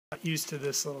not used to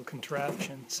this little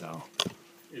contraption, so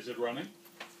Is it running?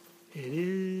 it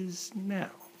is now.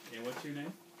 And what's your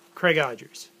name? Craig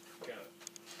Odgers. Got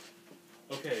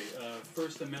it. Okay,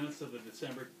 first the minutes of the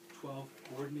December 12th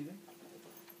board meeting.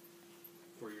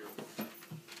 For your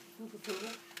Move approval.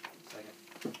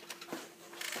 Second.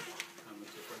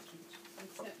 comments or questions. I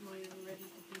sent mine already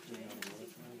to DJ.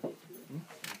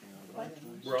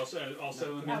 We're all set on the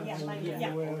Oh, minutes? yeah, mine, yeah.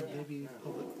 Maybe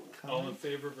public All in comment?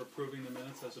 favor of approving the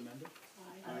minutes as amended?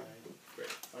 Aye. Great.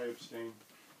 I abstain.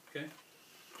 Okay.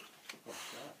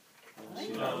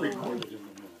 See that recorded in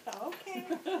the minute. Okay.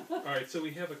 All right, so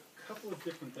we have a couple of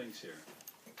different things here.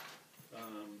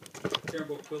 Karen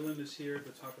Quillen is here to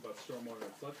talk about stormwater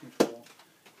and flood control,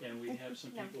 and we have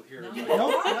some people here. Nope,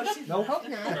 nope.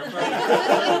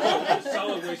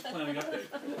 Solid waste planning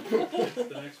update.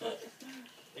 The next one.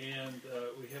 And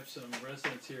we have some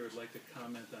residents here who'd like to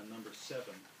comment on number 7.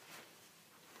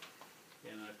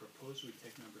 And I propose we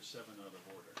take number 7 out of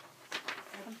order.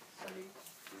 Sorry.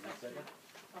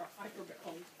 Or I forgot.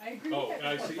 Oh, I agree. Oh, with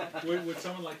I that. see. Would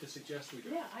someone like to suggest we do?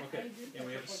 Yeah, I Okay, agree. and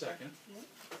we have a second. Yeah.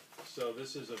 So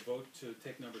this is a vote to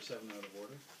take number 7 out of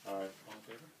order. Aye. All in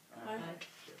favor? Aye.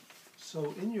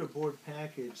 So in your board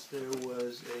package, there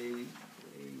was a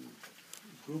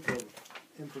group of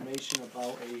information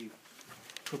about a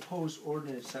proposed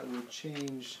ordinance that would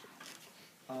change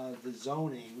the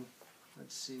zoning.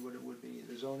 Let's see what it would be.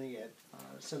 The zoning at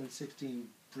 716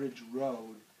 Bridge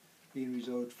Road being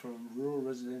rezoned from rural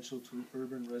residential to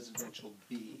urban residential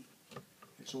B.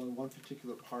 It's only one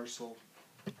particular parcel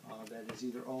that is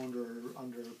either owned or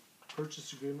under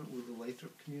purchase agreement with the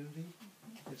Lathrop community.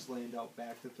 It's land out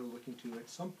back that they're looking to at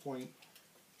some point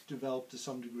develop to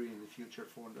some degree in the future,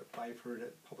 for what I've heard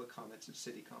at public comments at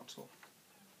City Council.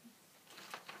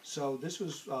 So this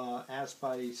was asked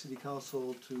by City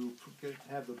Council to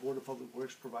have the Board of Public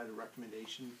Works provide a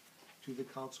recommendation to the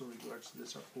council in regards to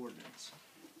this ordinance.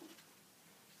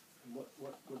 And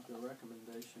what would the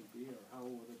recommendation be, or how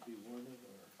would it be worded,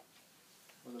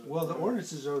 or? whether Well, the it's-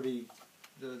 ordinance is already,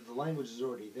 the language is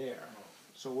already there.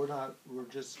 So we're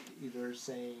just either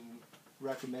saying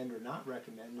recommend or not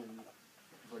recommend, and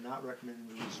if we're not recommending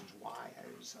the reasons why,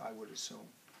 I would assume.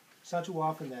 It's not too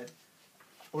often that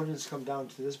ordinance come down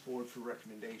to this board for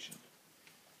recommendation.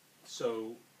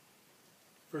 So,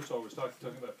 first of all, we're talking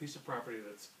about a piece of property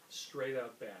that's straight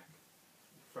out back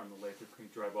from the Lathrop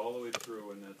Creek Drive all the way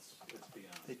through, and it's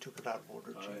beyond. They took it out of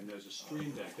order, And Jim. there's a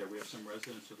stream back there. We have some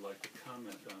residents who'd like to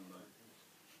comment on the,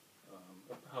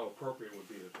 how appropriate it would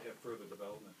be to have further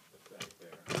development back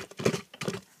there.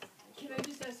 Can I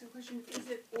just ask a question?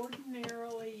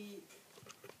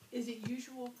 Is it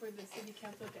usual for the city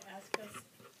council to ask us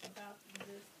about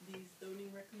these zoning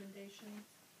recommendations?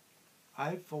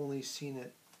 I've only seen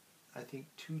it, I think,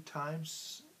 2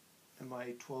 times in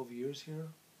my 12 years here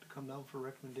to come down for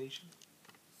recommendation.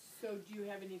 So do you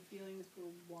have any feelings for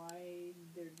why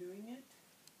they're doing it?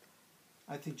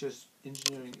 I think just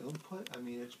engineering input, I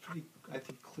mean, it's pretty, I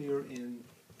think, clear in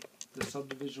the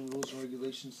subdivision rules and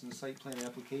regulations and the site plan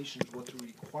applications what the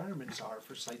requirements are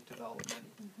for site development.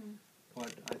 Mm-hmm.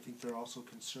 But I think they're also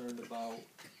concerned about,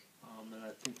 and I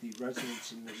think the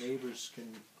residents and the neighbors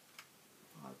can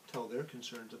tell their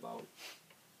concerns about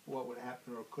what would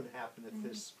happen or could happen if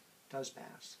this does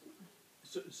pass.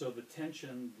 So the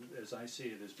tension, as I see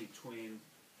it, is between,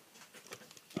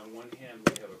 on one hand,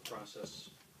 we have a process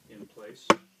in place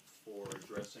for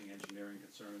addressing engineering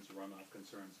concerns, runoff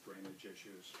concerns, drainage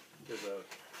issues. There's a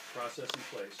process in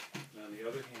place. And on the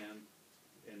other hand,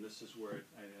 and this is where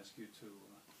I'd ask you to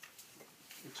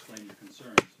explain your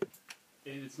concerns.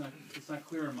 And it's not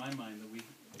clear in my mind that we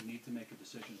need to make a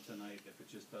decision tonight if it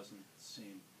just doesn't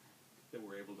seem that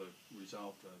we're able to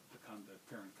resolve the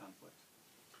parent conflict.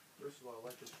 First of all, I'd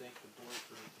like to thank the board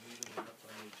for moving it up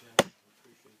on the agenda. I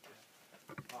appreciate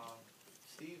that.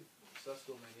 Steve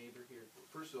Susko, my neighbor here.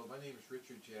 First of all, my name is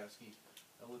Richard Jaski.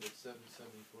 I live at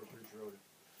 774 Bridge Road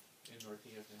in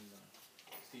Northampton.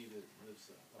 Steve lives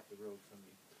up the road from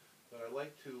me. But I'd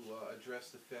like to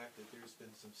address the fact that there's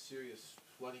been some serious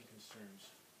flooding concerns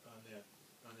on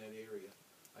that area.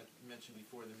 I mentioned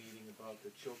before the meeting about the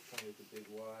choke point at the Big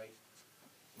Y.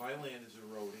 My land is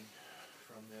eroding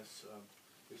from this.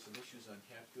 There's some issues on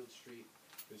Hatfield Street.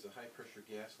 There's a high-pressure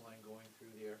gas line going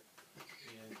through there.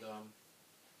 And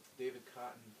David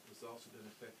Cotton has also been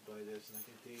affected by this, and I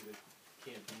think David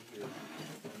can't be here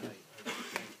tonight. I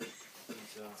think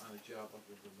he's on a job up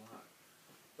in Vermont.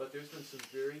 But there's been some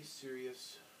very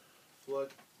serious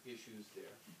flood issues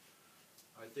there.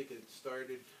 I think it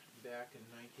started back in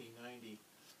 1990.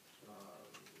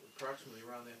 A approximately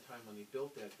around that time when they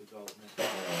built that development.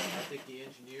 I think the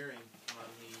engineering on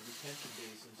the retention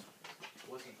basins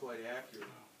wasn't quite accurate.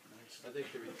 I think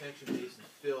the retention basins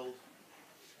filled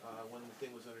when the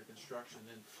thing was under construction,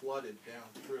 then flooded down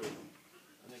through.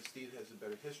 I think Steve has a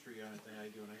better history on it than I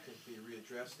do, and I think they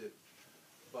readdressed it.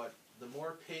 But the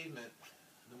more pavement,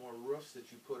 the more roofs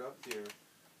that you put up there,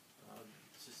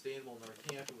 Sustainable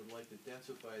Northampton would like to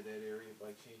densify that area by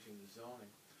changing the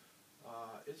zoning.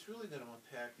 It's really going to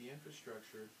impact the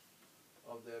infrastructure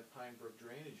of that Pine Brook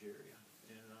drainage area,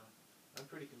 and I'm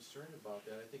pretty concerned about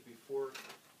that. I think before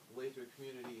the Lathrop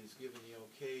community is given the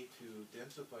okay to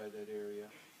densify that area,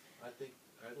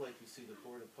 I'd like to see the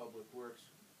Board of Public Works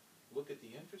look at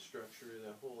the infrastructure of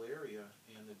that whole area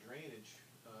and the drainage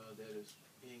that is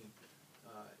being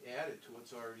added to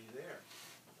what's already there.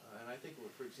 And I think,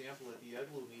 for example, at the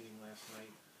EDLU meeting last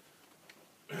night,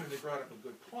 they brought up a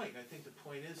good point. I think the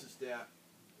point is that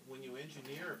when you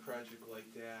engineer a project like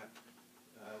that,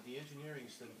 the engineering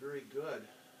is done very good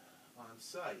on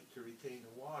site to retain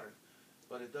the water,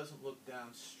 but it doesn't look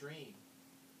downstream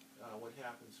what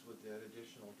happens with that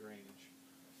additional drainage.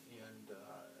 And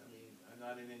I mean, I'm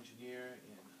not an engineer,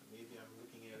 and maybe I'm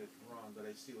looking at it wrong, but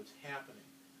I see what's happening.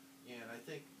 And I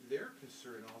think their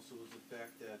concern also is the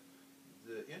fact that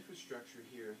the infrastructure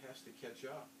here has to catch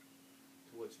up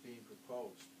to what's being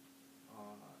proposed.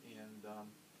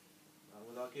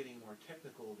 Without getting more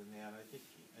technical than that, I think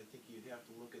you'd have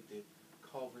to look at the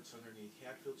culverts underneath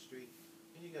Hatfield Street,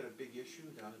 and you got a big issue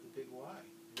down at the Big Y.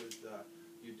 With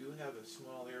you do have a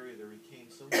small area that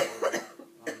retains some water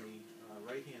on the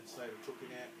right-hand side of Cook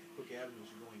Avenue as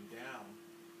you're going down,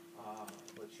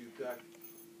 but you've got,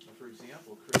 for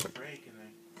example, Chris Frank, and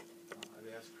I've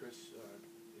asked Chris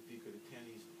if he could attend.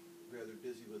 He's rather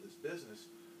busy with his business,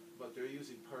 but they're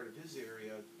using part of his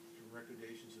area from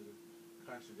recommendations of the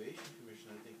Conservation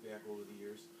Commission, I think, back over the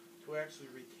years, to actually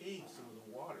retain some of the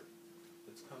water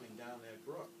that's coming down that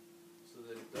brook, so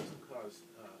that it doesn't cause,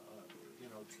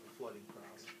 a flooding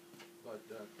problem. But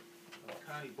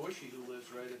Connie Bushy, who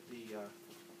lives right at the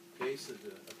base of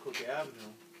Cook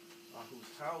Avenue,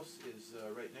 whose house is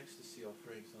right next to C.L.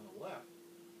 Frank's on the left,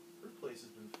 her place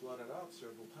has been flooded out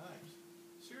several times,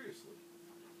 seriously.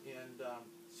 And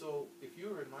so if you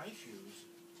were in my shoes,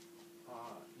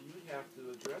 you'd have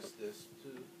to address this to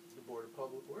the Board of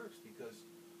Public Works, because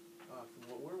from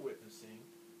what we're witnessing,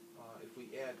 if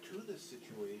we add to this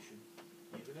situation,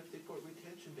 even if they put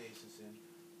retention basins in,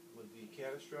 with the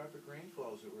catastrophic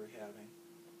rainfalls that we're having,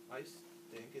 I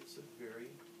think it's a very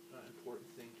important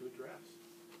thing to address.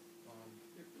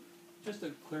 Just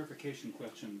a clarification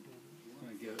question, I'm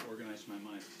going to get it organized in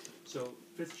my mind. So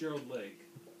Fitzgerald Lake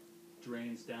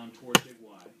drains down toward Big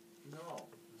Y. No.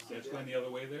 That's going the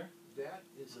other way there? That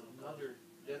is another,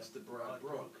 that's the Broad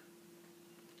Brook.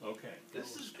 Okay.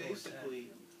 This is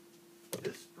basically,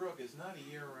 this brook is not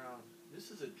a year-round, this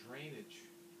is a drainage.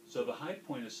 So the high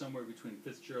point is somewhere between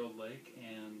Fitzgerald Lake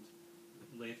and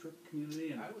Lathrop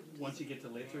community, and once you get to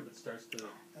Lathrop, it starts to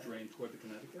drain toward the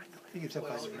Connecticut? I think it's up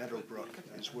by the Meadowbrook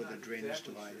is where the drainage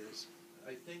divide is.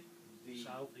 I think the,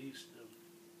 southeast of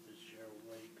Fitzgerald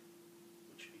Lake,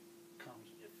 which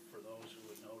becomes, if for those who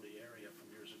would know the area from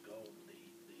years ago,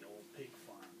 the old pig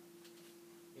farm.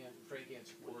 and Frank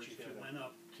Ansel Porch Which if had you a went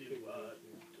up to big roof,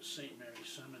 yeah. St. Mary's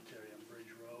Cemetery on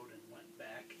Bridge Road and went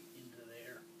back into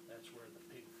there, that's where the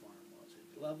pig farm was. It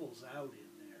levels out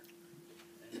in there,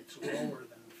 and it's lower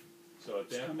than. So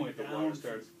at that point, the water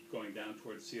starts going down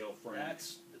towards C.L. Frank.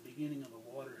 That's the beginning of the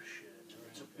watershed. So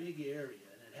it's a big area,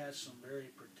 and it has some very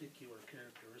particular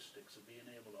characteristics of being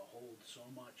able to hold so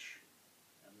much,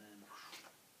 and then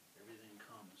everything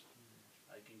comes.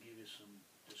 I can give you some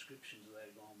descriptions of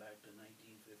that going back to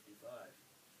 1955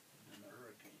 and the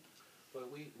hurricane.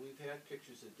 But we've had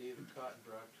pictures that David Cotton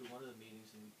brought to one of the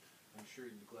meetings, and I'm sure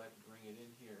you'd be glad to bring it in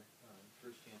here,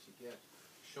 first chance you get,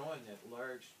 showing that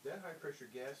high pressure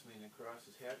gas main that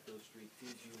crosses Hatfield Street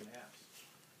feeds UMass.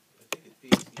 I think it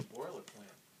feeds the boiler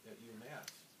plant at UMass.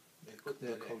 They put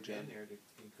that in there to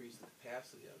increase the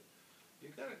capacity of it.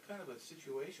 You've got a kind of a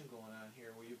situation going on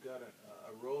here where you've got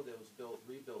a road that was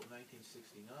rebuilt in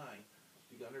 1969.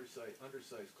 You've got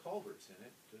undersized culverts in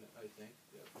it, I think,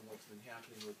 from what's been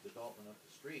happening with development up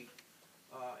the street.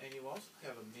 And you also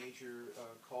have a major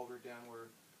culvert down where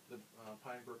the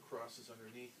Pine Brook crosses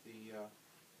underneath the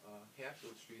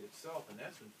Hatfield Street itself, and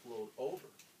that's been flowed over.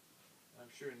 I'm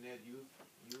sure, Ned, you've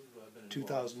been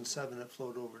involved. 2007, it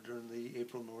flowed over during the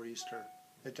April nor'easter.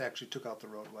 It actually took out the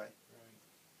roadway. Right.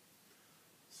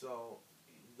 So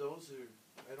those are,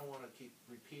 I don't want to keep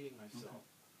repeating myself,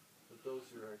 but those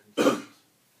are our concerns.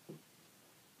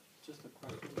 Just a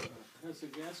question. Has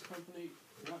the gas company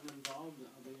gotten involved,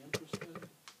 are they interested?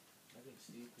 I think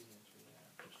Steve can answer that.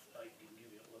 I can give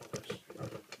you a little history.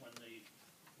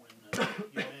 When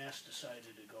UMass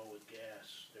decided to go with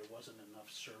gas, there wasn't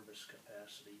enough service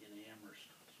capacity in Amherst,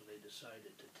 so they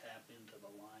decided to tap into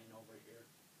the line over here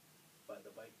by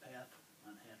the bike path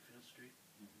on Hatfield Street.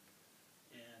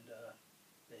 And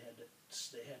they had to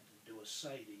do a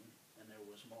sighting, and there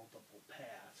was multiple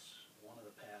paths. One of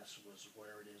the paths was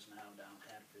where it is now down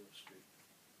Hatfield Street.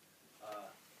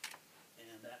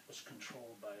 And that was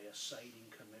controlled by a sighting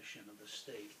commission of the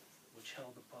state, which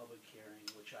held a public hearing,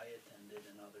 which I attended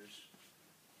and others.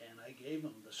 And I gave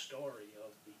them the story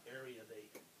of the area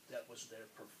that was their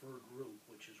preferred route,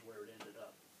 which is where it ended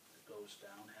up. It goes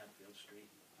down Hatfield Street,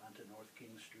 onto North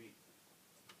King Street,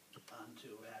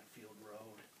 onto Hatfield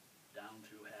Road, down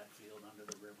through Hatfield under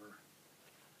the river.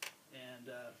 And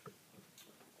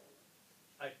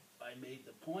I made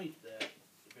the point that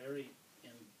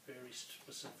in very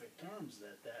specific terms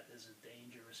that is a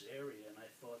dangerous area, and I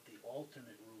thought the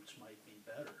alternate routes might be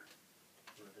better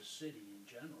for the city in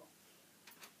general,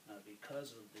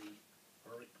 because of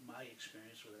my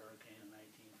experience with the hurricane in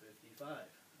 1955.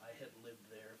 I had lived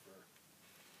there for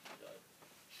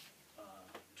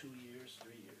 2 years,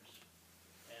 3 years,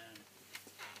 and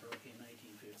Hurricane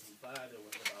 1955, there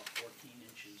was about 14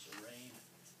 inches of rain.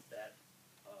 That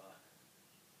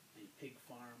the pig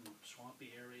farm,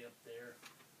 swampy area up there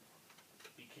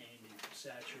became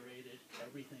saturated.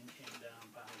 Everything came down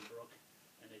Pound Brook,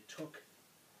 and it took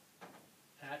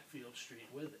Hatfield Street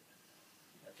with it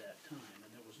at that time. And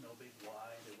there was no big Y,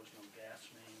 there was no gas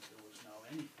mains, there was no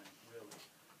anything really.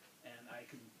 And I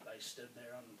stood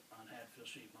there on Hatfield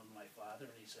Street with my father,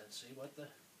 and he said, "See what the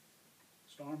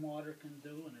stormwater can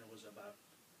do?" And it was about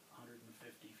 150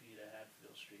 feet of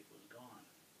Hatfield Street was gone.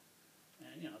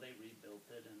 And, you know, they rebuilt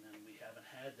it, and then we haven't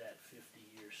had that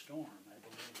 50-year storm. I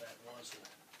believe that was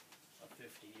a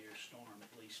 50-year storm,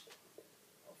 at least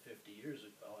 50 years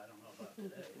ago. I don't know about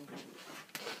today.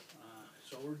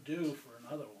 So we're due for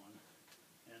another one.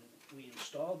 And we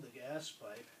installed the gas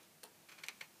pipe,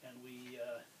 and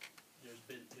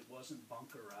it wasn't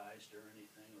bunkerized or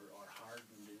anything, or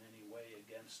hardened in any way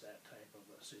against that type of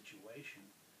a situation.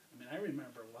 I mean, I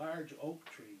remember large oak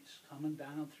trees coming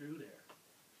down through there.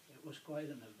 It was quite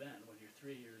an event when you're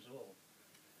 3 years old,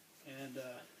 and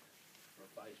or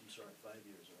 5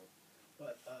 years old.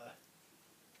 But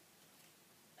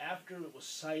after it was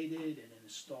sited and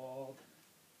installed,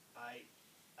 I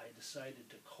decided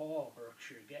to call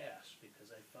Berkshire Gas,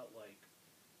 because I felt like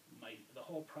the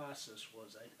whole process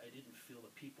was I didn't feel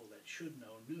the people that should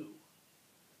know knew.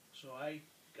 So I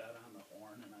got on the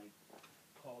horn and I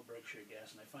called Berkshire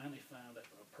Gas, and I finally found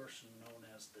a person known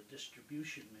as the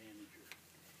distribution manager,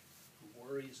 who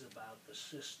worries about the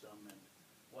system and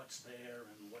what's there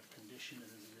and what condition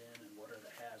it is in and what are the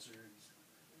hazards.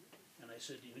 And I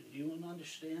said, do you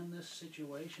understand this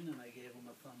situation? And I gave him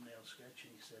a thumbnail sketch,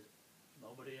 and he said,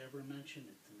 "Nobody ever mentioned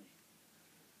it to me."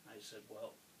 I said,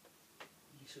 "Well,"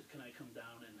 he said, "can I come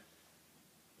down and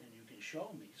you can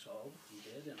show me?" So he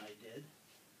did, and I did.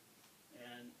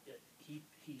 And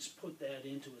he's put that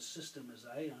into a system, as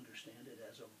I understand it,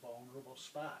 as a vulnerable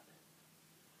spot.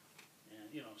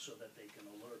 And, you know, so that they can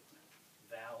alert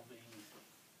valving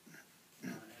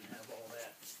and have all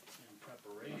that in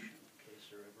preparation in case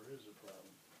there ever is a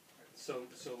problem.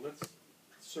 So let's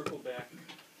circle back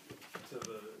to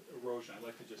the erosion. I'd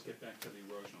like to just get back to the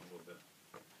erosion a little bit.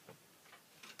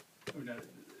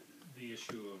 The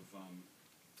issue of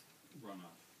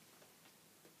runoff.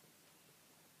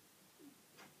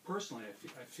 Personally,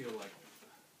 I feel like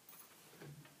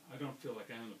I don't feel like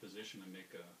I'm in a position to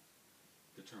make a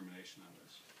determination on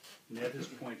this. Ned has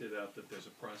pointed out that there's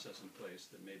a process in place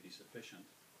that may be sufficient.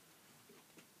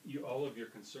 All of your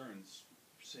concerns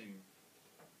seem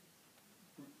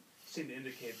to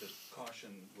indicate that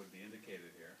caution would be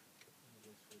indicated here.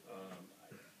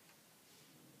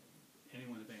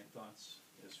 Anyone have any thoughts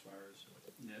as far as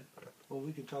Ned? Well,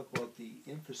 we can talk about the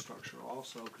infrastructure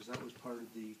also, because that was part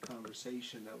of the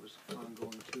conversation that was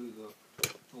ongoing too,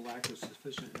 the lack of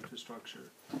sufficient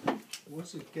infrastructure.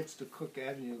 Once it gets to Cook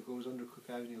Avenue, it goes under Cook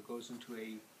Avenue, it goes into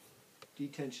a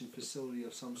detention facility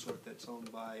of some sort that's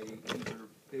owned by either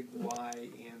Big Y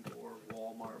and or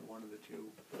Walmart, one of the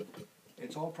two.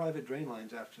 It's all private drain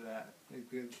lines after that. It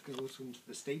goes into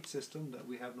the state system that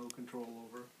we have no control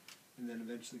over, and then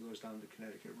eventually goes down the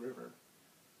Connecticut River.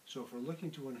 So if we're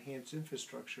looking to enhance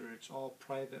infrastructure, it's all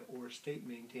private or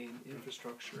state-maintained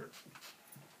infrastructure,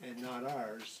 and not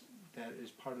ours. That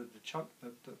is part of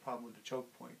the problem with the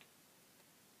choke point.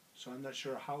 So I'm not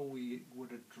sure how we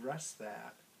would address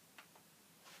that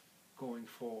going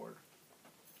forward.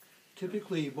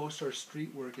 Typically, most of our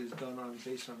street work is done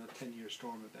based on a 10-year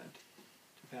storm event.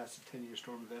 To pass a 10-year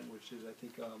storm event, which is, I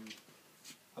think,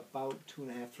 about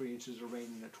 2.5, 3 inches of rain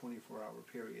in a 24-hour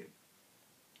period.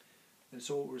 And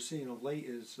so what we're seeing of late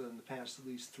is, in the past at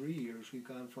least 3 years, we've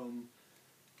gone from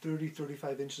 30,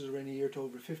 35 inches of rain a year to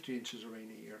over 50 inches of rain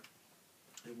a year.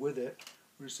 And with it,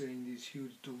 we're seeing these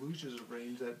huge deluges of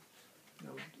rain that,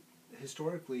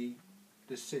 historically,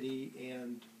 the city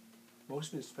and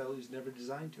most municipalities never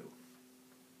designed to.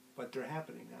 But they're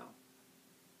happening now.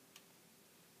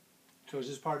 So it's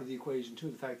just part of the equation too,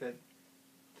 the fact that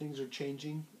things are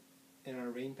changing in our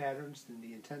rain patterns and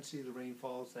the intensity of the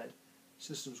rainfalls that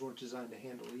systems weren't designed to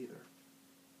handle either.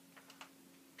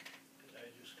 Could I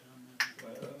just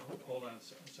comment? Hold on a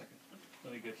second.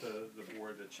 Let me get the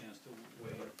board a chance to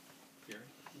weigh in. Gary?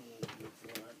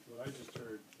 What I just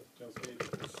heard, tells me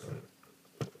that this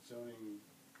zoning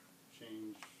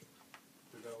change,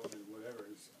 development, whatever,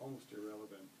 is almost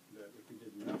irrelevant, that if we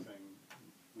did nothing,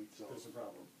 there's a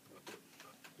problem.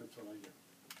 That's what I hear.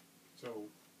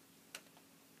 So,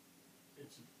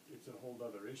 it's a whole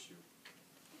other issue.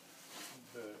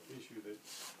 The issue that,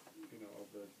 of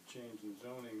the change in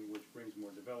zoning, which brings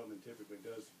more development, typically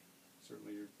does,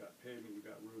 certainly you've got pavement, you've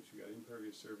got roofs, you've got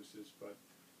impervious surfaces, but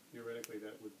theoretically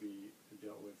that would be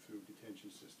dealt with through detention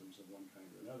systems of one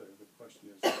kind or another. The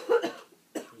question is,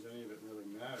 does any of it really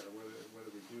matter,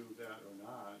 whether we do that or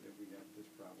not, if we have this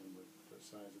problem with the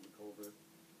size of the culvert,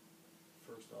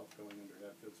 first off going under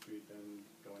Hatfield Street, then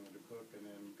going under Cook, and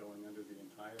then going under the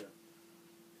entire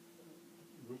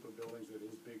group of buildings that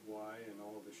is Big Y and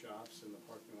all of the shops and the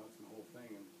parking lots and the whole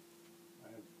thing. And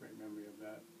I have a great memory of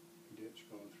that ditch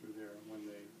going through there when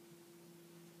they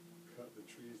cut the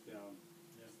trees down.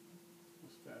 Yeah. It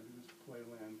was fabulous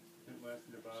playland. It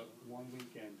lasted about one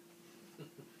weekend.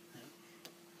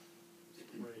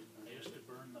 It's great. I used to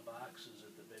burn the boxes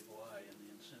at the Big Y in the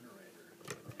incinerator,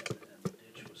 and the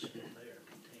ditch was still there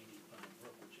containing Pine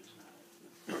Brook, which is now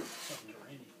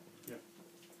subterranean. Yeah.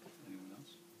 Anyone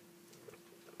else?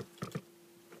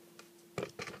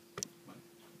 Mike?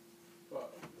 Well,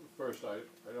 first, I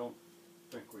don't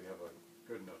think we have a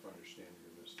good enough understanding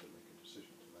of this to make a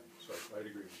decision tonight, so I'd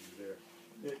agree with you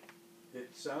there.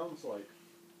 It sounds like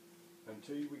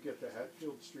until we get to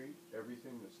Hatfield Street,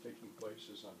 everything that's taking place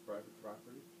is on private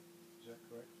property. Is that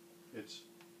correct? It's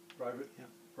private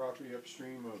property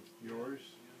upstream of yours,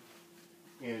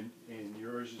 and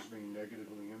yours is being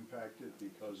negatively impacted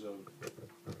because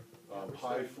of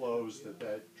high flows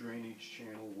that drainage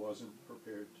channel wasn't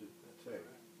prepared to take.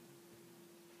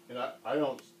 And I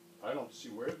don't see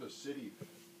where the city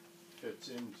fits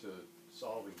into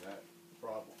solving that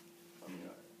problem. I mean,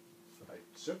 I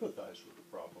sympathize with the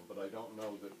problem, but I don't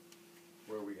know that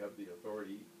where we have the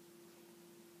authority,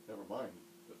 never mind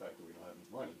the fact that we don't have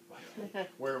any money, but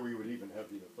where we would even have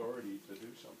the authority to do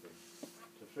something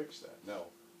to fix that. Now,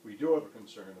 we do have a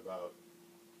concern about,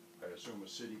 I assume, a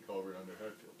city culvert under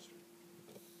Hatfield Street.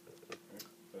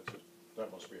 Right?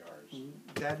 That must be ours.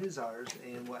 That is ours,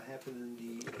 and what happened in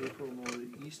the April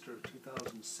nor'easter of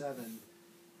 2007,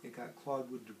 it got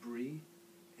clogged with debris,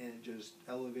 and it just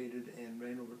elevated and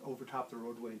ran over top the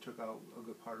roadway and took out a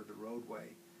good part of the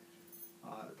roadway.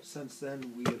 Since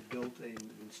then, we have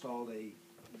installed a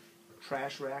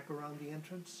trash rack around the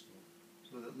entrance,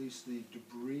 so that at least the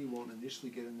debris won't initially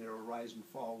get in there or rise and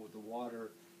fall with the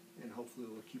water, and hopefully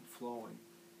it will keep flowing.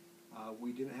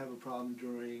 We didn't have a problem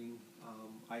during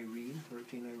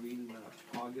Hurricane Irene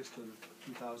in August of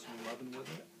 2011 with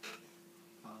it.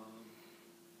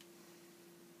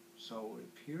 So it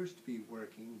appears to be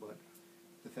working, but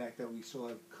the fact that we still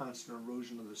have constant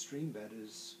erosion of the stream bed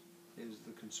is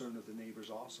the concern of the neighbors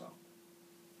also.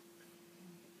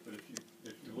 But if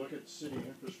you look at city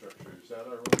infrastructure, is that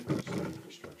our only city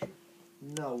infrastructure?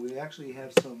 No, we actually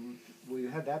have we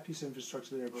had that piece of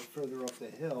infrastructure there, but further up the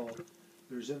hill,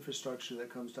 there's infrastructure that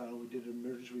comes down. We did an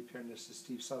emergency repair next to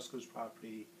Steve Susko's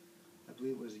property, I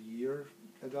believe it was a year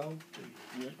ago,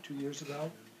 2 years ago.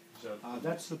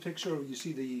 That's the picture. You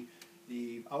see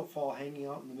the outfall hanging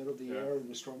out in the middle of the air in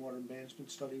the stormwater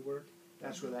management study work.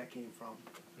 That's where that came from.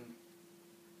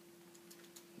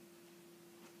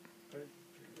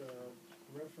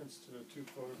 Reference to the two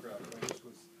photographs, this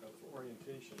was for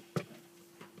orientation.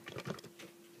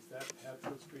 Is that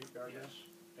Hatfield Street, Gardner? Yes.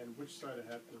 And which side of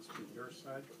Hatfield Street? Your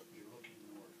side? You're looking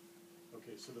north.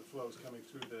 Okay, so the flow is coming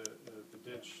through the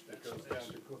ditch that goes down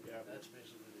to Cook Avenue. That's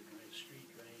basically the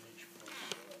street drainage plus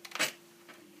the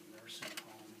nursing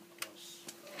home plus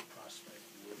Prospect,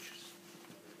 which is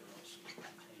whatever else is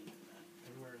contained in that.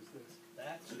 And where is this?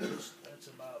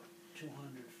 That's about 200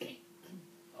 feet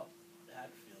up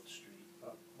Hatfield Street,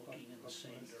 Up looking in the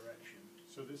same west. direction.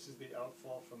 So this this is the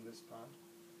outfall from this pond?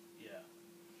 Yeah,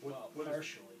 What- well, what is-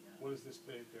 partially, yeah. What is this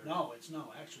paved area? No,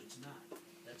 actually it's not.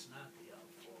 That's not the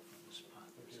outfall from this pond.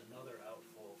 There's Okay. another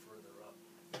outfall further up.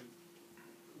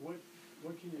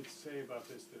 What can you say about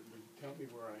this that would tell me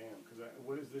where I am? Cause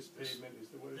what is this pavement,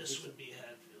 what is This this? would be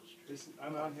Hatfield Street. This,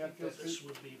 I'm on Hatfield This Street?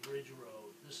 would be Bridge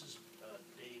Road. This is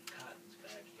Dave Cotton's I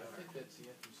backyard. think that's the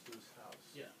entrance to his house.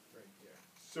 Yeah. Right there.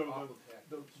 So Off of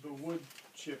Hatfield the wood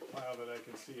chip pile that I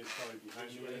can see is probably behind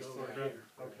It's you. in right this over photograph? here.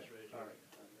 Okay, It's right all here. right.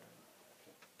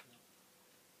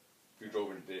 If you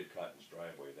drove into Dave Cotton's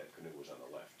driveway, that canoe was on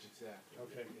the left. Exactly.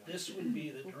 Okay. Yeah. This would be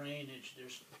the drainage.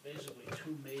 There's basically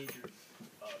two major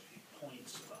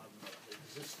points on the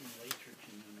existing Lathrop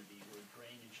community where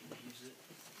drainage leaves it.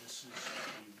 This is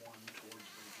the one towards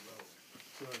Bridge Road.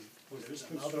 So was this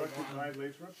There's another constructed one. by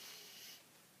Lathrop?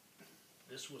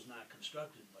 This was not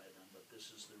constructed by them, but this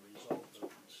is the result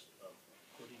of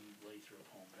putting Lathrop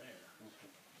home there. Okay.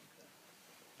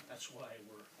 That's why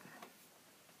we're,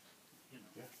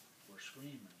 Yeah. we're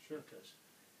screaming. Sure. Because,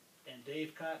 and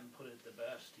Dave Cotton put it the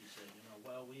best. He said,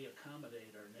 well, we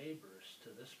accommodate our neighbors to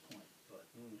this point, but,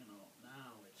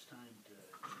 now it's time to,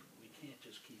 we can't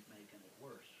just keep making it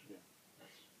worse. Yeah.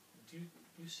 Do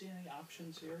you see any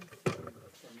options here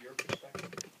from your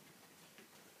perspective?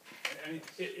 I mean,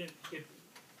 it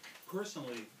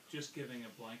personally, just giving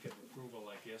a blanket approval,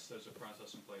 like, yes, there's a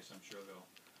process in place, I'm sure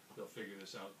they'll figure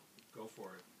this out, go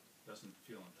for it, doesn't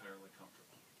feel entirely comfortable.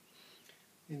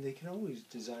 And they can always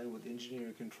design with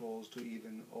engineering controls to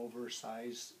even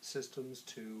oversize systems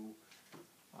to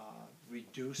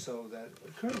reduce so that,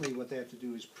 currently what they have to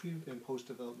do is pre and post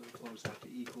development flows have to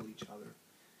equal each other.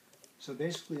 So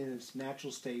basically in its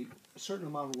natural state, a certain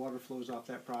amount of water flows off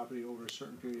that property over a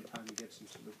certain period of time and gets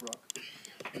into the brook.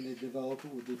 And they develop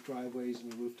it with the driveways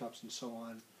and the rooftops and so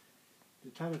on.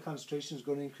 The time of concentration is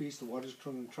going to increase, the water's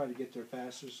going to try to get there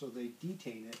faster, so they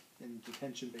detain it in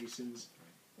detention basins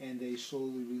and they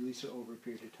slowly release it over a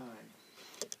period of time.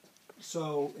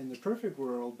 So in the perfect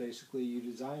world, basically, you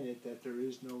design it that there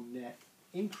is no net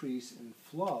increase in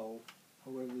flow,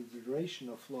 however the duration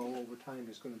of flow over time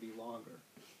is going to be longer.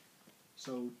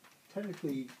 So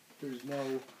technically, there's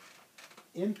no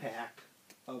impact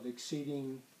of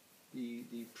exceeding the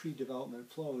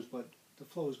pre-development flows, but the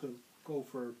flow is going to go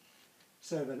for,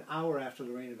 instead of an hour after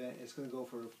the rain event, it's going to go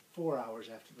for 4 hours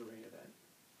after the rain event.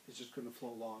 It's just going to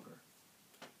flow longer.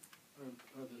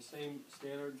 Are the same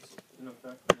standards in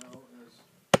effect now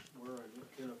as were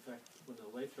in effect when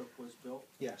the Lathrop was built?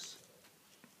 Yes,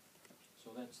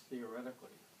 So that's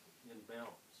theoretically in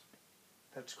balance.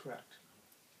 that's correct.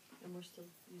 And we're still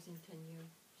using 10-year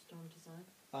storm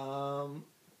design?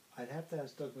 I'd have to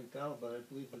ask Doug McDonald, but I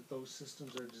believe that those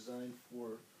systems are designed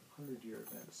for 100-year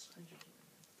events. 100-year.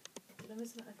 Did I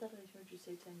miss it? I thought I heard you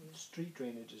say 10 years. Street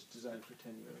drainage is designed for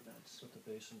 10-year events. But the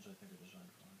basins, I think, are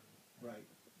designed for 100. Right.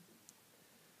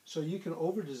 So you can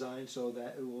over-design so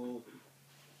that it will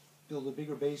build a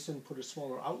bigger basin, put a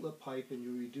smaller outlet pipe, and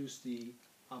you reduce the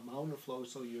amount of flow,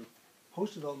 so your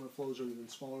post-development flows are even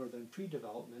smaller than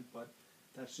pre-development, but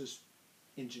that's just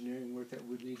engineering work that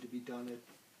would need to be done at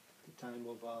the time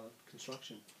of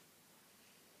construction.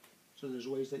 So there's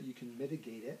ways that you can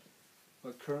mitigate it,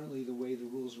 but currently the way the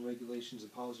rules and regulations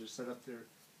and policies are set up there,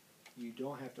 you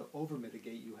don't have to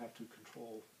over-mitigate, you have to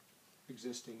control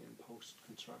existing and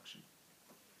post-construction.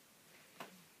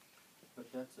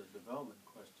 But that's a development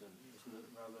question, isn't it,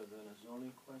 rather than a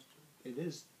zoning question? It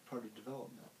is part of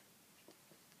development.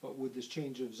 But with this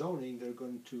change of zoning, they're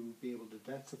going to be able to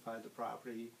densify the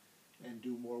property and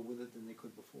do more with it than they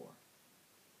could before.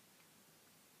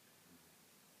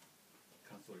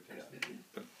 Councilor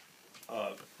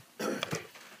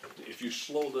If you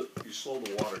slow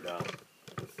the water down,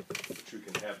 but you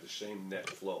can have the same net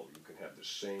flow, you can have the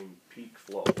same peak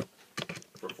flow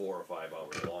for 4 or 5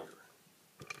 hours longer.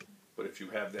 But if you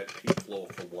have that peak flow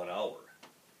for 1 hour,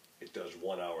 it does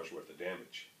 1 hour's worth of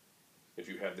damage. If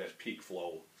you have that peak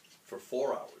flow for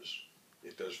 4 hours,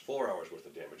 it does 4 hours worth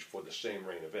of damage for the same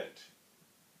rain event.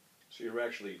 So you're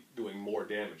actually doing more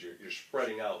damage. You're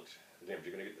spreading out the damage.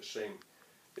 You're going to get the same.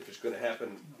 If it's going to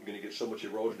happen, you're going to get so much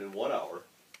erosion in 1 hour.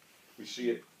 We see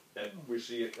it at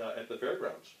the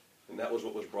fairgrounds, and that was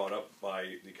what was brought up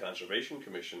by the Conservation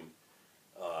Commission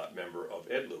member of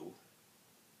EDLU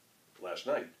last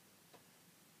night.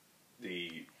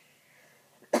 The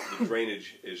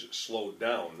drainage is slowed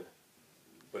down,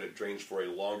 but it drains for a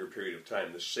longer period of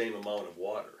time, the same amount of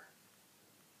water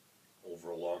over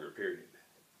a longer period,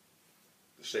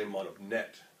 the same amount of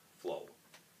net flow.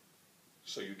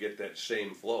 So you get that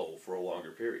same flow for a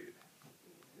longer period.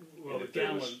 Well, And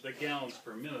the gallons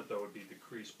per minute though would be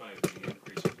decreased by the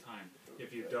increase in time.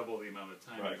 If you double the amount of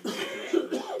time. Right. you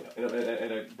reduce the-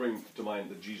 And I bring to mind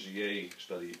the GZA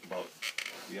study about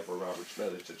the Upper Robert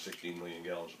Smith. It said 16 million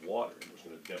gallons of water, and it was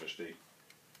going to devastate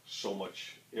so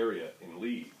much area in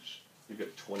Leeds. You've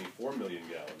got 24 million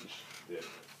gallons that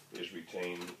is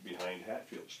retained behind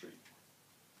Hatfield Street.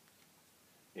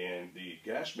 And the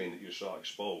gas main that you saw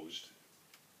exposed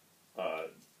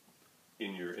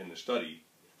in the study,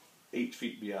 8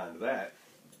 feet beyond that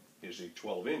is a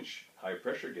 12-inch high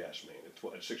pressure gas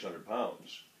main at 600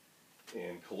 pounds.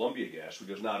 And Columbia Gas, who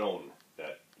does not own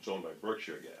that, it's owned by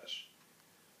Berkshire Gas,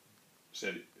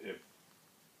 said if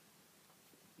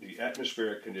the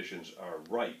atmospheric conditions are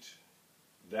right,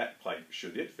 that pipe,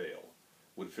 should it fail,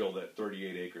 would fill that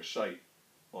 38-acre site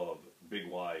of Big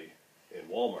Y and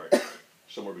Walmart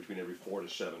somewhere between every 4 to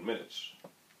 7 minutes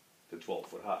to 12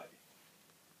 foot high.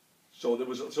 So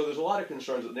there's a lot of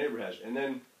concerns that the neighbor has, and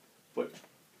then, but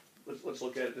let's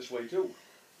look at it this way too.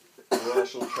 We're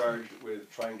also charged with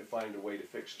trying to find a way to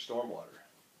fix the stormwater.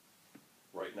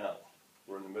 Right now,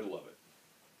 we're in the middle of it.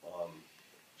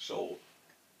 So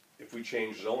if we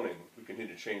change zoning, we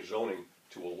continue to change zoning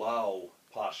to allow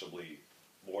possibly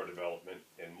more development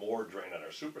and more drain on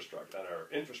our superstructure, on our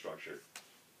infrastructure,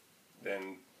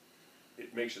 then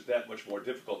it makes it that much more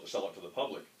difficult to sell it to the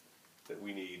public that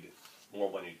we need more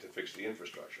money to fix the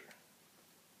infrastructure.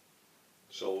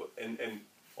 So, and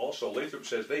also Lathrop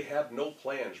says they have no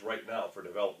plans right now for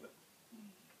development.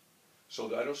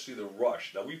 So I don't see the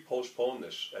rush. Now we postponed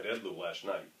this at EDLU last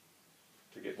night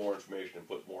to get more information and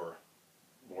put more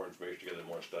information together,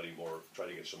 more study, try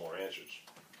to get some more answers.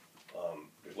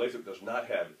 Because Lathrop does not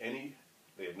have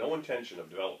they have no intention of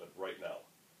development right now.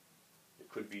 It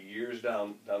could be years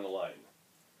down the line.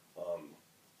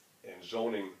 And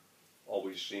zoning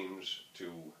always seems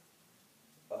to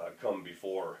come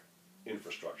before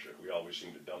infrastructure. We always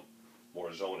seem to dump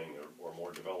more zoning or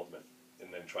more development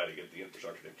and then try to get the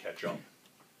infrastructure to catch up.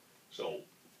 So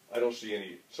I don't see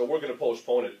any, so we're going to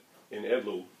postpone it in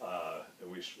EDLU,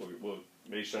 and we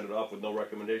may send it off with no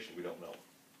recommendation, we don't know.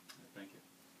 Thank you.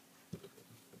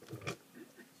 Is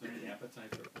there any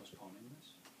appetite for postponing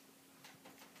this?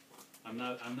 I'm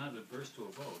not adverse to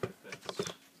a vote if that's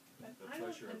But the I don't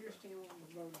pleasure of the. understand what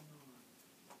we're voting on.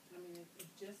 I mean,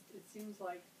 it seems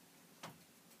like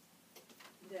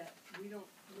that we don't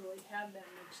really have that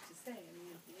much to say. I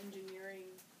mean, if the engineering,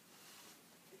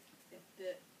 if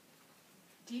the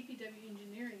DPW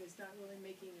engineering is not really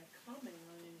making a comment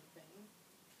on anything,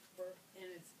 and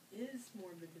it is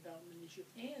more of a development issue,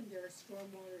 and there are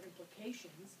stormwater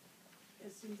implications,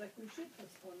 it seems like we should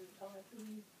postpone it until after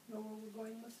we know where we're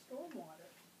going with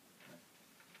stormwater.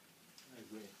 I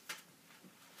agree.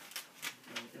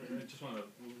 I just want to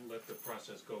let the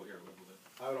process go here a little bit.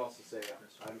 I would also say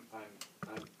I'm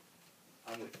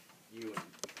with you and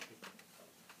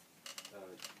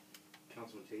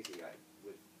Councilman Tacey.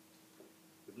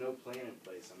 With no plan in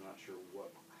place, I'm not sure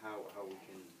how we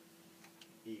can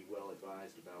be well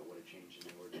advised about what a change in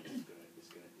the ordinance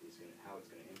how it's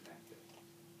gonna impact it.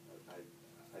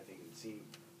 I think it would seem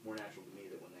more natural to me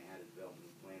that when they had a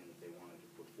development plan that they wanted to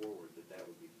put forward, that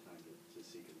would be the time to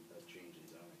seek a change in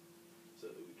zoning, so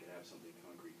that we could have something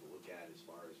concrete to look at as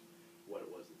far as what it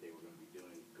was that they were going to be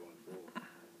doing going forward.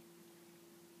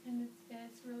 And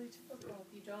it's really typical.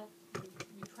 If you don't,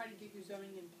 you try to get your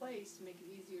zoning in place to make it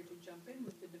easier to jump in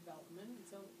with the development, and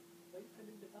so wait for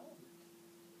the development.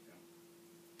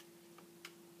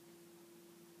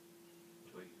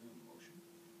 Do I hear a motion?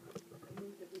 I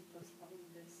move that we postpone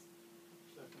this,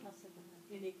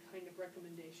 any kind of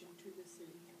recommendation to the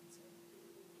city council.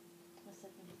 A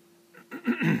second.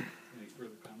 Any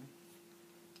further comment?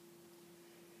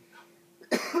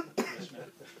 Yes,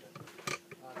 ma'am.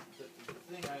 The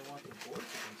thing I want the board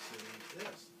to consider is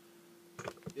this.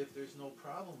 If there's no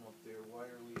problem up there, why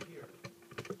are we here?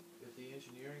 If the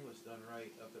engineering was done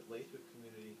right up at Lathrop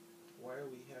Community, why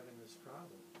are we having this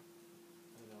problem?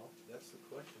 You know, that's the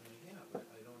question we have.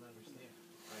 I don't understand.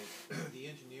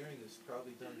 The engineering is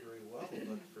probably done very well,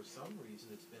 but for some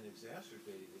reason it's been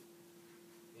exacerbated.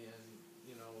 And,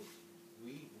 you know,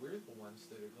 we're the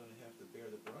ones that are gonna have to bear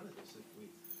the brunt of this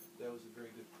that was a very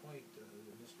good point, that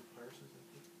Mr. Parsons, I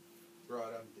think,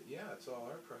 brought up, that, yeah, it's all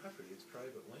our property, it's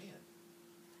private land.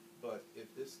 But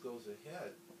if this goes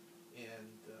ahead,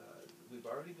 and we've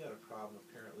already got a problem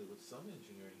apparently with some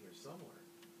engineering here somewhere,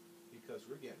 because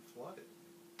we're getting flooded.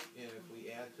 And if we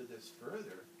add to this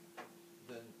further,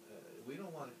 then we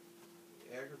don't want to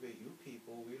aggravate you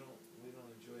people, we don't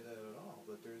enjoy that at all,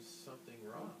 but there's something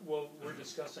wrong. Well, we're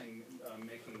discussing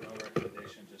making no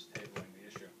recommendation, just tabling the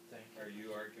issue. Thank you. Are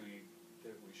you arguing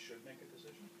that we should make a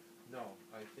decision? No,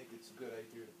 I think it's a good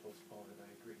idea to postpone it, I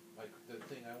agree. The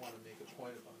thing I wanna make a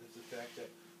point about is the fact that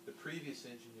the previous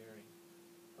engineering,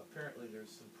 apparently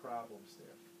there's some problems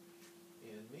there.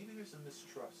 And maybe there's a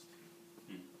mistrust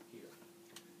here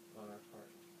on our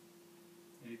part.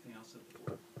 Anything else at the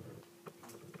board?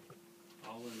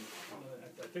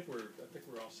 I think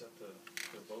we're all set to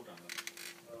vote on it.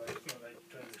 I thought I'd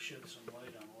try to shed some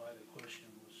light on why the question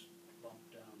was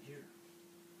bumped down here.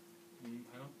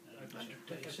 I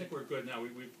think we're good now.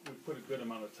 We've put a good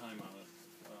amount of time on it.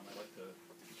 I'd like to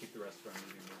keep the rest of our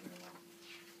meeting moving along.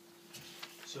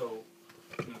 So,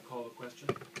 I'm gonna call the question.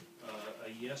 A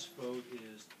yes vote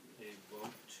is a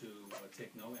vote to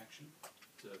take no action,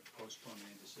 to postpone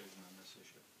any decision on this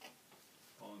issue.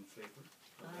 All in favor?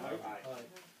 Aye.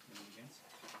 Anyone against?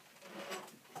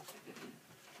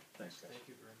 Thanks, guys. Thank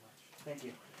you very much. Thank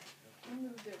you. I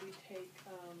move that we take,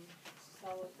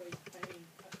 solid waste planning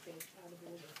update out of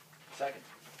order. Second.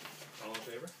 All in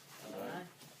favor? Aye.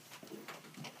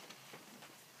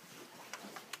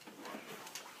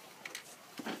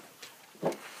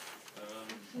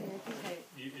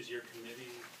 Is your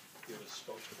committee, do you have a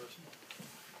spokesperson?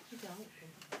 You don't.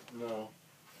 No.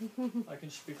 I can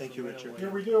speak Thank for you, Matt Richard. later.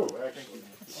 Here we do, actually,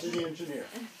 the city engineer.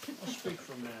 I'll speak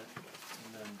for Matt,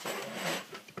 and then some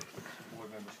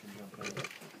board members can jump in.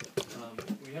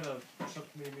 We had a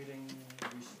subcommittee meeting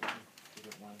recently, we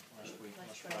did one last week,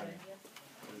 last Friday.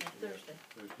 Thursday.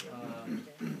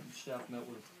 Staff met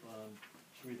with,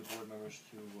 three of the board members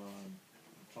to,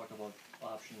 talk about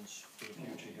options for the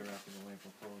future here after the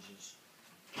landfill closes.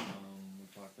 We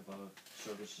talked about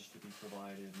services to be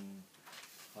provided and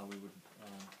how we would,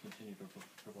 continue to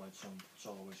provide some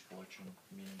solid waste collection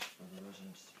means for the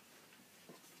residents.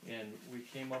 And we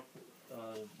came up,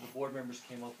 the board members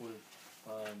came up with,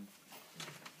 I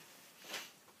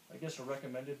guess a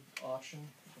recommended option.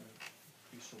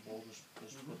 Be so bold as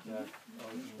put that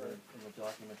out in the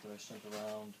document that I sent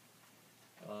around,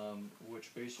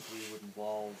 which basically would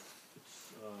involve,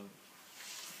 it's,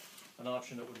 an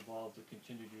option that would involve the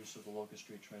continued use of the Locust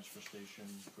Street transfer station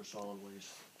for solid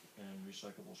waste and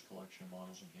recyclables collection,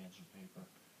 bottles and cans and paper.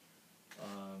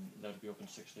 That'd be open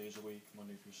 6 days a week,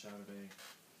 Monday through Saturday.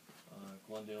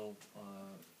 Glendale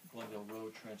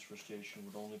Road transfer station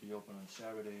would only be open on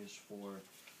Saturdays for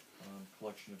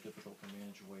collection of difficult to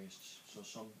manage wastes. So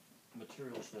some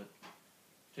materials that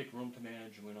take room to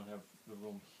manage, and we don't have the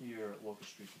room here at Locust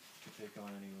Street to take on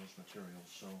any of those materials.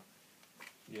 So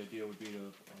the idea would be to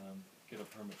get a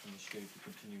permit from the state to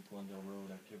continue Glendale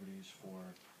Road activities for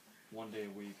 1 day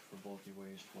a week for bulky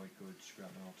waste, white goods, scrap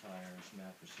metal tires,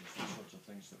 mattresses, these sorts of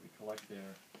things that we collect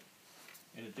there.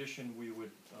 In addition, we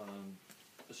would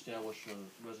establish a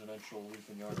residential leaf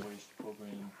and yard waste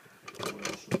program that would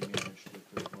also be managed at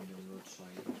the Glendale Road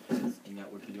site, and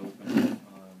that would be open,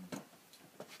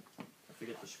 I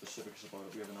forget the specifics about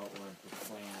it, we have an outline for the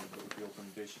plan, but it would be open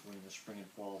basically in the spring and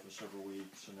fall for several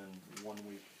weeks, and then 1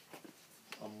 week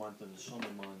a month in the summer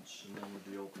months, and then would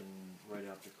be open right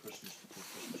after Christmas to put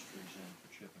Christmas trees in for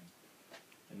chipping.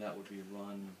 And that would be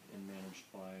run and managed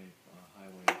by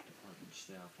highway department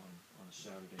staff on a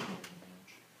Saturday night to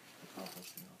manage the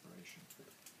composting operation.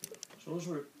 So those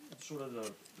were sort of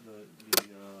the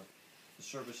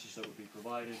services that would be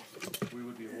provided. We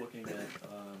would be looking at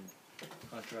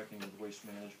contracting with Waste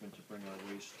Management to bring our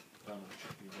waste down to the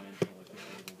Chippewa landfill. I think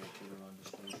we will go further on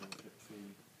disclosure of tip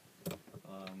fee.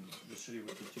 The city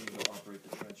would continue to operate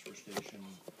the transfer station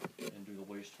and do the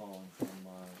waste hauling from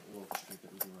Locust Street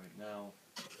that we do right now.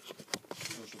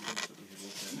 Those are things that we had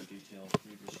looked at in detail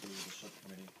previously with the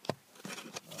subcommittee.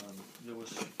 There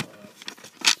was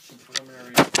some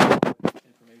preliminary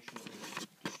information that was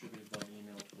distributed by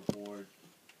email to the board.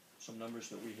 Some numbers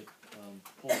that we had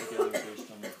pulled together based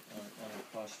on our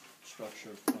cost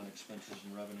structure on expenses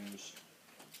and revenues.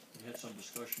 We had some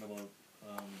discussion about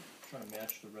trying to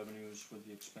match the revenues with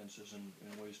the expenses and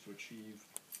ways to achieve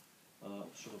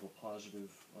sort of a positive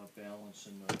balance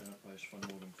in the enterprise fund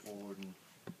moving forward. And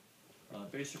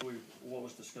basically, what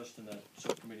was discussed in that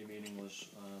subcommittee meeting was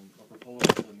a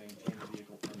proposal to maintain the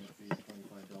vehicle permit fee of $25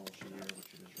 a year,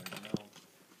 which it is right now.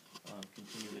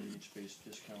 Continue the needs-based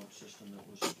discount system that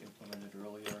was implemented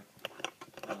earlier,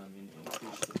 and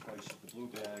increase the price of the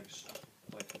blue bags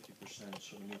by 50%,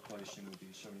 so the new pricing would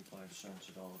be 75 cents,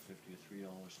 $1.50 or $3,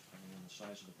 depending on the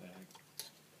size of the bag.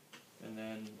 And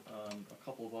then a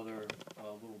couple of other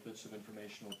little bits of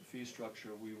information about the fee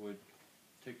structure. We would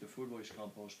take the food waste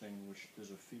composting, which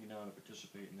there's a fee now to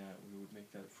participate in that. We would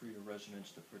make that free to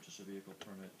residents to purchase a vehicle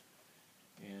permit.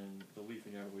 And the leaf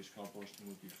and yard waste composting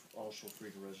would be also free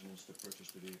to residents to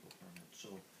purchase the vehicle permit. So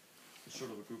it's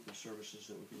sort of a group of services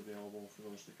that would be available for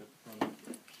those that get the permit.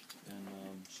 And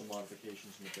some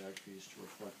modifications in the bag fees to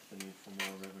reflect the need for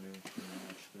more revenue to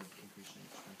match the increasing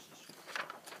expenses.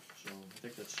 So I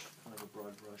think that's kind of a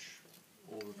broad brush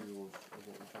overview of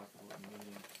what we talked about in the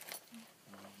meeting.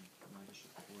 And I guess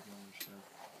if the board members have,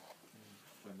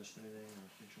 if I missed anything or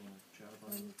things you wanna chat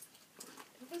about.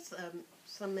 There was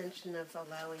some mention of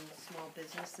allowing small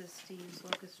businesses to use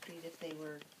Locust Street if they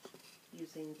were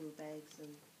using blue bags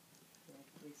and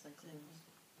recycling.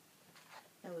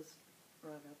 That was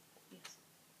brought up, yes.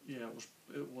 Yeah,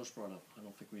 it was brought up. I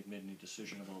don't think we'd made any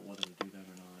decision about whether to do that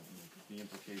or not, and the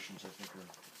implications, I think, are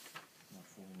not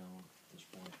fully known at this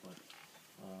point, but,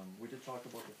 we did talk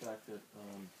about the fact that,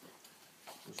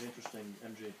 it was interesting,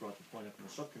 MJ brought the point up in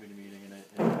the subcommittee meeting, and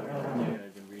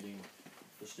I've been reading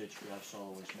the state's draft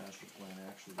solid waste master plan.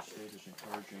 Actually, the state is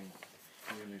encouraging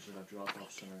communities that have drop-off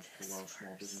centers to allow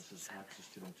small businesses access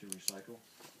to them to recycle.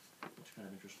 It's kind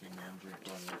of interesting that MJ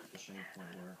brought it up at the same point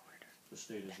where the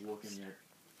state is looking at,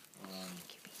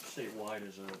 statewide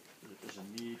as a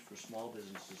need for small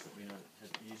businesses that may not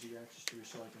have easy access to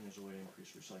recycling as a way to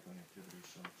increase recycling activity,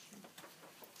 so it's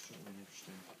certainly an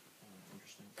interesting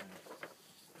thing.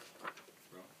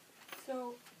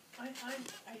 So, I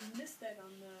missed that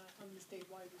on the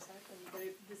statewide recycling, but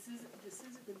this is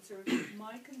a concern.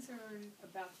 My concern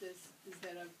about this is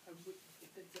that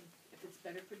if it's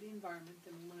better for the environment,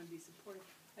 then we wanna be supportive.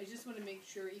 I just wanna make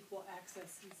sure equal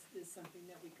access is something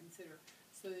that we consider,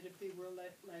 so that if we were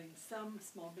letting some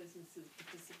small businesses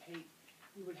participate,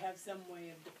 we would have some way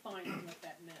of defining what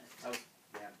that meant.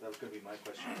 That was gonna be my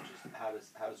question, which is how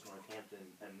does Northampton,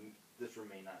 and this room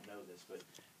may not know this, but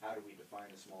how do we define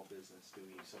a small business? Do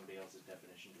we use somebody else's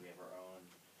definition? Do we have our own?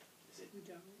 We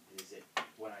don't. Is it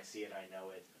when I see it, I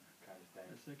know it kind of thing?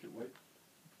 I think it would.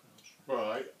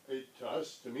 Well,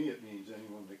 to me, it means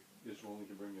anyone that is willing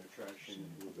to bring their trash in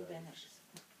blue bags.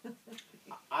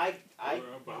 I How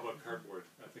about cardboard?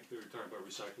 I think they were talking about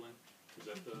recycling. Is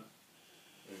that the?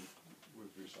 And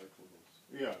with recyclables.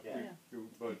 Yeah,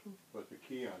 but the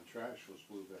key on trash was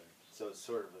blue bags. So it's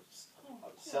sort of a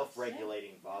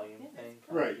self-regulating volume thing?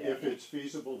 Right, if it's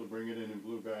feasible to bring it in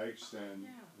blue bags,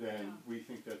 then we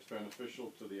think that's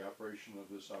beneficial to the operation of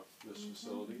this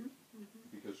facility,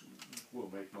 because we'll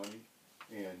make money.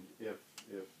 And if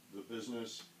the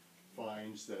business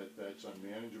finds that that's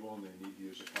unmanageable and they need to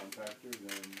use a compactor,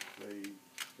 then they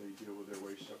deal with their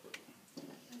waste separately.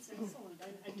 That's excellent.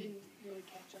 I didn't really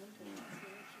catch on to that.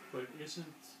 But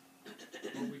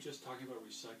weren't we just talking about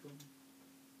recycling?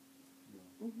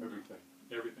 Everything.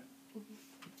 Everything.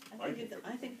 I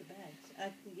think the bags,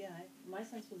 my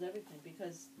sense was everything,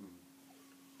 because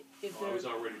if I they're. was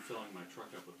already filling my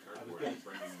truck up with cardboard and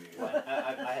bringing the. Well,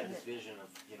 I had this vision of,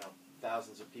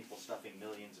 thousands of people stuffing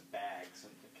millions of bags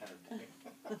and kind of thing.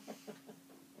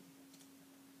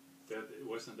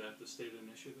 Wasn't that the state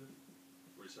initiative?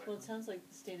 Recycling? Well, it sounds like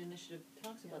the state initiative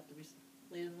talks about the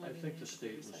I think the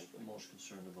state was most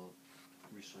concerned about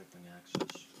recycling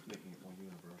access, making it more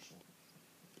universal.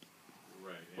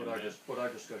 Right. But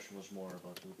our discussion was more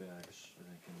about blue bags, I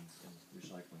think, and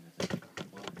recycling, I think,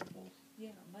 combined both.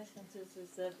 Yeah, my sense is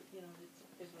that,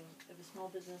 if a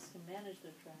small business can manage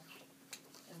their trash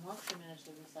and wants to manage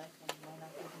their recycling, why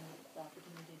not give them the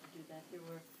opportunity to do that? Here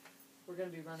we're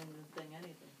gonna be running the thing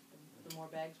anyway. The more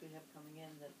bags we have coming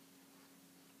in that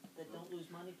don't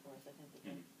lose money for us, I think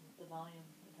the volume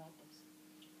would help us.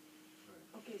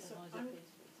 Okay, As so long as it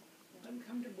pays for itself. I'm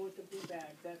comfortable with the blue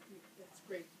bag. That's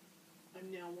great.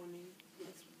 I'm now wondering,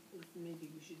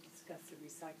 maybe we should discuss the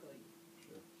recycling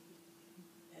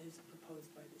as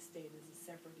proposed by the state as a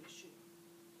separate issue.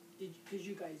 Because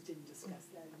you guys didn't discuss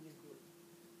that in your group.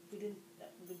 We didn't,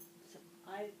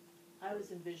 I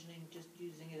was envisioning just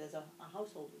using it as a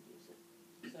household would use it,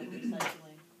 so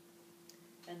recycling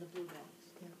and the blue bags.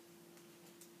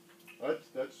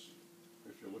 That's,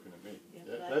 if you're looking at me,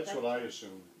 Yeah, that's what I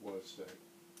assumed was that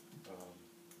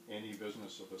any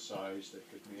business of a size that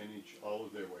could manage all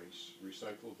of their waste,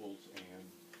 recyclables and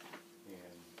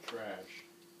trash,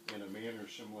 in a manner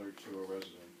similar to a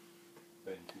resident,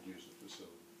 then could use the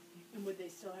facility. And would they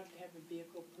still have to have a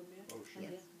vehicle permit? Oh, sure.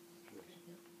 Yes.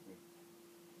 Yes.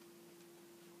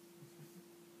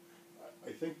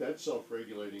 I think that's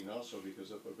self-regulating also,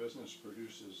 because if a business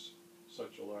produces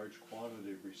such a large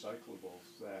quantity of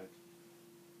recyclables that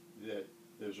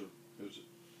there's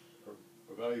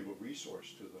a valuable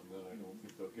resource to them, then I don't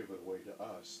think they'll give it away to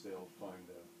us. They'll find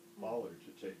a hauler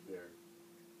to take their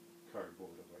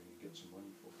cardboard away and get some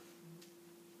money for it.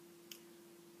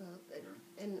 Well,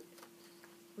 and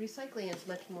recycling is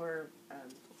much more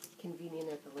convenient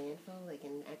at the landfill. They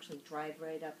can actually drive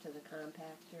right up to the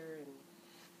compactor and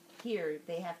here,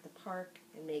 they have to park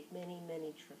and make many,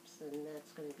 many trips, and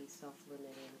that's gonna be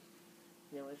self-limiting.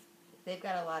 You know, if they've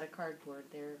got a lot of cardboard,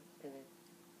 they're gonna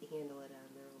handle it on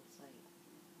their own site,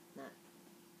 not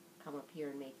come up here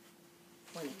and make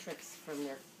 20 trips from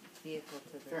their vehicle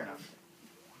to the. Fair enough.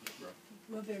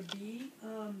 Will there be,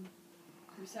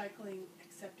 recycling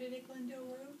accepted at Glendale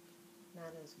Road?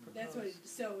 Not as proposed. That's what,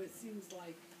 so it seems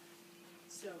like,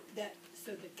 so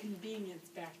the convenience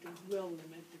factor will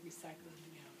limit the recycling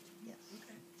amount. Yes.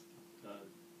 Okay.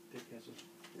 Dick has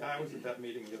a Yeah, I was at that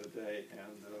meeting the other day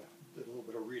and did a little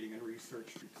bit of reading and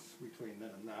research between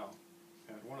then and now.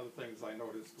 And one of the things I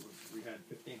noticed was we had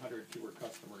 1,500 fewer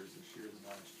customers this year than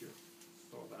last year.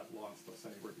 So that lost us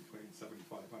anywhere between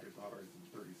 $7,500 and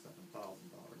 $37,000,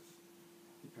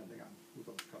 depending on who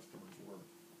those customers were.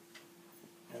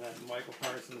 And then Michael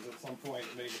Parsons at some point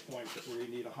made the point that we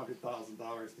need $100,000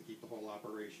 to keep the whole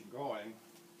operation going.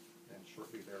 And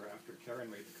shortly thereafter,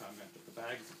 Karen made the comment that the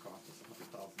bags have cost us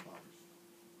 $100,000.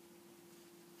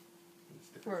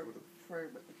 For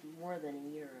more than a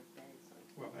year of bags.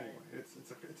 Well, anyway,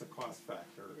 it's a cost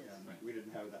factor, It is. and we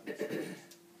didn't have that much space.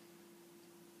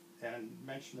 And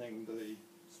mentioning the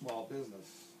small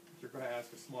business, if you're going to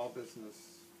ask a small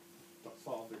business to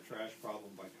solve their trash problem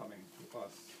by coming to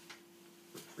us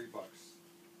for $3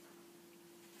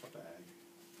 a bag,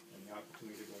 and the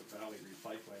opportunity to go to Valley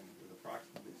Recycling with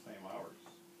approximately the same hours,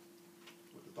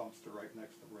 with the dumpster right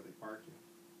next to where they park you,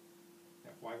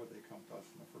 yeah, why would they come to us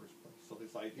in the first place? So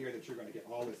this idea that you're going to get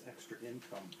all this extra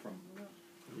income from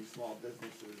these small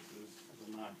businesses is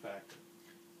a non-factor.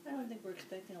 I don't think we're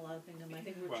expecting a lot of them, I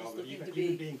think we're Well, just but looking even to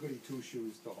be. being goody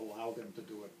two-shoes to allow them to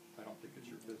do it, I don't think it's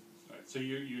your business. All right, so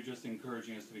you're just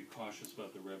encouraging us to be cautious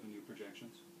about the revenue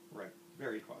projections? Right,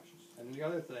 very cautious. And the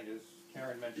other thing is,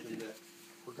 Karen mentioned that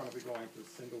we're gonna be going to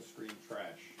single-stream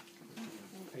trash, which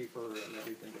means paper and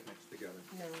everything that mixed together.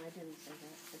 No, I didn't say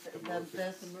that. The Murph The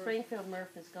is- Springfield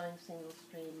Murph is going single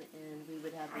stream, and we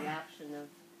would have the option of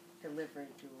delivering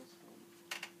Jules home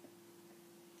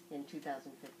in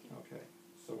 2015. Okay,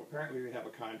 so apparently we have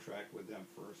a contract with them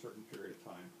for a certain period of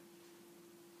time.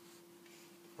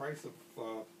 The price of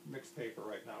mixed paper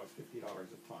right now is $50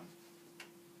 a ton.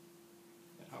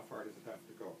 And how far does it have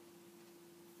to go?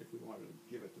 If we wanted to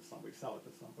give it to somebody, sell it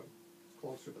to somebody, it's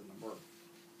closer than the Murph.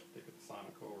 Take it to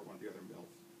Sonico or one of the other mills.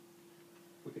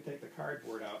 We could take the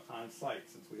cardboard out on site,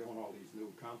 since we own all these new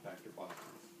compactor boxes.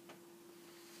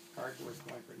 Cardboard's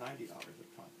going for $90 a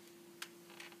ton.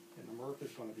 And the Murph is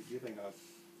gonna be giving us,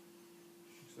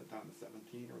 she said down to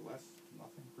 17 or less,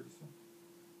 nothing pretty soon.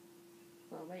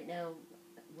 Well, right now,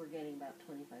 we're getting about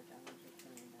 $25 a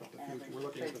ton But the average. future- we're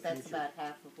looking at the That's future. about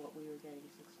half of what we were getting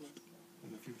 6 months ago.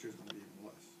 And the future's gonna be even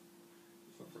less.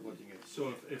 So if we're looking at. So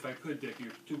if I could, Dick,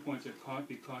 your 2 points are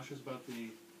be cautious about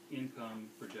the income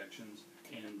projections,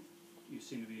 and you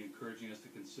seem to be encouraging us to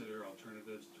consider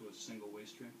alternatives to a single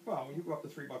waste stream? Well, when you go up to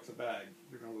 $3 a bag,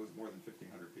 you're gonna lose more than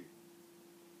 1,500 people.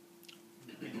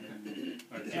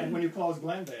 All right, so- And when you close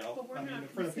Glendale, But we're I mean, not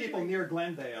for the people considering- near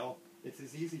Glendale, it's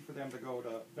as easy for them to go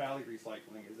to Valley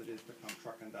Recycling as it is to come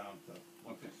trucking down to Okay,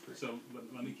 Locust Street. so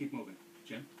let me keep moving.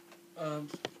 Jim?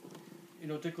 You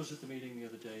know, Dick was at the meeting the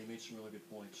other day, he made some really good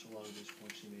points, a lot of these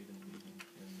points he made in the meeting,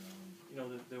 and, you know,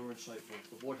 they were insightful.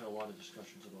 The board had a lot of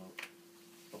discussions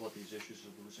about these issues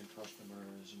of losing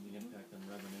customers and the impact on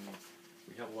revenue.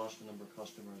 We have lost a number of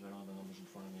customers, I don't have the numbers in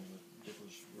front of me, but Dick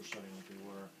was reciting what they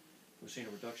were. We've seen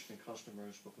a reduction in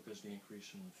customers, but because of the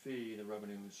increase in the fee, the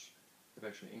revenues have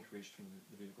actually increased from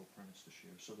the vehicle permits this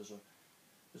year. So there's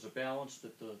a balance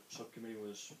that the subcommittee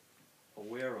was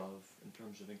aware of in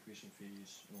terms of increasing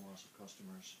fees and the loss of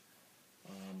customers.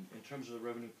 In terms of the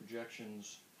revenue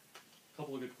projections, a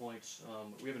couple of good points.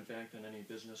 We haven't banked on any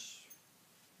business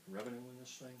revenue in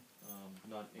this thing,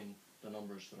 not in the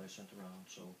numbers that I sent around,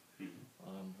 so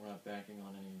we're not banking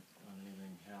on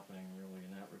anything happening really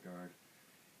in that regard.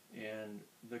 And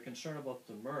the concern about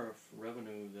the MRF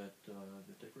revenue that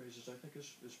Dick raises, I think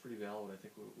is pretty valid. I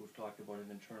think we've talked about it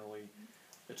internally.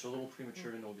 It's a little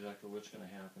premature to know exactly what's gonna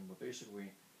happen, but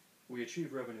basically, we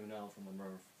achieve revenue now from the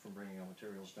MRF, from bringing our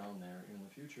materials down there. And in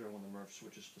the future, when the MRF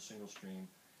switches to single stream,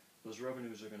 those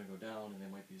revenues are gonna go down and they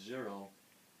might be zero,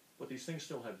 but these things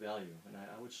still have value. And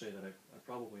I would say that I'm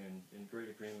probably in great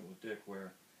agreement with Dick,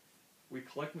 where we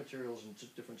collect materials in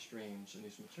different streams, and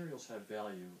these materials have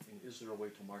value, and is there a way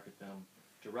to market them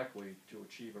directly to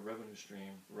achieve a revenue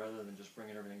stream, rather than just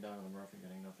bringing everything down to the MRF and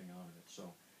getting nothing out of it?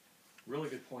 So, really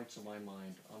good points in my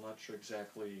mind. I'm not sure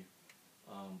exactly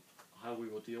how we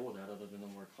will deal with that, other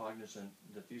than we're cognizant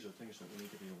that these are things that we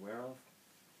need to be aware of,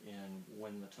 and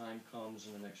when the time comes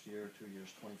in the next year, 2 years,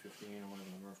 2015, or whenever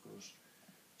the MRF goes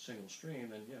single stream,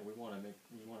 then yeah, we wanna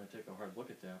take a hard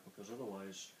look at that, because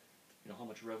otherwise, you know, how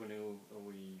much revenue are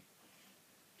we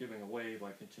giving away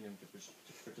by continuing to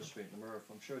participate in the MRF?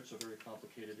 I'm sure it's a very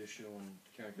complicated issue, and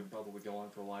Karen could probably go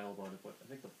on for a while about it, but I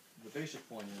think the basic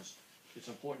point is, it's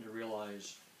important to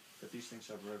realize that these things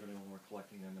have revenue and we're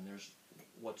collecting them, and there's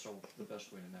what's the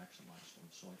best way to maximize them,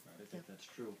 so I think that's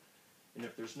true. And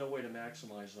if there's no way to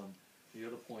maximize them, the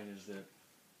other point is that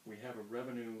we have a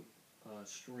revenue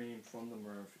stream from the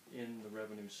MRF in the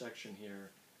revenue section here,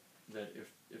 that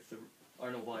if there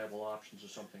are no viable options or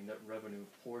something, that revenue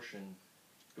portion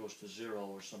goes to zero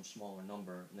or some smaller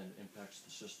number, and then it impacts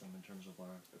the system in terms of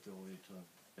our ability to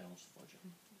balance the budget.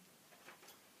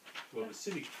 Well, the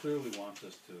city clearly wants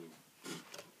us to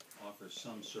offer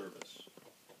some service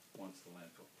once the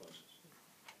landfill closes.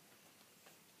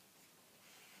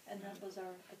 And that was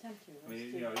our attempt here, I was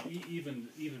mean, to- you know,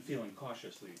 even feeling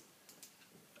cautiously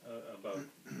about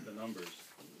the numbers,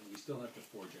 we still have to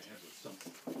forge ahead with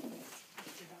something.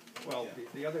 Well,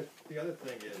 the other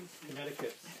thing is,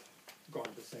 Connecticut's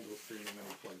gone to single stream in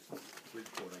many places.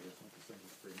 Bridgeport, I guess, went to single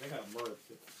stream. They had a MRF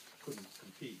that couldn't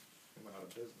compete and went out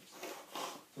of business.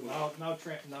 So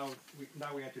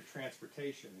now we enter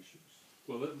transportation issues,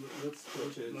 Well, let's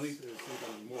which is let me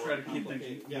even more try to keep things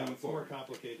complicated. Yeah, moving it's more forward.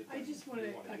 complicated I than just we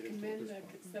wanna wanna get into at commend this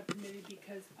the point. subcommittee,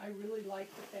 because I really like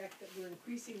the fact that we're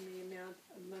increasing the amount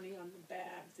of money on the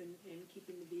bags and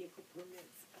keeping the vehicle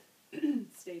permits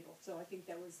stable. So I think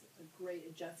that was a great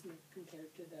adjustment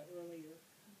compared to the earlier,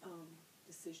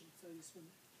 decision, so I just wanna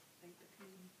thank the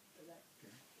committee for that.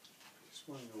 Just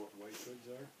wanna know what white goods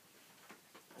are?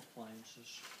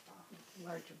 Appliances,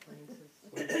 Large appliances.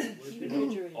 Even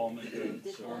refrigerator. almond goods,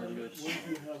 Dish or almond goods. Where do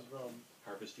you have,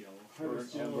 harvest yellow.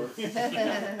 harvest Burnt yellow?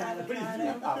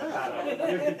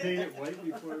 Avocado. You have to paint it white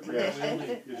before it Yes,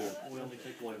 burns? you do. we only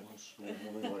take white ones.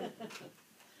 Only white.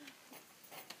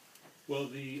 Well,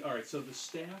 all right, so the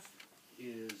staff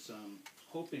is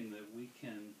hoping that we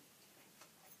can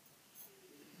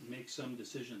make some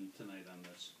decision tonight on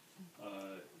this.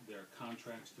 There are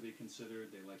contracts to be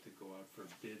considered, they like to go out for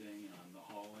bidding on the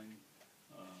hauling,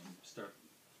 start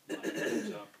lining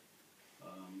things up.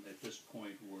 At this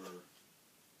point, we're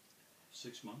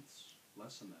 6 months,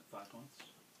 less than that, 5 months?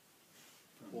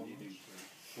 From 4 meeting months.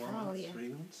 to 4 Oh, months? yeah. 3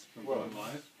 months? From Well, going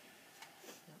live?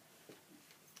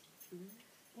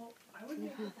 Well, I would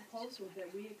make a proposal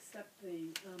that we accept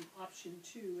the, option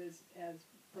 2 as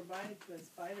provided to us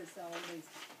by the solid waste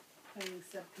planning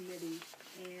subcommittee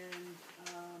and,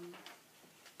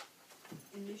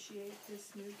 initiate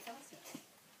this new process.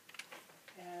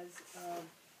 As of,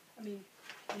 I mean,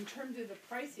 in terms of the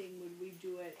pricing, would we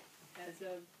do it as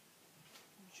of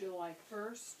July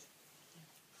 1st?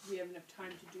 Do we have enough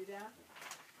time to do that?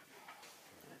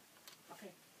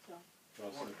 Okay, so,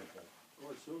 I'll second that.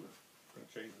 Or sooner. Gonna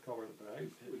change the color of the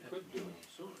bag. We could do it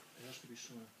sooner. It has to be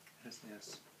sooner.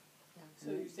 Yes.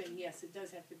 so you're saying, yes, it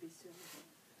does have to be soon.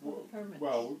 Well, the permits,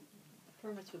 Well, the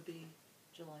permits would be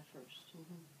July 1st.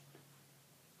 Mm-hmm.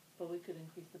 But we could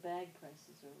increase the bag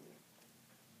prices earlier.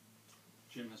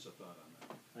 Jim has a thought on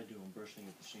that. I do, I'm bursting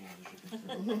at the seams, as you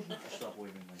can tell. Stop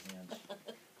waving my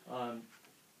hands.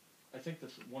 I think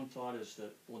that one thought is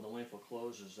that when the landfill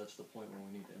closes, that's the point where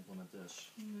we need to implement this.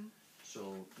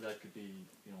 So that could be,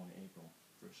 you know, in April,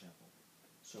 for example.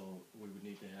 So we would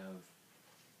need to have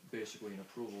basically an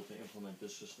approval to implement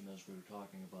this system as we were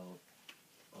talking about,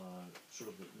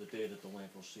 sort of the day that the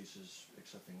landfill ceases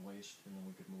accepting waste, and then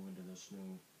we could move into this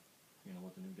new, you know,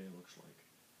 what the new day looks like.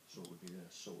 So it would be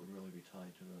this, so it would really be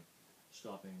tied to the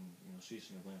stopping, you know,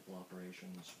 ceasing of landfill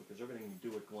operations, because everything we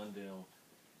do at Glendale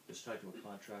is tied to a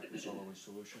contract with Solid Waste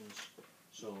Solutions.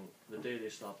 So the day they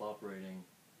stop operating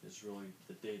is really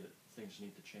the day that things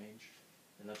need to change,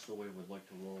 and that's the way we'd like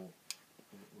to roll,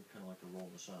 we'd kinda like to roll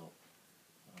this out.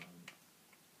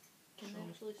 Can So- I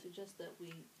actually suggest that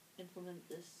we implement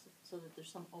this so that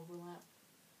there's some overlap,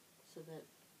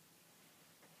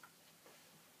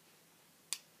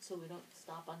 so we don't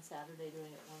stop on Saturday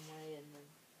doing it one way and then,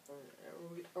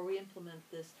 or we implement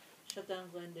this, shut down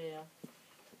Glendale,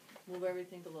 move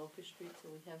everything to Locust Street so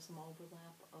we have some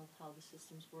overlap of how the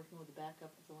system's working with the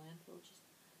backup of the landfill, just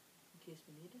in case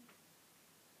we need it.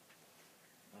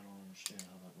 I don't understand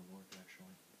how that would work,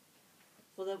 actually.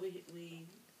 So that we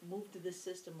move to this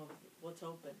system of what's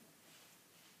open.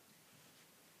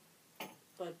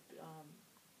 But,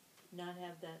 not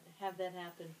have that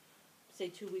happen, say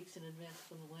 2 weeks in advance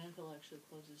when the landfill actually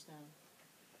closes down.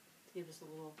 To give us a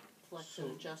little flex and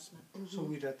So- adjustment. So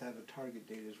we'd have to have a target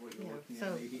date is what you're Yeah, looking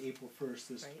so- at, maybe April 1st,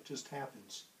 this Right. just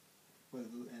happens.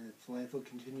 And if the landfill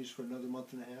continues for another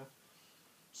month and a half,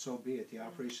 so be it, the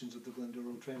operations of the Glendale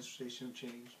Road Transfer Station have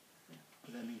changed.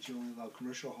 But that means you only allow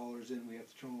commercial haulers in, we have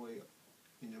to turn away,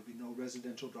 there'll be no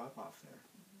residential drop-off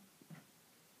there.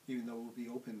 Even though we'll be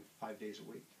open 5 days a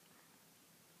week.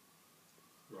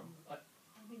 Rob? I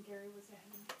think Gary was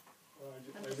ahead. Well,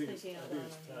 I'm I just think it's thinking out loud on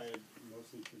this. tied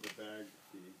mostly to the bag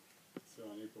fee. So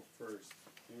on April first,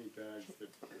 any bags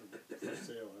that are for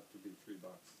sale have to be $3.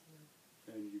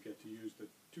 And you get to use the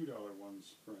 $2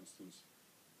 ones, for instance,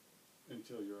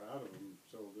 until you're out of them,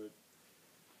 so that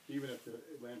even if the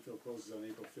landfill closes on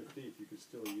April 15th, you could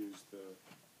still use the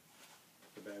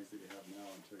bags that you have now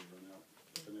until you run out.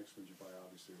 The next ones you buy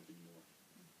obviously will be more.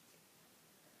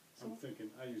 I'm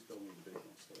thinking, I used only the big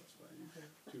ones, so that's why I use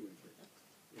 2 and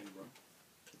 3. And Rob?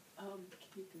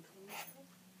 Can you control yourself?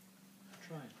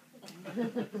 Try.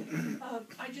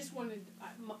 I just wanted,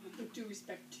 with due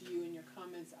respect to you and your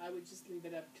comments, I would just leave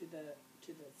it up to the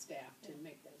staff to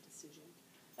make that decision.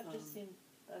 I've just seen,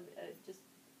 just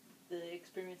the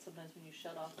experience sometimes when you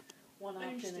shut off one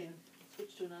I option and understand.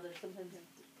 switch to another, sometimes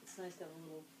it's nice to have a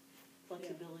little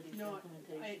flexibility No, for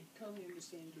implementation. I totally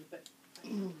understand you, but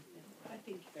I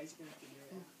think you guys are gonna figure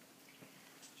it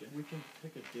out. We can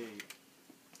pick a date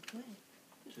Go ahead.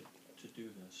 to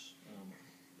do this.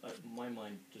 My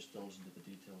mind just delves into the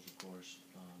details, of course,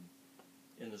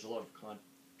 and there's a lot of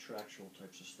contractual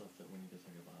types of stuff that we need to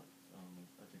think about.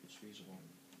 I think it's feasible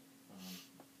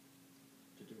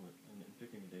to do it, and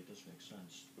picking a date does make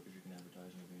sense, because you can advertise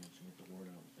in advance and get the word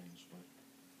out and things, but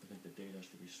I think the date has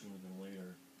to be sooner than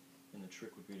later, and the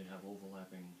trick would be to have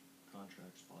overlapping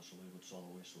contracts possibly with solid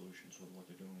waste solutions, with what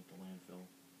they're doing at the landfill,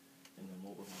 and then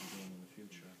what we're going to be doing in the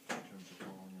future in terms of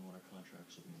hauling and what our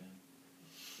contracts will be then.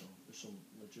 So there's some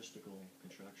logistical,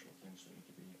 contractual things that need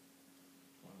to be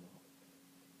thought about.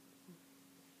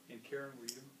 And Karen, were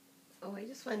you? Oh, I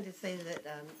just wanted to say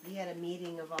that we had a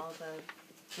meeting of all the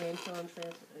landfill and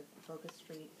Focus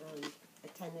Street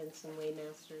attendants and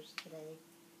waymasters today,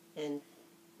 and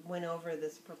went over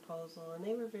this proposal, and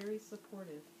they were very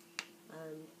supportive.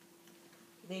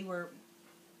 They were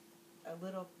a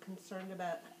little concerned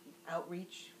about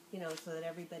outreach, so that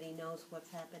everybody knows what's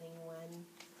happening when.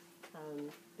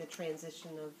 The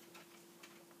transition of,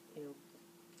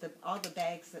 all the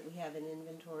bags that we have in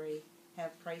inventory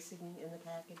have pricing in the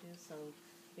packages, so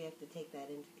we have to take that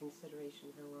into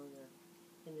consideration, how long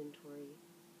the inventory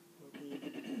will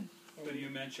be. But you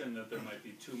mentioned that there might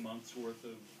be 2 months worth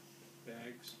of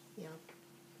bags. Yeah.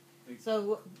 Like,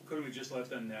 So, couldn't we just let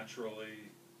them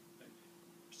naturally,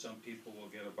 some people will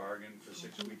get a bargain for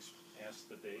 6 weeks past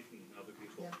the date and other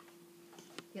people? yeah.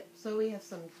 Yep, so we have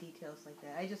some details like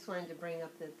that. I just wanted to bring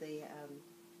up that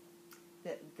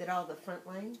that all the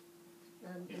frontline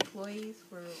employees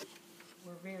were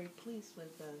very pleased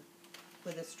with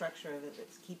the structure of it.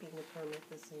 It's keeping the permit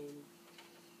the same,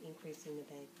 increasing the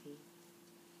bag fee,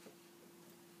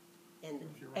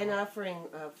 and offering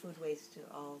food waste to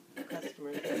all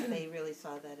customers. They really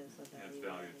saw that as a Adds value.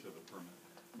 value to the permit.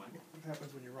 Mike? What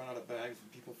happens when you run out of bags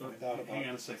and people find out about Hang on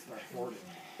a this and second. start hoarding?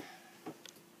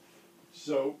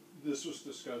 So this was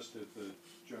discussed at the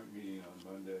joint meeting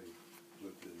on Monday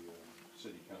with the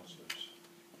city councilors,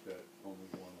 that only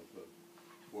one of the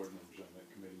board members on that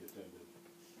committee attended,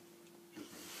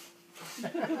 just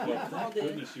me. Well, thank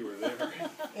goodness you were there.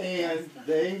 And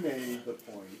they made the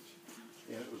point,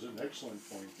 and it was an excellent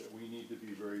point, that we need to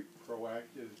be very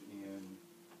proactive in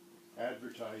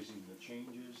advertising the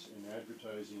changes and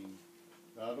advertising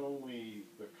not only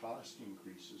the cost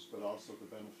increases, but also the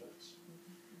benefits.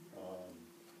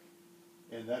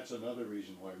 And that's another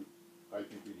reason why I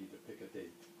think we need to pick a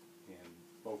date and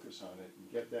focus on it and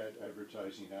get that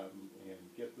advertising out and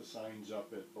get the signs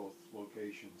up at both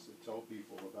locations that tell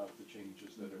people about the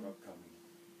changes that are upcoming,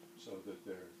 so that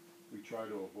we try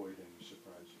to avoid any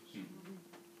surprises.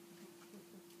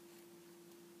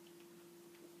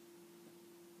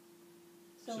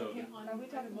 So, So- Yeah, are we on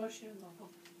talking a about, motion,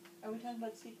 are we talking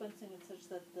about sequencing it such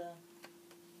that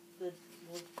we'll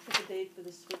pick a date for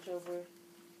the switch over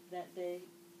that day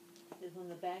is when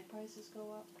the bag prices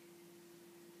go up?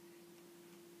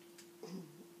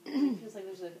 It feels like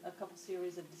there's a couple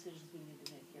series of decisions we need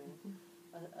to make here.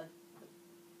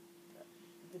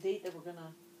 The date that we're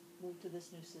gonna move to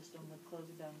this new system with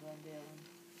closing down Glendale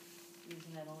and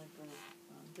using that only for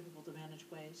difficult to manage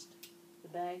waste. The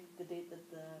date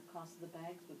that the cost of the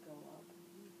bags would go up.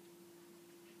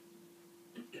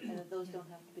 And that those don't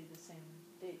have to be the same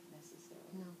date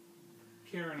necessarily. No.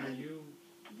 Karen, are you,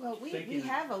 Well, we Thinking-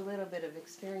 have a little bit of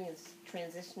experience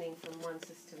transitioning from one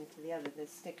system to the other, the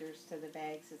stickers to the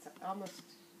bags, it's almost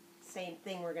the same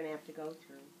thing we're gonna have to go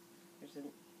through.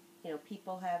 There's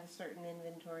people have a certain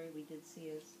inventory, we did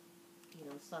see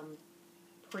some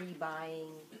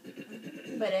pre-buying.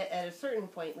 But at a certain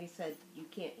point, we said you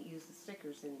can't use the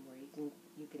stickers anymore.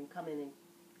 You can come in and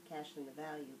cash in the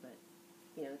value, but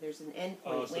you know there's an end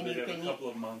point Oh, so when they'd you have can. a couple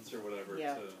of months or whatever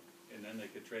Yeah. and then they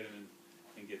could trade them in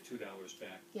and get $2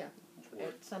 back. Yeah. toward-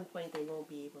 At some point, they won't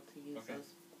be able to use Okay.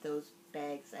 those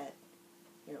bags at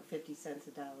 50 cents,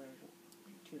 $1,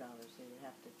 $2. They would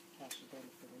have to cash it in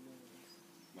for the new ones.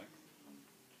 Mike?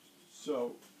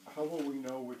 So, how will we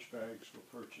know which bags were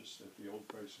purchased at the old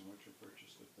price and which were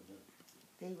purchased at the new?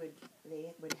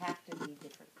 They would have to be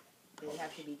different. They'd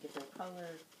have to be different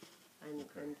color. And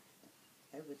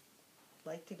I would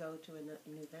like to go to a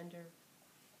new vendor.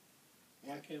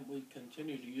 Why can't we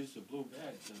continue to use the blue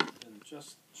bags and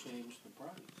just change the price?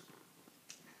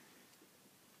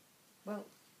 Well,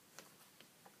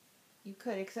 you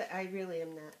could, except I really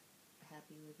am not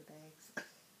happy with the bags.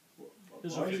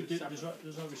 There's Why a few, is it separate?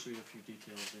 there's obviously a few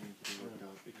details that need to be worked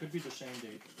out. It could be the same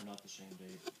date or not the same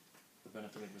date. The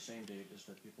benefit of the same date is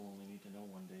that people only need to know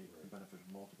one date. The benefit of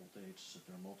multiple dates is that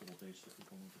there are multiple dates that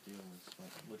people need to deal with.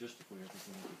 But logistically, I think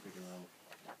we need to figure out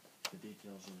the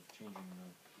details of changing the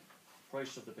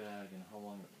price of the bag and how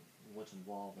long, what's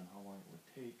involved and how long it would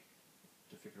take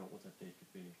to figure out what that date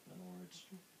could be. In other words,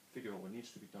 figure out what needs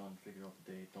to be done, figure out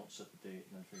the date, don't set the date,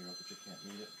 and then figure out that you can't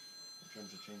meet it in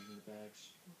terms of changing the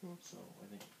bags. Mhm. So I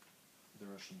think there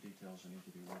are some details that need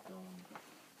to be worked out on the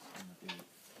date.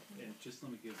 And just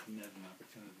let me give Ned an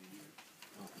opportunity.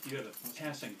 You had a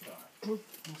passing thought.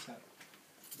 What's that?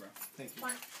 Right. Thank you.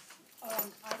 Mark,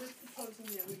 I was proposing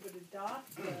that we would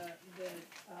adopt the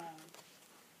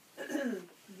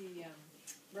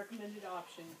recommended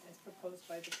option as proposed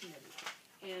by the committee.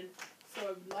 And so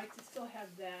I would like to still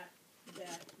have that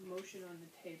motion on the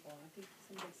table. I think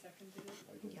somebody seconded it.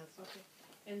 I did. Yes. Okay.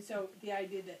 And so the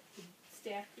idea that the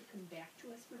staff could come back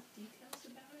to us with details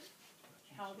about it,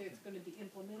 how it's gonna be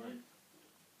implemented.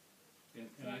 And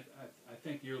I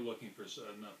think you're looking for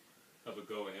enough of a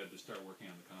go-ahead to start working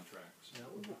on the contracts.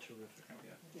 That would be terrific.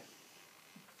 Yeah. Yeah.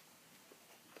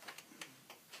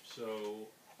 So,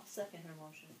 I'll second her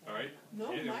motion. all right.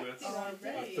 No, Yeah, Mike that's- did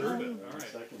already. Third it, all right.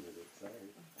 Seconded it, sorry.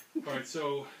 All right,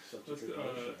 so, Such a let's, good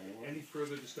motion, hang on. any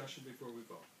further discussion before we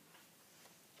vote?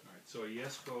 All right, so a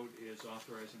yes vote is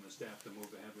authorizing the staff to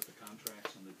move ahead with the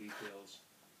contracts and the details,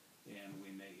 and we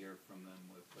may hear from them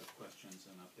with questions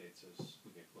and updates as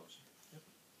we get closer.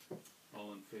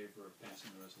 All in favor of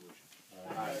passing the resolution?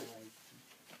 Anyone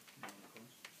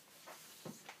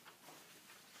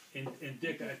opposed? And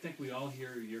Dick, I think we all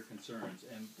hear your concerns,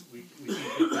 and we can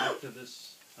get back to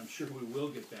this, I'm sure we will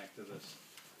get back to this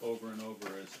over and over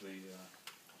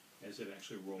as it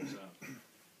actually rolls out.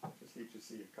 Just hate to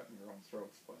see you cutting your own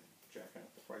throats by jacking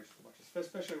up the price too much,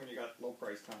 especially when you got low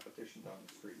price competition down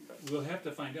the street. We'll have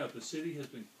to find out. The city has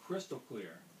been crystal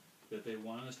clear that they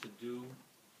want us to do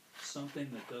something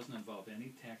that doesn't involve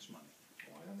any tax money.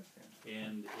 Oh, I understand.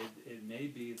 And it may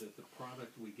be that the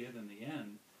product we get in the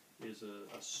end is a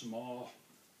small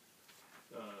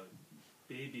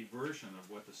baby version of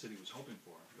what the city was hoping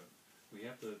for, but we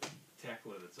have to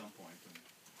tackle it at some point, and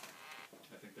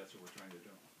I think that's what we're trying to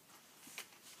do.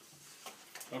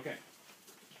 Okay.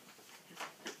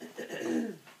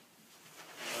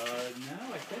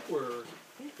 Now I think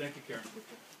thank you, Karen.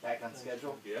 Back on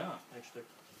schedule? Yeah. Thanks, Dick.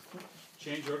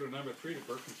 Change order number 3 to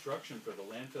Burke Construction for the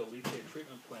landfill leachate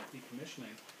treatment plant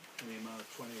decommissioning in the amount of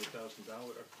 $28,000. A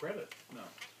credit? No.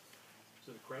 Is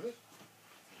it a credit?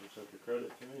 Looks like a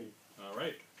credit to me. All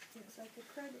right. Looks like a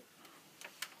credit.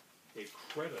 A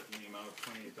credit in the amount of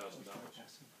 $28,000.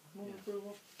 Move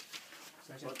approval.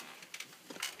 Second.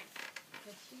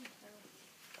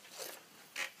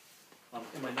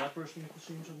 Am I not bursting at the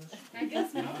seams on this? I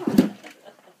guess not.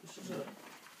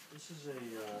 This is a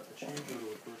change order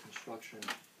with Burke Construction.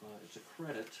 It's a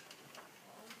credit,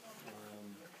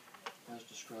 as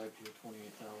described here,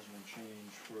 28,000 and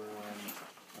change for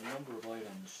a number of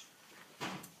items.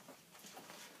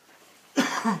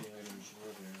 How many items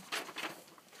were there?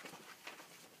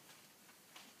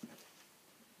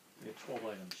 We had 12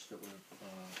 items that were,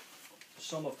 the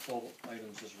sum of 12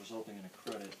 items is resulting in a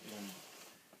credit, and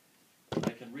I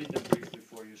can read them briefly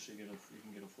for you so you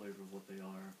can get a flavor of what they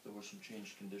are. There were some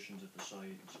changed conditions at the site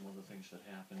and some other things that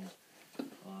happened,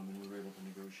 and we were able to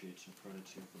negotiate some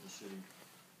credits here for the city.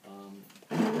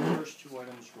 The first two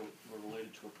items were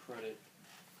related to a credit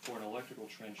for an electrical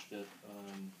trench that,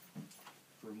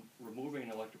 for removing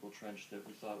an electrical trench that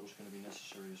we thought was going to be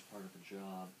necessary as part of the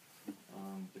job.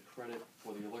 The credit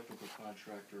for the electrical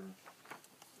contractor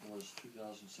was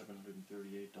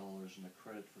 $2,738, and the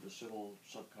credit for the civil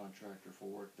subcontractor for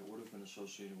work that would have been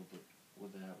associated with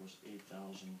that was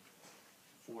 $8,040.29.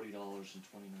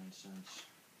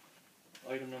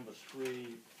 Item number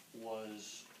 3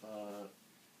 was,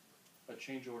 a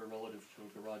change order relative to a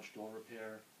garage door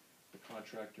repair. The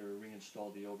contractor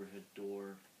reinstalled the overhead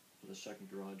door for the second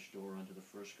garage door onto the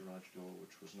first garage door,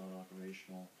 which was not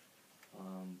operational.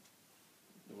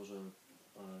 There was a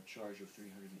charge of $318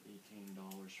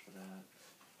 for that.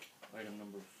 Item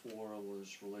number 4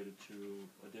 was related to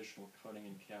additional cutting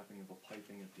and capping of a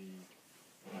piping at the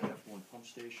F1 pump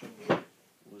station. It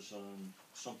was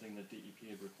something that DEP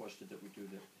had requested that we do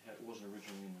that wasn't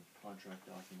originally in the contract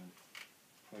document.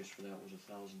 Price for that was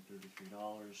 $1,033.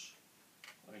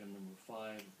 Item number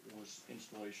 5 was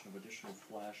installation of additional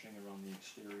flashing around the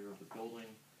exterior of the building.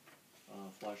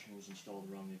 Flashing was installed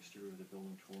around the exterior of the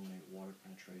building to eliminate water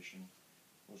penetration.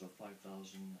 It was a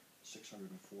 $5,604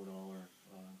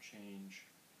 change.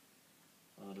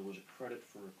 There was a credit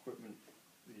for equipment,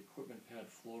 the equipment pad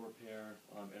floor repair.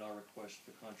 At our request,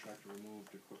 the contractor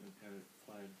removed equipment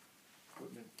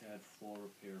pad floor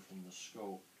repair from the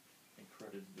scope and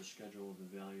credited the schedule of the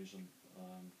values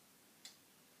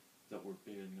that were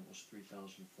bid, and it was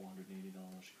 $3,480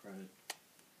 credit.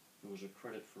 There was a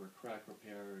credit for a crack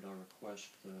repair. At our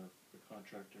request, the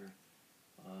contractor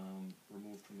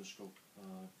removed from the scope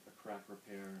a crack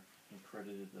repair and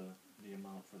credited the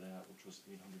amount for that, which was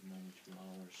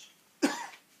 $892.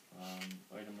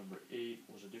 Item number 8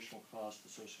 was additional cost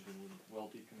associated with well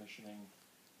decommissioning.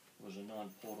 It was a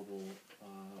non-potable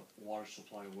water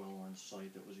supply well on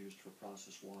site that was used for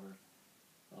processed water.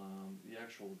 The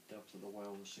actual depth of the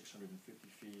well was 650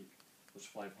 feet, was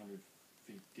 500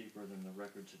 feet deeper than the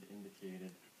records had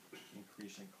indicated.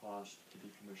 Increasing cost to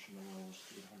decommission the well was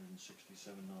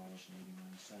 $867.89.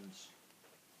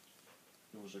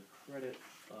 There was a credit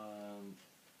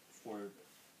for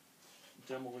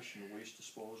demolition and waste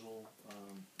disposal.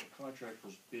 The contract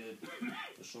was bid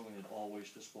assuming that all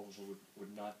waste disposal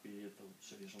would not be at the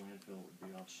city's landfill, it would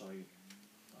be off-site.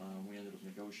 We ended up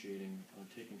negotiating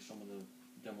taking some of the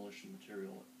demolition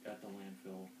material at the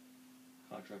landfill.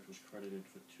 Contract was credited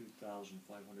for $2,534.65.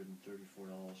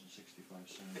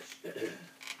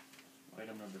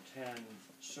 Item number 10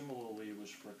 similarly was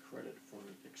for a credit for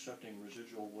accepting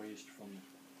residual waste from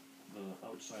the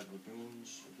outside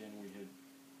lagoons. Again, we had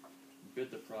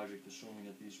bid the project assuming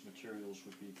that these materials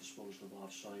would be disposed of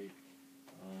off-site.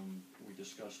 We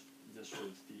discussed this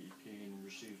with DEP and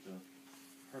received a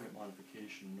permit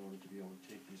modification in order to be able to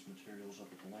take these materials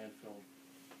up at the landfill.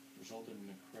 Resulted in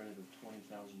a credit of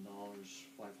 $20,580.48.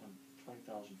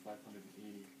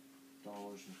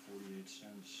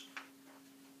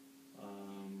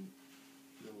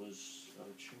 There was a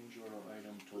change order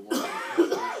item to lower the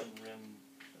basin rim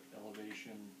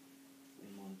elevation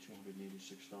in the amount of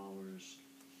 $286.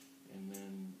 And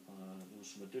then there was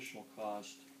some additional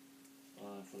cost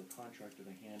for the contractor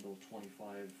to handle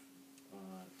 25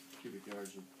 cubic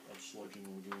yards of sludge in the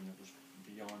lagoon that was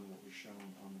beyond what was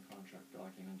shown on the contract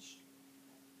documents.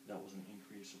 That was an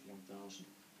increase of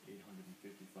 $1,855.18.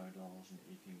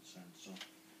 So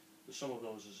the sum of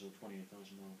those is a $28,000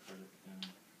 credit, and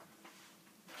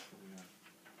that's where we are.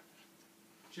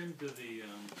 Jim, do the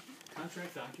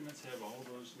contract documents have all of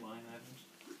those line items?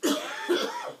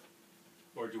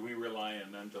 Or do we rely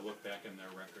on them to look back in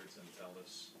their records and tell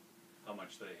us how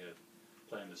much they had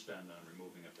planned to spend on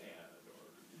removing a pad?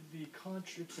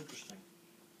 It's interesting.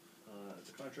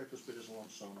 The contract was bid as a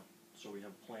lump sum, so we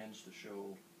have plans to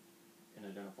show and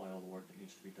identify all the work that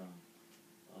needs to be done.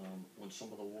 When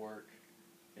some of the work,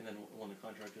 and then when the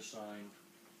contract is signed,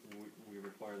 we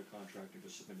require the contractor to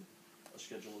submit a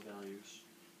schedule of values.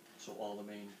 So all the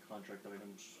main contract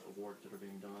items of work that are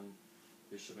being done,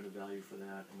 they submit a value for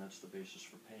that, and that's the basis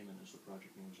for payment as the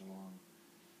project moves along.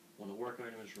 When the work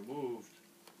item is removed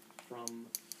from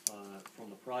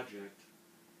the project,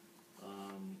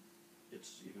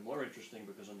 it's even more interesting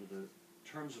because under the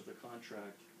terms of the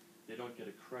contract, they don't get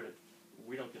a credit.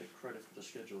 We don't get a credit for the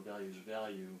schedule of values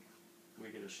value. We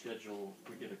get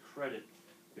a credit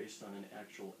based on an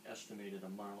actual estimated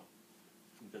amount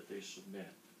that they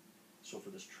submit. So for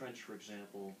this trench, for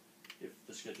example, if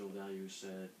the schedule of value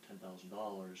said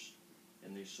 $10,000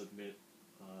 and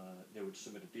they would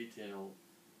submit a detail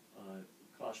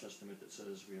cost estimate that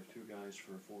says we have 2 guys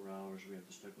for 4 hours, we have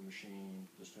this type of machine,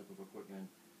 this type of equipment,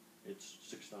 it's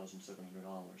 $6,700.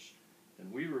 Then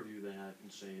we review that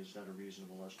and say, is that a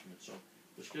reasonable estimate? So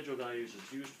the schedule of values is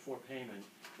used for payment,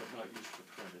 but not used for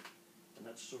credit. And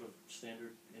that's sort of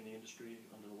standard in the industry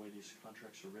under the way these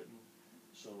contracts are written.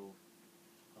 So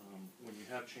when you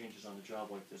have changes on a job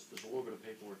like this, there's a little bit of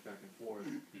paperwork back and forth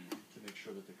to make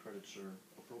sure that the credits are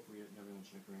appropriate and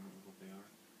everyone's in agreement with what they are.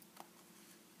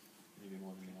 Maybe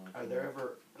more than you want. Are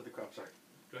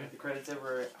the credits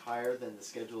ever higher than the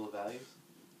schedule of values?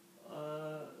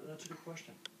 That's a good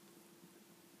question.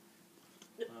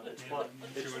 It's Yeah, fun.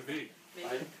 it sure would be.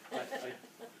 I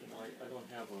don't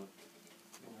have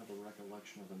a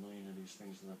recollection of a million of these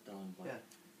things that I've done, but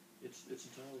it's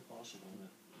entirely possible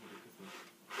that it could be.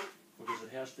 Because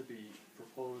it has to be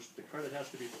proposed, the credit has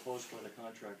to be proposed by the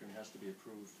contractor and has to be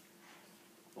approved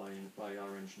by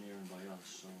our engineer and by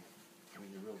us, so, I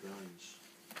mean, the real values.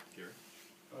 Gary?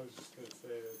 I was just gonna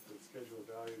say that the schedule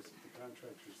values of the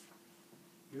contractors,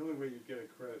 the only way you'd get a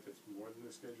credit that's more than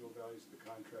the schedule values of the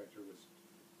contractor was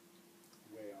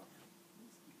way off.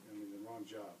 I mean, the wrong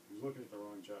job. He was looking at the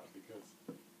wrong job because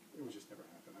it would just never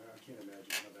happen. I can't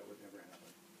imagine how that would ever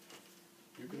happen.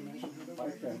 You can imagine how that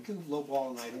would happen? You can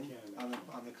lowball an item I can't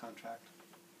on the contract.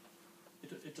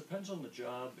 It depends on the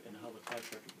job and how the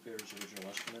contractor prepares the original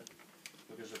estimate,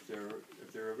 because if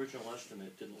their original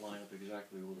estimate didn't line up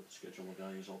exactly with what the schedule of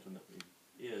values ultimately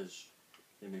is,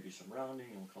 there may be some rounding,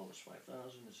 and we'll call this 5,000,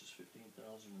 this is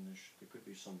 15,000, and there could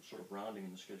be some sort of rounding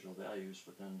in the schedule of values,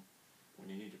 but then when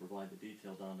you need to provide the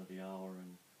detail down to the hour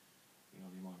and, you know,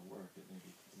 the amount of work, it may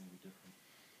be different.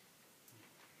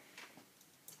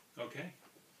 Okay,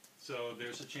 so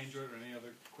there's a change order. Any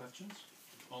other questions?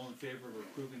 All in favor of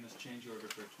approving this change order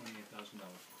for $28,000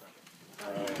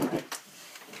 credit?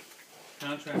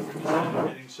 Contract for design and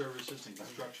bidding services and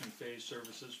construction phase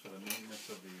services for the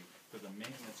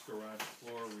maintenance garage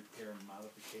floor repair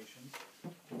modifications.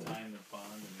 Time the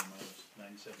bond in the amount of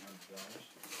 $9,700.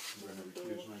 I'm gonna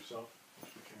recuse myself,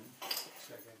 Mr. Chairman.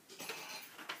 Second.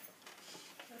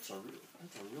 That's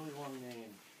a really long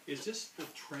name. Is this the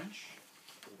trench,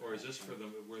 or is this for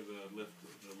where the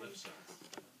lifts are?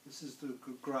 This is the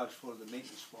garage floor, the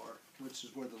maintenance floor, which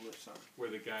is where the lifts are. Where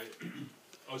the guy,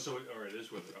 or it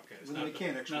is with, okay, it's Where the not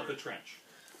mechanics not the work. trench.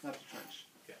 Not the trench.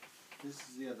 Okay. This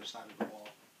is the other side of the wall.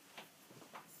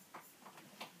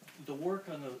 The work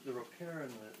on the repair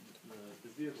and the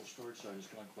vehicle storage side has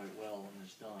gone quite well and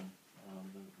is done.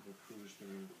 The crews did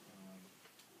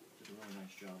a really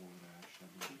nice job over there,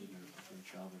 actually. They did a great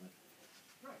job of it.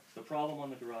 The problem on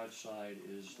the garage side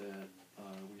is that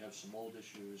we have some mold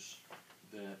issues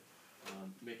that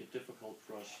make it difficult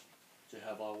for us to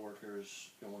have our workers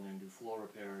go in and do floor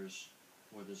repairs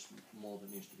where there's mold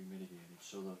that needs to be mitigated.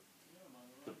 So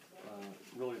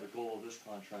really the goal of this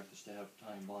contract is to have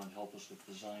Time Bond help us with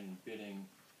design and bidding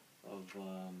of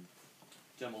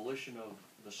demolition of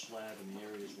the slab in the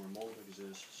areas where mold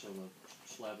exists. So the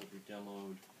slab would be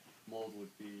demoed, mold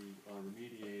would be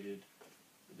remediated,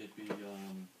 there'd be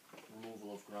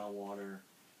removal of groundwater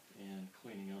and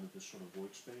cleaning out of this sort of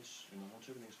void space. And then once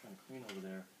everything's kind of clean over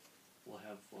there, we'll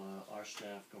have our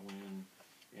staff go in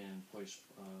and place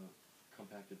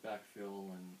compacted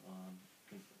backfill and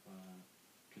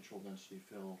control density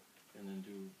fill, and then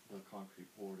do the concrete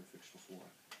pour to fix the floor.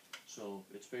 So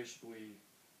it's basically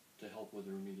to help with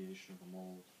the remediation of the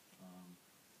mold,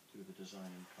 do the design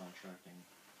and contracting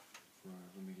for a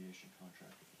remediation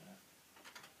contractor for that.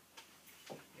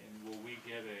 And will we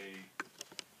get a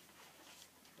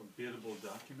biddable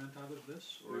document out of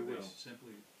this, or We they will.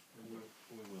 simply? We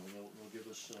will. They'll give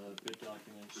us bid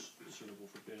documents suitable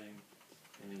for bidding,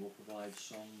 and they will provide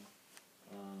some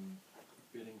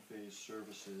bidding phase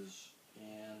services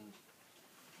and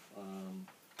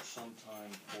some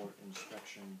time for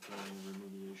inspection during the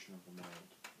remediation of the mold.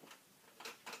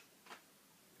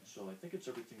 So I think it's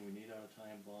everything we need out of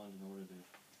Time Bond in order to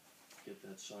get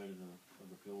that side of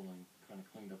the building kind of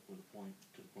cleaned up to the point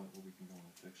where we can go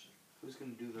and fix it. Who's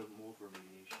gonna do the mold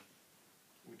remediation?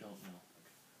 We don't know.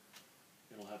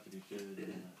 It'll have to be bid,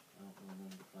 and I don't know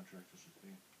when the contractors will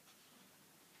be.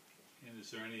 And is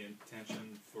there any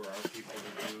intention for our people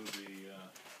to do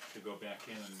to go back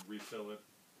in and refill it,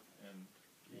 and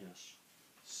Yes.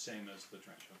 same as the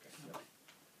trench? Okay. Yep.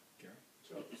 Gary?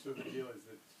 So the deal is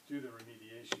that to do the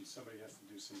remediation, somebody has to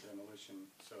do some demolition,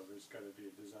 so there's gotta be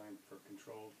a design for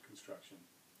controlled construction.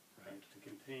 Right. To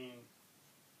contain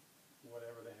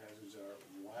whatever the hazards are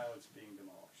while it's being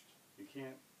demolished. You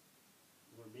can't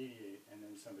remediate and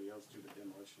then somebody else do the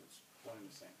demolition, it's one and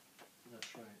the same.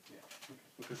 That's right. Yeah.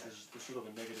 Because there's sort of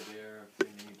a negative air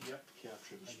thing, you need to Yep.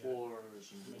 capture the I got it.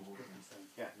 spores and do the Makes whole perfect thing.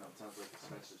 sense. Yeah, no, it sounds like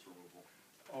asbestos removal.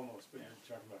 Almost, but you're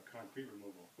talking about concrete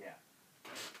removal. Yeah.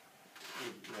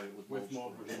 Right, with With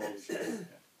mold spores. remediation.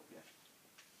 Yeah.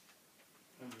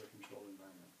 Under a controlled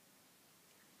environment.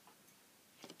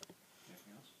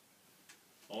 Anything else?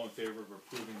 All in favor of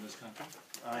approving this contract?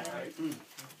 Aye.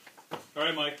 All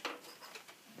right, Mike.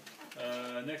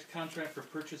 Next contract for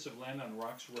purchase of land on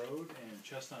Rocks Road and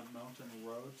Chestnut Mountain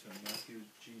Road to Matthew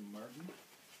G. Martin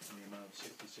in the amount of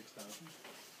 $66,000.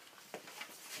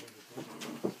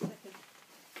 Second.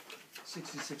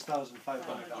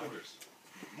 $66,500.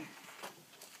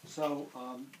 So,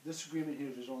 this agreement here,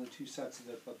 there's only two sets of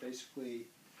it, but basically,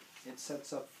 it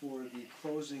sets up for the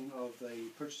closing of the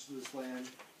purchase of this land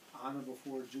on or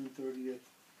before June 30th,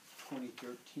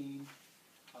 2013.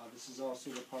 This is also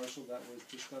the parcel that was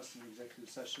discussed in executive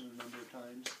session a number of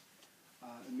times.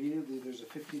 Immediately, there's a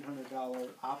 $1,500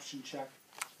 option check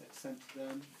that's sent to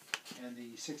them, and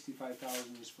the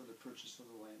 $65,000 is for the purchase of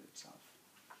the land itself.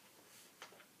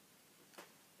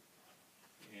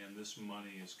 And this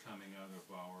money is coming out of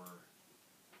our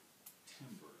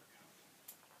timber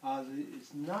account.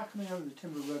 It's not coming out of the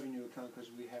timber revenue account because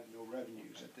we have no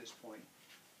revenues at this point.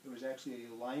 It was actually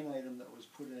a line item that was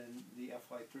put in the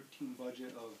FY13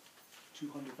 budget of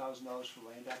 $200,000 for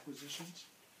land acquisitions,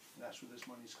 and that's where this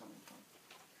money's coming from.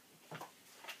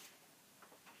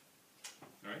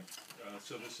 All right,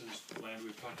 so this is land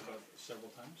we've talked about several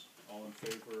times. All in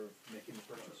favor of making the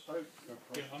purchase?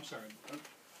 Yeah, I'm sorry.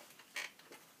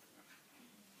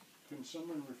 Can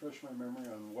someone refresh my memory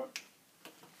on what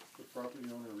the property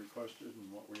owner requested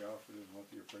and what we offered and what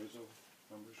the appraisal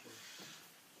numbers were?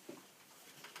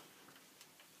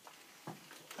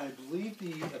 I believe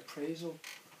the appraisal.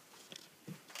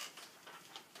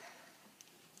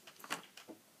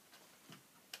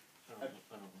 I don't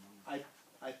remember.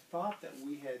 I thought that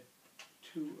we had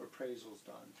two appraisals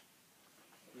done.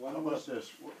 One How was, about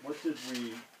this, what did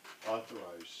we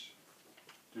authorize?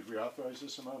 Did we authorize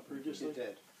this amount previously? it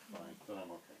did. Fine, then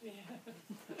I'm okay.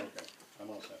 Okay, I'm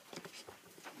all set.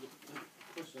 The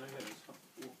question I have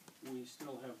is, we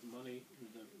still have money,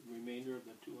 the remainder of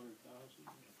the 200,000?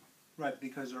 Right,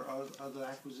 because there are other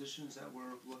acquisitions that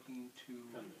we're looking to,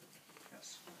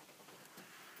 yes.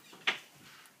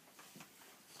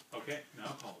 Okay, now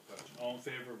I'll call the question. All in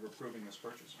favor of approving this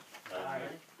purchase? Aye.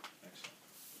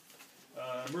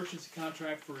 Excellent. Emergency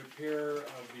contract for repair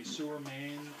of the sewer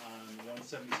main on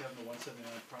 177 to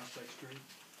 179 Prospect Street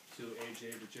to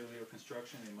AJ Virgilio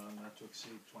Construction, the amount not to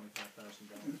exceed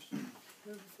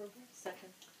 $25,000.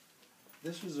 Second.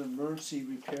 This was an emergency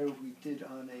repair we did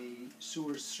on a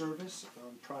sewer service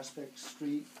on Prospect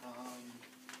Street.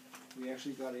 We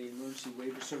actually got an emergency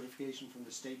waiver certification from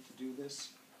the state to do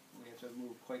this. We had to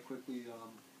move quite quickly.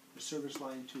 The service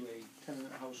line to a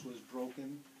tenement house was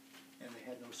broken, and they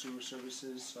had no sewer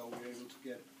services, so we were able to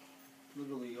get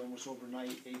literally almost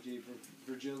overnight AJ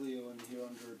Virgilio in here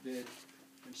under a bid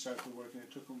and start the work, and it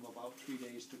took them about 3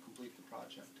 days to complete the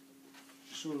project.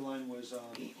 The sewer line was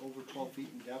over 12 feet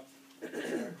in depth,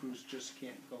 and our crews just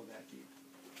can't go that deep.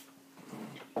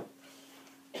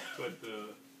 But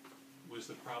was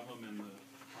the problem in the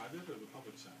private or the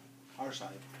public side? Our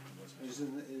side. It was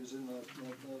in the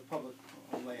public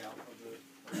layout of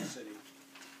the city.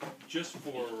 Just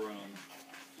for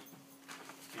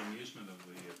the amusement of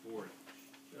the board,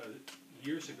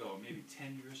 years ago, maybe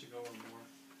 10 years ago or more,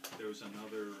 there was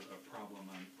another problem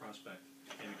on Prospect,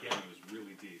 and again, it was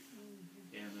really deep.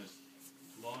 And there's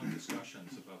long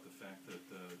discussions about the fact that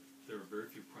there are very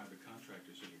few private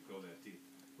contractors who could go that deep,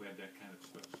 who had that kind of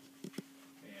equipment.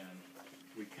 And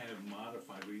we kind of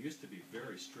modified, we used to be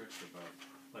very strict about,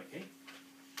 like, hey,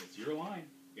 it's your line,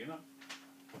 you know?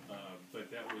 But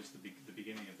that was the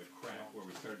beginning of the crack, where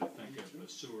we started to think of the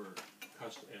sewer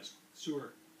as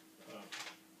sewer,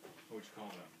 what would you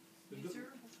call them?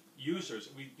 Users.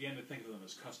 We began to think of them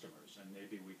as customers, and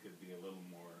maybe we could be a little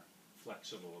more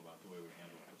flexible about the way we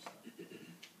handle this stuff.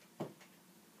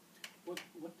 What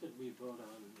did we vote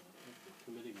on at the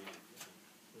committee meeting?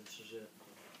 This is it.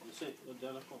 The same,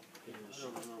 identical? It I is.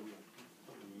 don't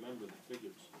remember the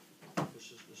figures.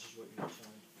 This is what you had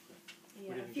signed.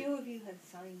 Yeah, a didn't few of you had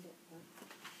signed it, but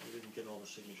We didn't get all the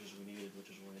signatures we needed, which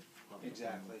is why it popped up on the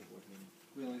Exactly. board meeting.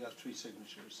 We only got 3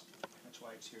 signatures. That's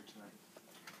why it's here tonight.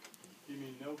 You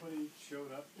mean nobody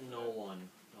showed up? No one.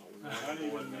 No, Not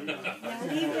even me.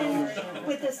 not even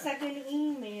with the second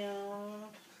email.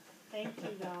 Thank you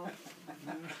though.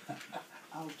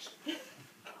 Ouch.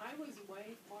 I was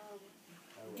way far away.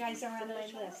 You guys are on my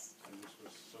list. I just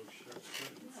was so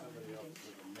sure-footed, somebody else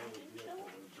with a motor vehicle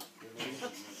would just get in.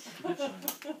 You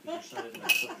did sign it. Did you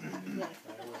sign it in that subcommittee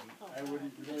meeting? I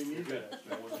wouldn't really need that.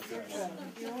 That was a good one.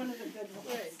 You're one of the good ones.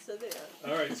 Right, so there.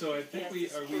 All right, so I think Yes,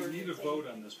 we for need a the vote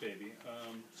on this baby.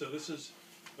 So this is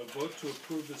a vote to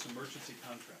approve this emergency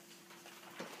contract.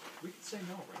 We can say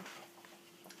no, right?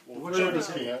 Well, three of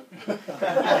us can't.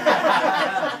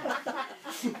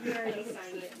 You already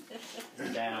signed it.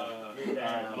 All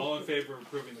right, all in favor of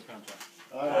approving the contract?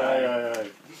 Aye.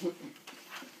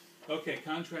 Okay,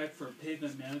 contract for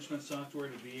pavement management software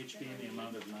to VHB in the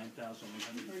amount of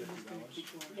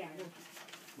 $9,150. Yeah.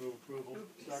 Move approval.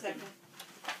 Second.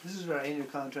 This is our annual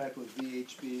contract with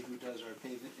VHB, who does our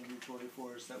pavement inventory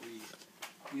for us that we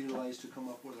utilized to come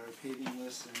up with our paving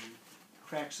lists and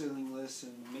crack sealing lists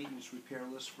and maintenance repair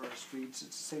lists for our streets.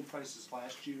 It's the same price as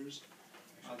last year's.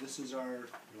 This is our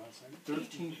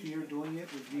 13th year doing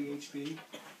it with VHB.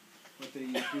 What they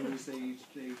do is they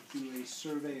do a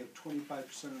survey of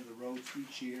 25% of the roads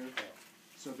each year.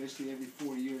 So basically every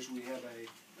 4 years we have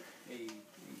a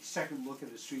second look at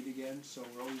the street again. So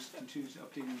we're always continuously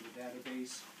updating the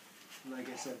database. And like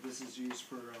I said, this is used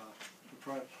for the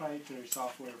proprietary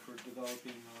software for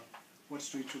developing what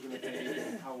streets we're going to pave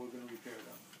and how we're going to repair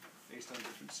them based on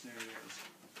different scenarios.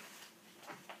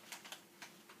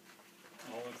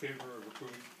 All in favor of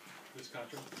approving this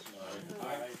contract?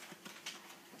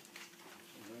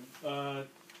 Aye.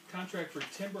 Contract for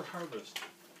timber harvest.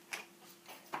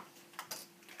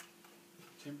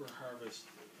 Timber harvest,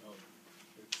 oh,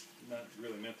 it's not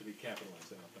really meant to be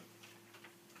capitalized, I don't think.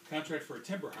 Contract for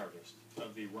timber harvest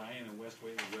of the Ryan and West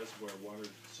Whately Reservoir water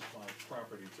supply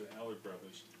property to Allard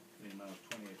Brothers in the amount of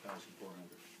 $28,400.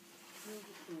 Move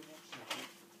approval.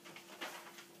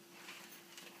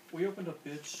 We opened up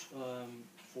bids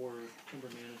for timber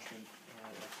management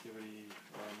activity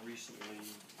recently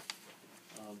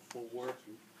for work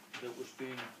that was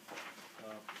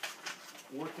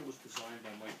designed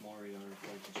by Mike Maury, our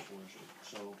licensed forester.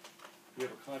 So we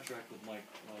have a contract with Mike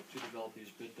to develop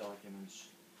these bid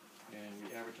documents, and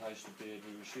we advertised the bid.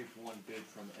 We received one bid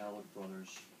from Allard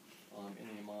Brothers in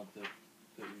the amount that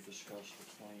we discussed, the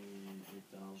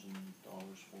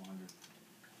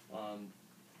 $28,400.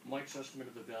 Mike's estimate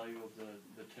of the value of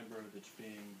the timber that's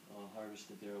being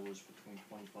harvested there was between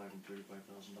 $25,000 and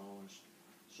 $35,000.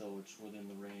 So it's within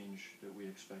the range that we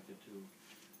expected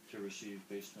to receive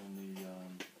based on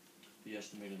the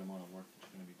estimated amount of work that's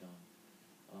going to be done.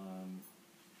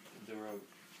 There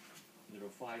are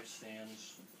 5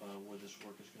 stands where this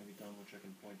work is going to be done, which I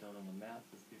can point out on the map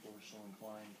if people are so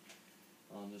inclined.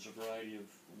 There's a variety of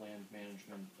land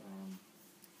management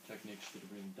techniques that are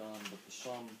being done, but the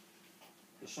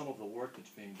sum of the work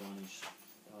that's being done is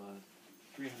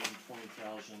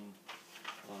 320,000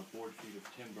 board feet of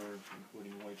timber,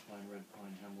 including white pine, red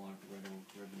pine, hemlock, red oak,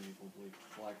 red maple,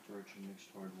 black birch, and mixed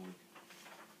hardwood.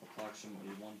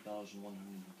 Approximately 1,113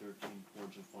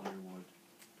 cords of firewood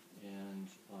and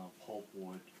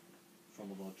pulpwood from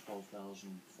about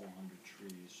 12,400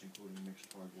 trees, including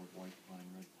mixed hardwood, white pine,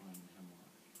 red pine, and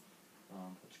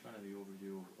hemlock. That's kind of the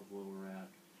overview of where we're at.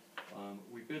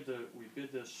 We bid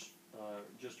this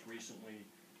just recently.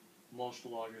 Most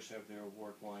loggers have their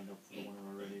work lined up for the winter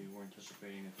already. We're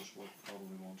anticipating that this work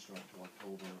probably won't start until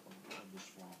October of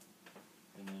this fall,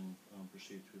 and then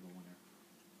proceed through the winter.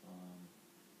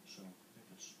 So I think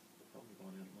that's probably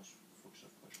about it, unless folks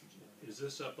have questions. Is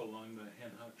this up along the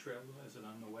Hen Hog Trail? Is it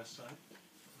on the west side?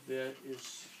 That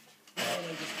is, I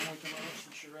just point them out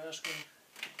since you're asking.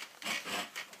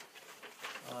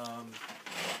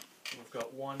 We've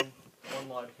got one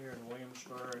lot here in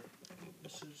Williamsburg.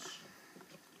 This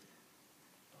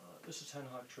is Hen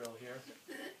Hog Trail here.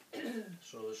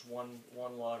 So there's one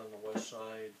lot on the west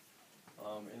side,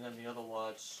 and then the other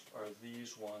lots are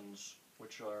these ones,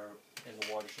 which are in the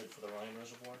watershed for the Rhine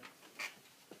Reservoir.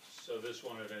 So this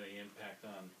won't have any impact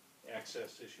on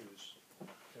access issues?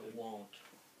 It won't.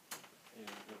 Yeah,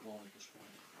 it won't at this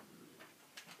point.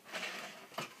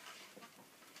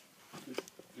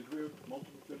 Did we have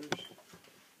multiple bidders?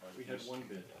 We had one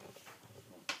bid.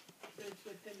 But it's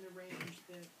within the range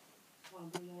that,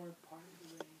 on the lower part of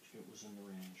the range. It was in the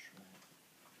range, right?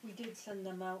 We did send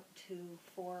them out to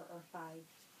 4 or 5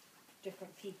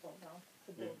 different people, though,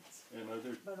 the Yeah. bids, And are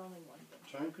there but only one bid.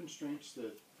 time constraints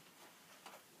that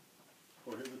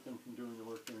prohibit them from doing the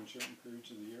work during certain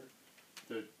periods of the year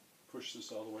that push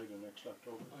this all the way to next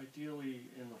October? Ideally,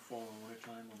 in the fall and winter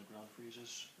time when the ground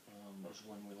freezes, is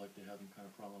when we like to have them kind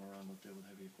of crawling around out there with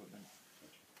heavy equipment.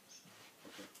 So,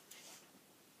 Okay.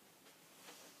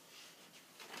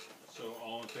 So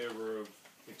all in favor of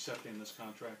accepting this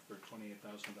contract for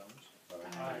 $28,000?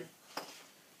 Aye.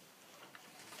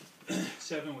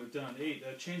 7 we've done.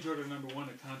 8, change order number 1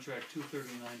 to contract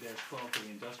 239-12 for the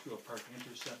industrial park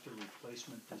interceptor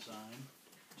replacement design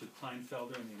to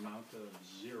Kleinfelder in the amount of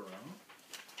 0.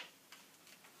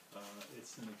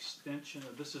 It's an extension,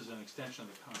 this is an extension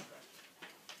of the contract.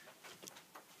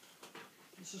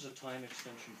 This is a time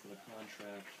extension for the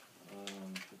contract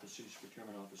that the city's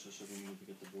procurement officer said we needed to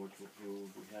get the board to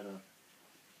approve. We had a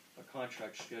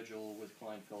contract schedule with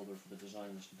Kleinfelder for the design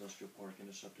of this industrial park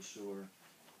interceptor sewer.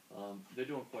 They're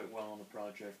doing quite well on the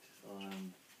project.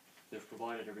 They've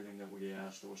provided everything that we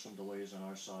asked. There were some delays on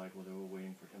our side where they were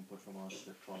waiting for input from us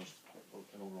that caused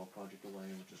an overall project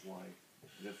delay, which is why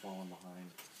they've fallen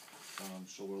behind.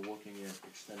 So we're looking at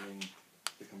extending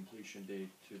the completion date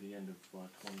to the end of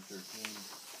 2013.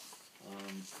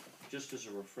 Just as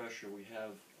a refresher, we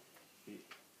have the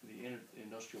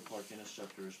industrial park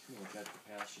interceptor is pretty much at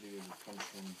capacity as it comes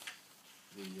from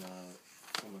the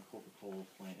Coca-Cola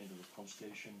plant into the pump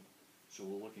station. So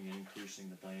we're looking at increasing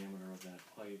the diameter of that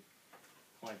pipe.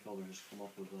 Kleinfelder has come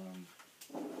up with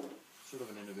sort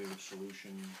of an innovative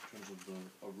solution in terms of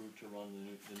a route to run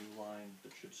the new line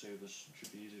that should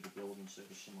be easy to build and save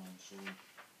us some money. So we're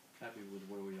happy with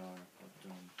where we are, but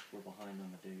we're behind on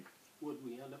the date. Would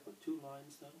we end up with 2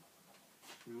 lines then?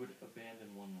 We would abandon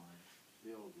one line.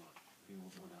 The old line? The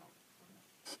old one out.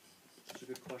 It's a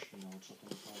good question though, it's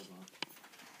something to thought about.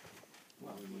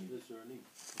 Well, is there any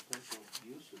potential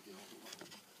use of the old line?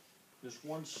 There's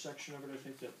one section of it I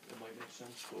think that it might make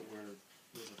sense, but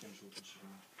those are things we're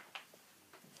considering.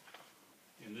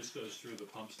 And this goes through the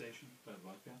pump station by the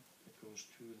Bucktown? It goes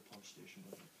to the pump station,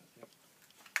 but I think.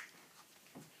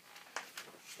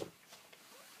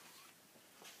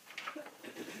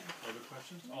 Other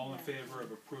questions? All in favor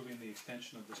of approving the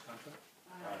extension of this contract?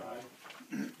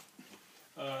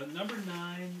 Number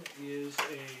 9 is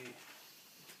a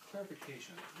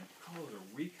clarification, I call it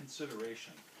a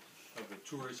reconsideration of the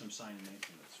tourism sign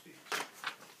maintenance fees.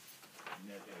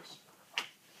 Ned has,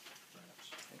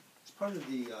 perhaps. It's part of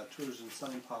the tourism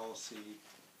sign policy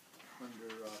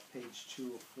under page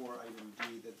 2 of 4, item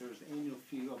D, that there's an annual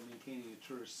fee of maintaining a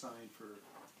tourist sign for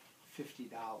 $50.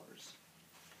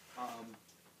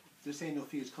 This annual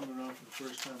fee is coming around for the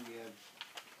first time. We have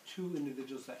 2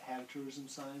 individuals that have tourism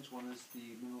signs. One is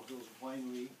the Mineral Hills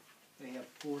Winery. They have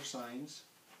 4 signs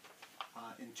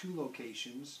in 2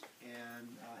 locations, and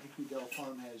Hickory Dell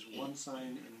Farm has 1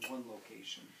 sign in 1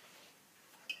 location.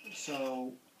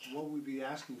 So what we'd be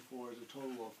asking for is a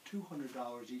total of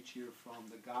 $200 each year from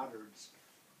the Goddards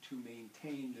to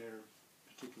maintain their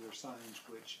particular signs,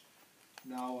 which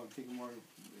now I'm thinking more,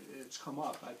 it's come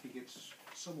up, I think it's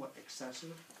somewhat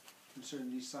excessive,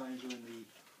 considering these signs are in the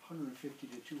 $150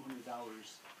 to $200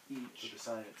 each. For the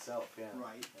sign itself, yeah.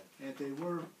 Right, and if they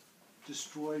were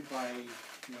destroyed by,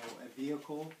 a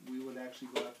vehicle, we would actually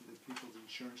go after the people's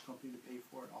insurance company to pay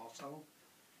for it also,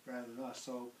 rather than us.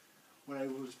 So what I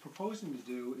was proposing to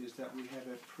do is that we have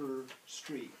it per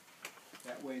street.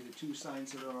 That way the 2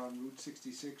 signs that are on Route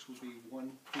 66 would be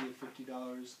 1 fee of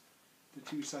 $50. The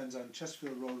 2 signs on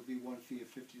Chesterfield Road would be 1 fee of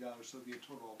 $50, so it'd be a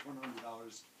total of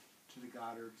 $100 to the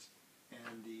Goddards.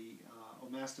 And the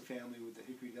Omasta family with the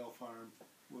Hickory Dell Farm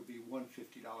would be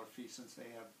 $150 fee, since they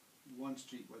have 1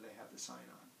 street where they have the sign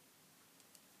on.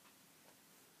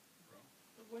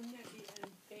 But wouldn't that be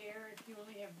unfair if you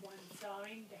only have 1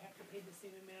 sign to have to pay the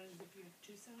same amount as if you have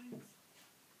 2 signs?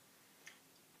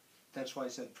 That's why I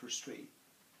said per street.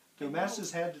 The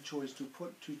Omastas had the choice to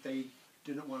put 2, they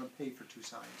didn't want to pay for 2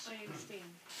 signs. I understand.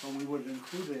 But we would have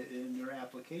included it in their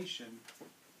application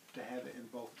to have it in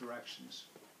both directions,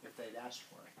 if they'd asked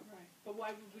for it. Right, but why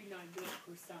would we not do it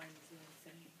per sign, is what I'm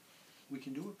saying? We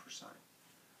can do it per sign.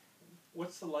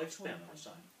 What's the lifespan of a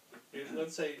sign?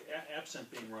 Let's say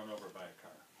absent being run over by a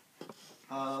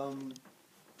car.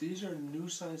 These are new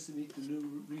signs to meet the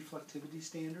new reflectivity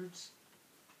standards.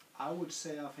 I would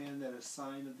say offhand that a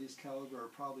sign of this caliber are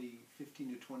probably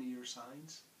 15 to 20 year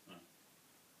signs.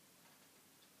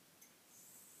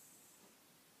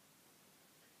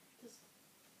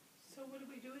 So what do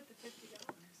we do with the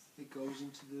 $50? It goes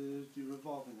into the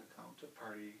revolving account. The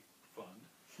party fund.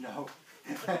 No.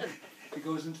 It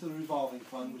goes into the revolving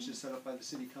fund, which is set up by the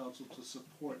city council to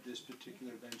support this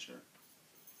particular venture.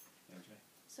 Okay.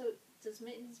 So does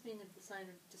maintenance mean if the sign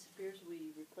disappears,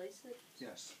 we replace it?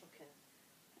 Yes. Okay.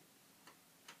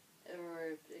 Or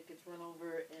if it gets run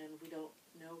over and we don't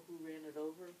know who ran it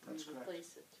over, That's we correct.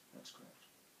 replace it? That's correct.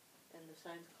 And the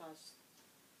signs cost?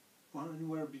 Well,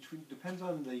 anywhere between, depends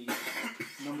on the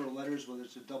number of letters, whether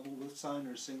it's a double width sign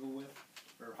or a single width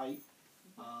or height.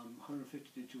 $150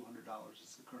 to $200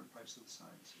 is the current price of the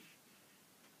signs.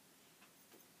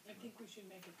 I think we should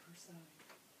make it per sign.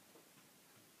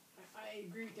 I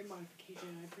agree with your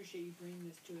modification, I appreciate you bringing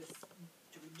this to us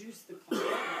to reduce the cost.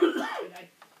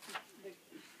 But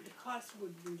the cost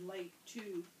would relate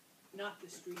to not the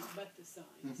street, but the sign,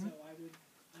 so I would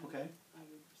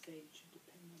say it should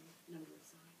depend on the number of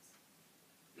signs.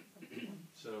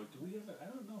 So do we have, I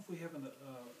don't know if we have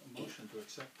a motion to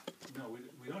accept, no,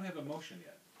 we don't have a motion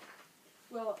yet.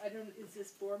 Well, is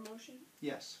this for motion?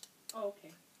 Yes. Oh,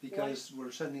 okay. Because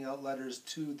we're sending out letters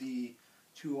to the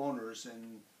 2 owners,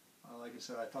 and like I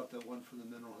said, I thought the one for the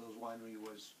Mineral Hills Winery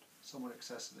was somewhat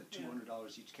excessive at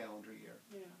 $200 each calendar year.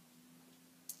 Yeah.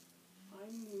 I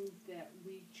move that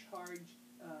we charge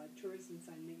tourism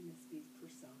sign maintenance fees per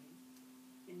sign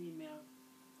in the amount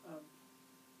of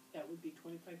that would be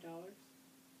 $25.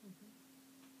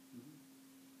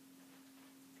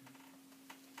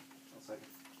 I'll second.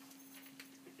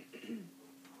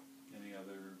 Any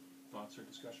other thoughts or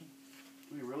discussion?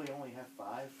 Do we really only have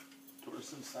 5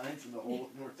 tourism signs in the whole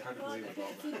of Northampton? Hard to believe it all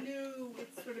It's a new,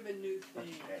 it's sort of a new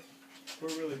thing. Okay.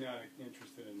 We're really not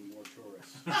interested in more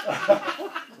tourists.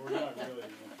 We're not really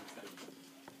interested.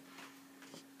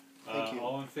 Thank you.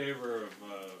 All in favor of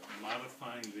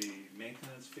modifying the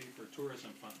maintenance fee for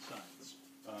tourism fund signs?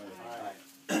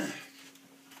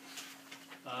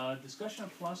 Aye. Discussion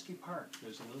of Pulaski Park.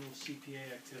 There's a little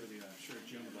CPA activity that I'm sure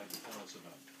Jim would like to tell us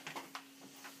about.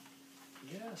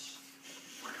 Yes,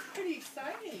 Pretty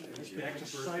exciting. an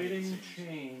exciting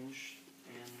change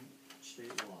in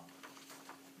state law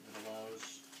that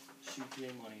allows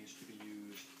CPA monies to be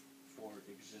used for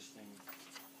existing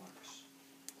parks.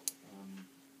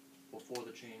 Before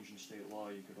the change in state law,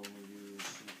 you could only use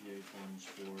CPA funds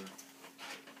for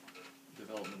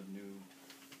development of new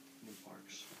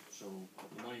parks. So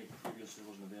the money previously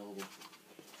wasn't available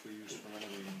for use for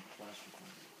renovating Pulaski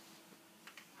Park.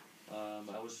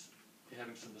 I was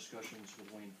having some discussions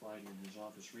with Wayne Feiden in his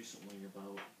office recently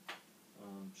about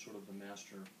sort of the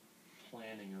master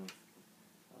planning of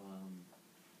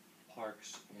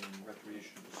parks and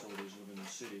recreation facilities within the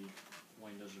city.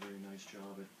 Wayne does a very nice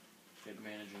job at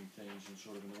managing things in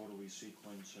sort of an orderly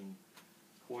sequence and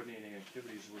coordinating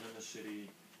activities within the city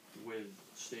with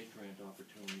state grant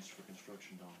opportunities for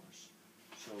construction dollars.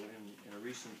 So in a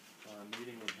recent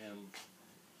meeting with him,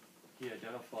 he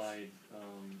identified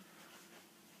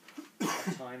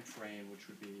a time frame which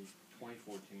would be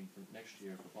 2014 for next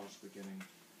year for possibly getting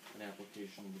an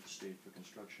application with the state for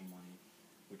construction money,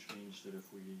 which means that if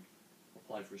we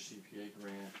apply for a CPA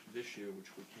grant this year, which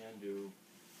we can do,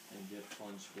 and get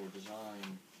funds for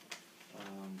design,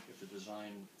 if the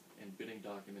design and bidding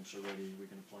documents are ready, we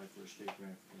can apply for a state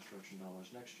grant for construction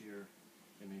dollars next year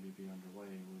and maybe be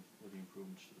underway with the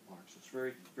improvements to the parks. It's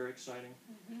very, very exciting.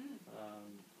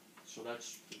 So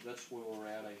that's where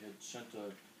we're at. I had sent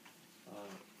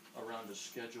around a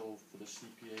schedule for the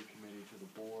CPA committee to the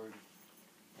board.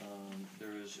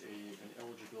 There is an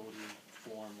eligibility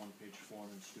form, one-page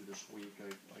form that's due this week.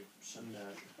 I sent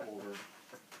that over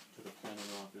to the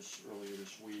planning office earlier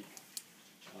this week.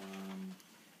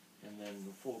 And then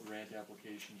the full grant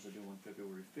applications are due on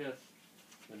February 5th.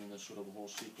 And then there's sort of a whole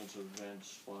sequence of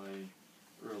events by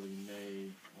early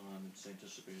May. It's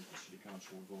anticipated the city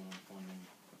council will vote on funding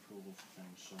approval for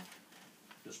things. So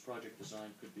this project design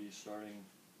could be starting,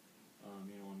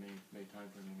 in May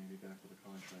timeframe, and maybe back with a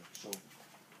contract. So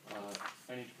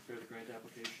I need to prepare the grant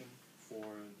application for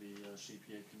the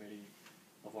CPA committee.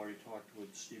 I've already talked with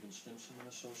Stephen Stimson and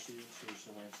Associates, who's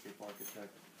the landscape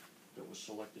architect that was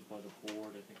selected by the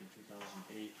board, I think in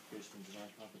 2008, based on design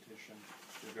competition.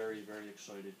 They're very, very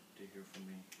excited to hear from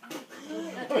me.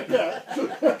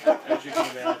 As you can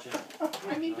imagine.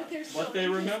 I mean, but they're so But they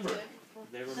remember.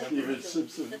 interested. They remember. Stephen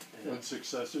Simpson and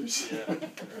successors. Yeah,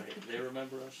 right. They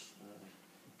remember us,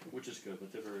 which is good,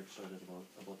 but they're very excited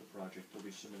about the project. They'll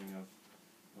be submitting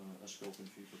a scope and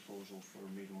fee proposal for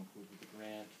me to include with the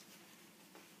grant.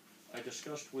 I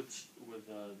discussed with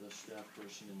the staff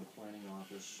person in the planning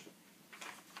office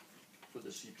for the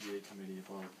CPA committee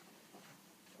about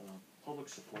public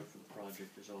support for the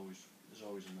project is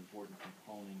always an important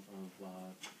component of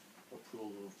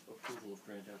approval of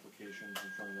grant applications in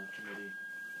front of that committee.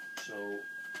 So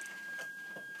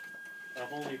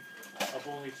I've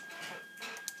only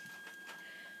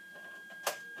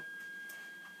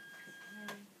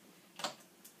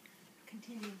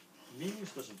Continue.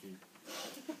 News doesn't beep.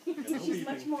 She's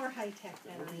much more high-tech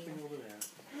than There's no I beeping am. over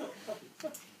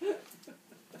there.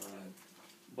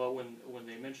 But when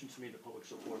they mentioned to me that public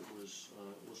support was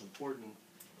important,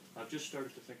 I've just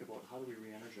started to think about how do we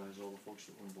re-energize all the folks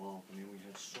that were involved. I mean, we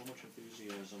had so much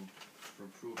enthusiasm for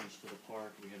improvements to the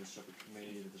park. We had a separate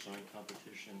committee, the design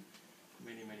competition,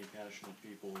 many, many passionate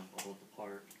people about the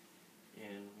park.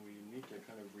 And we need to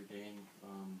kind of regain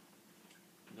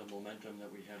the momentum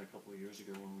that we had a couple of years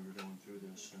ago when we were going through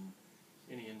this. And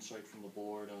any insight from the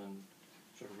board on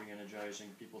sort of re-energizing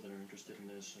people that are interested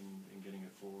in this and getting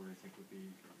it forward, I think would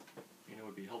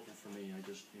be helpful for me. I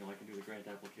can do the grant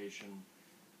application.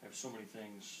 I have so many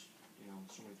things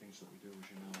that we do, as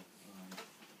you know.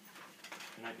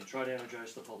 And I can try to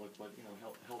energize the public, but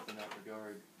help in that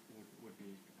regard would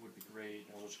be great.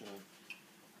 I was gonna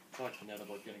talk to Ned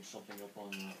about getting something up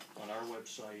on our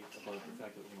website about the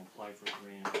fact that we're gonna apply for a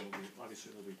grant.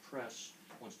 Obviously there'll be press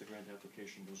once the grant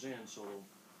application goes in, so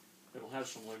it'll have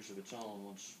some legs of its own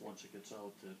once it gets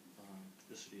out that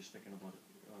the city is thinking about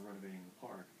renovating the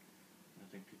park. I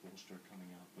think people will start coming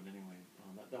out, but anyway,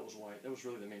 that was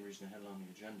really the main reason I had it on the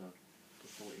agenda,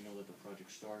 was to let you know that the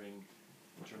project's starting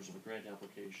in terms of a grant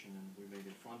application, and we may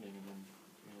get funding, and then,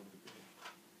 you know, the bid.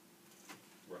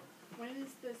 Right. When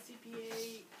is the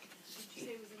CPA, did you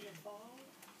say it was in the fall?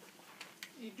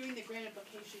 You're doing the grant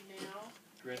application now,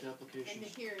 Grant and applications, the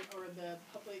hearing, or the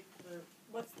public, or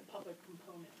what's the public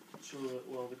component? so,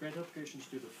 the grant applications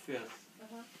due the 5th,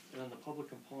 Uh-huh. and then the public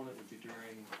component would be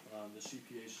during, the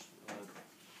CPA's,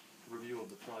 review of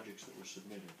the projects that were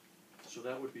submitted. So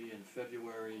that would be in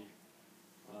February,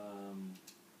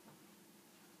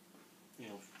 you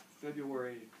know,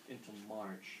 February into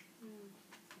March,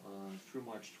 through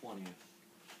March 20th.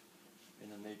 And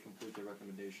then they complete their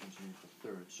recommendations on April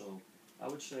 3rd. So I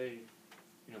would say,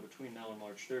 you know, between now and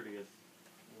March 30th,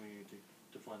 we need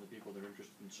to find the people that are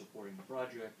interested in supporting the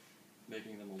project,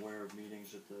 making them aware of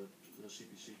meetings at the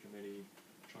CPC committee,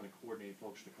 trying to coordinate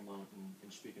folks to come out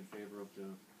and speak in favor of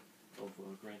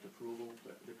grant approval.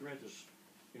 The grant is,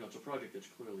 you know, it's a project that's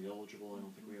clearly eligible. I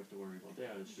don't think we have to worry about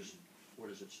that. It's just, where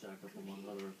does it stack up among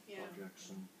other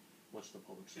projects, and what's the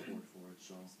public support for it,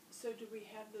 so. So do we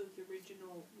have those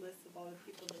original lists of all the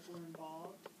people that were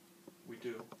involved? We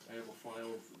do. I have a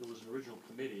file, there was an original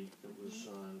committee that was,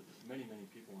 many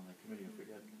people on that committee. I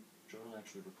forget, I don't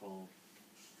actually recall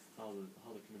how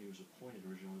the committee was appointed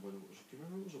originally, whether it was, do you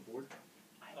remember it was a board?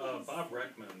 Bob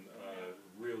Reckman,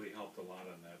 really helped a lot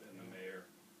on that, and the mayor,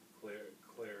 Claire,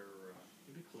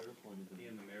 Maybe Claire appointed them. he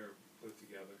and the mayor put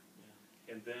together.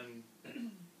 Yeah. And then,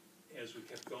 as we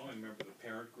kept going, remember the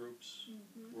parent groups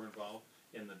were involved,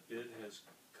 and the bid has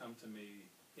come to me,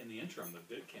 in the interim, the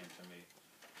bid came to me.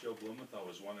 Joe Blumenthal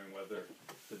was wondering whether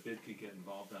the bid could get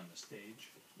involved on the stage.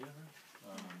 Yeah,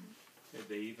 right.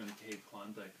 They even paid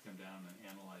Klondike to come down and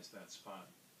analyze that spot.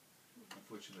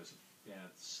 Unfortunately, there's a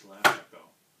bad slab echo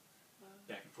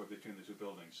back and forth between the two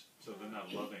buildings, so they're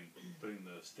not loving putting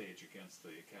the stage against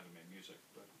the Academy of Music,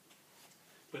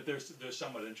 but they're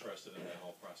somewhat interested in that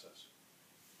whole process.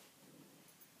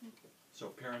 So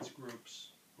parents groups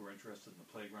who are interested in the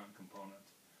playground component,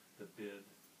 the bid.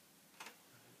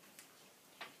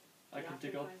 I can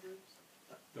dig up.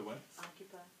 The what?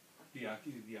 Occupy. The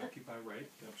Occupy, right?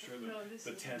 I'm sure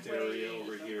the tent way area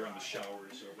over the here and the bottom.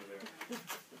 showers over there.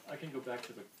 I can go back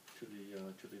to the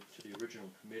original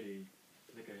committee.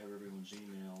 I think I have everyone's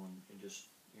email, and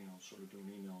just, you know, sort of do an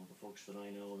email of the folks that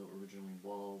I know that were originally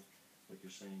involved, like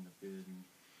you're saying, the bid, and,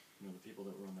 you know, the people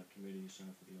that were on that committee,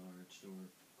 Center for the Arts, there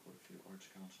were quite a few, Arts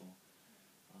Council,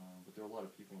 but there were a lot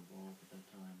of people involved at that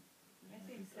time. I And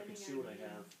think I can sending see what I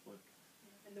out have, but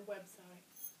And the website.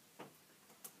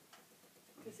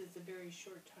 Because it's a very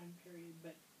short time period,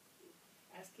 but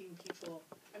asking people,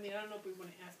 I mean, I don't know if we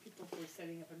wanna ask people for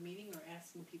setting up a meeting, or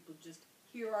asking people just,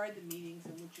 here are the meetings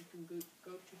in which you can go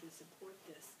to support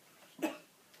this.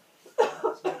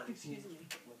 Excuse me.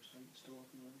 Website still up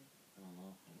and running? I don't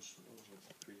know, it was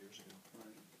like 3 years ago.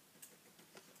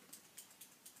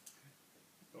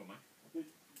 Oh, Mike? It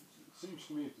seems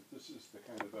to me that this is the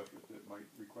kind of effort that might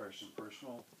require some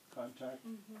personal contact,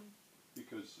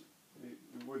 because it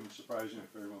wouldn't surprise me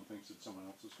if everyone thinks that someone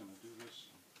else is gonna do this.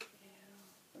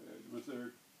 Was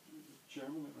there a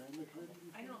chairman that ran the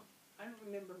committee? I don't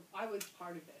remember, I was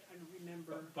part of it, I don't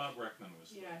remember. Bob Reckman was.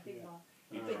 Yeah, I think Yeah. Bob,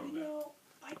 He but drove you that. know,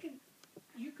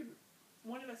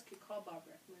 one of us could call Bob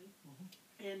Reckman,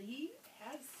 and he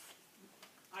has,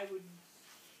 I'm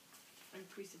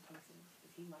presupposing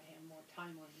that he might have more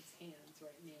time on his hands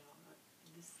right now.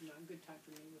 This is not a good time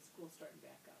for me with school starting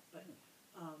back up,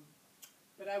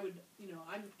 but I would, you know,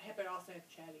 I'm happy to also have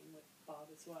chatting with Bob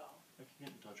as well. I can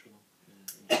get in touch with him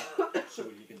and see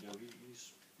what he can do.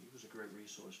 He was a great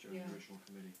resource during the Yeah. original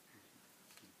committee.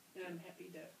 And I'm happy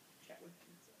to chat with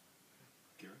him, so.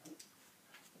 Gary?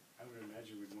 I would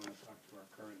imagine we'd wanna talk to our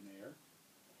current mayor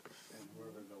and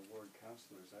whoever the ward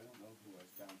councilors, I don't know who was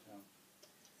downtown.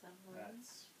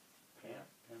 That's Pam.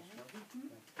 Pam's right?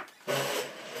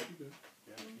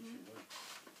 Yeah, I think she would.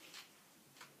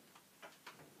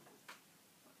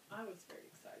 I was very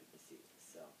excited to see this,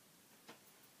 so,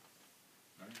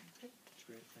 All right. It's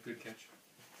great. Thank Good you. catch.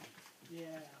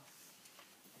 yeah.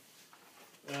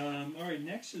 All right,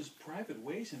 next is private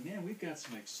ways, and man, we've got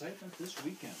some excitement this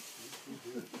weekend.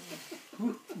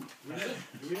 Do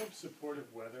we have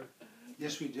supportive weather?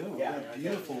 Yes, we do. We Yeah. have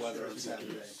beautiful weather on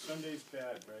Saturday. Sunday's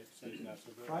bad, right? Sunday's not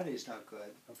so good? Friday's not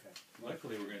good. Okay.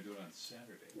 Luckily, we're gonna do it on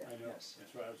Saturday. I know, Yes.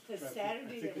 that's what I was The trying to. Saturday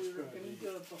I think that we it's were gonna gonna be-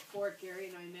 do it before, Gary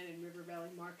and I met in River Valley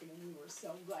Market, and we were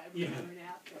so glad we Yeah. weren't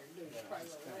out there and doing Yeah, private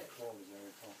it's kinda way. cold, as I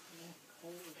recall. Yeah,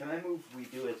 cold. Can I move, we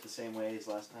do it the same way as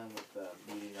last time with the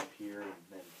meeting up here and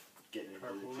then getting into the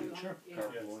Carpooling? I Sure. like- yeah.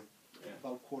 carpooling?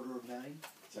 About 8:45.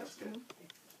 Sounds good.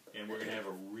 And we're gonna have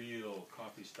a real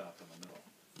coffee stop in the middle.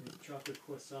 Chocolate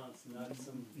croissants, not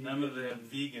some. None of that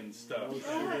vegan stuff, No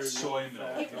sugar, soy no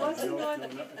milk. fat, It wasn't no- on, no-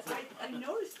 no- it's like- I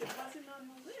noticed it wasn't on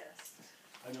the list.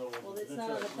 I know. Well, it's that's not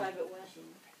on right. the private way. So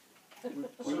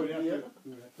We would have the, to-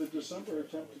 we would have to- the December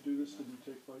attempt to do this didn't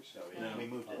take place? No, No. we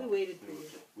moved it. We waited for moved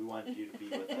you. it. We wanted you to be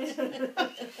with us.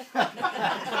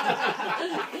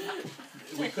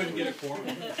 We couldn't get a quorum.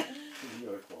 You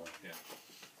got a quorum.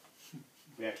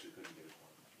 We actually couldn't get a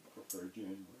quorum. Prefer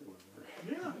January, whatever.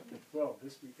 Yeah, well,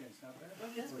 this weekend's not bad.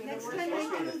 It's been Next over- time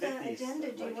supposed to I be do the the 50s,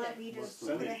 agenda, do you like, want me to most put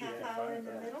Sunday, a half yeah, hour in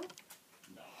the fine. middle?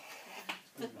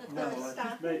 No,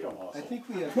 Stop Make it? them I hustle. think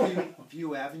we have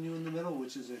View Avenue in the middle,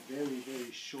 which is a very,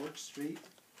 very short street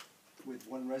with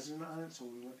one resident on it, so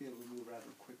we might be able to move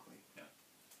rather quickly.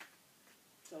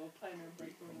 So a planner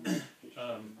break room.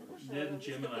 Ned and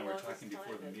Jim and I were talking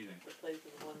before the meeting. The place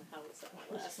with one house on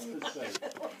the last. Let's say,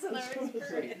 What's in our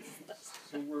experience?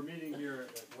 so we're meeting here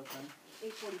at what time?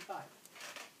 8:45.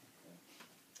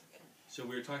 So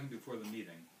we were talking before the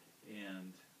meeting,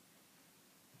 and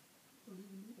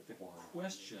the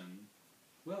question,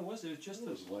 well, it was just That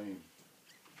a was lame.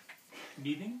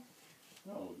 meeting?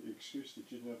 No, the excuse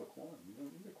that you didn't have a quorum. You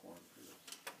don't need a quorum for this.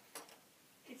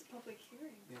 It's public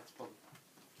hearing. Yeah, it's public.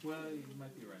 Well, you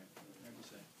might be right, hard to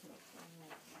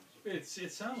say.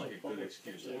 It sounded like a good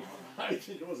excuse. I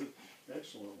think it was an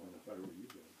excellent one if I were you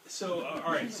guys. So,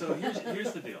 all right, so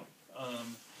here's the deal.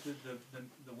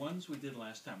 The ones we did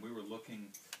last time, we were looking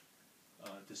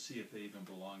to see if they even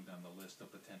belonged on the list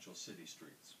of potential city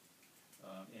streets.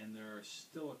 And there are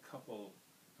still a couple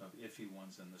of iffy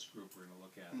ones in this group we're gonna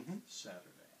look at Saturday.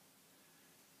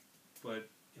 But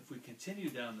if we continue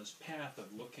down this path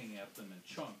of looking at them in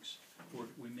chunks,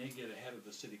 we may get ahead of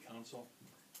the city council,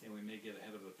 and we may get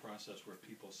ahead of the process where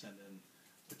people send in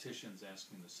petitions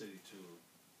asking the city to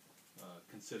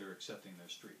consider accepting their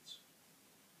streets.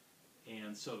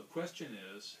 And so the question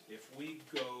is, if we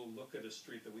go look at a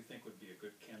street that we think would be a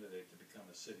good candidate to become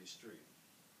a city street,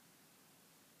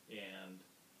 and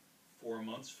 4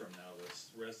 months from now,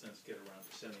 the residents get around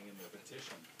to sending in their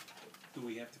petition, do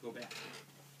we have to go back?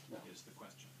 Is the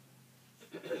question.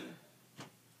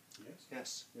 Yes.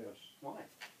 Yes, Yes. Why?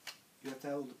 you have to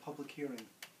hold a public hearing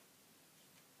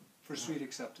for street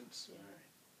acceptance.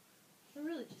 We're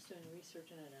really just doing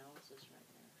research and analysis right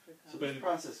now. So this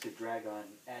process could drag on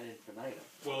ad infinitum.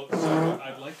 Well, so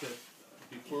I'd like to,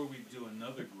 before we do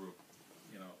another group,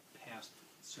 past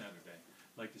Saturday,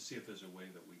 I'd like to see if there's a way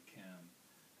that we can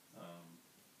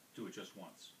do it just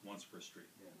once per street.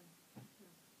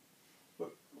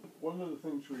 But one of the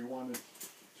things we wanted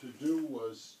to do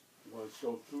was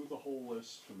go through the whole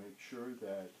list to make sure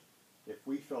that if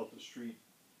we felt the street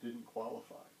didn't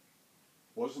qualify,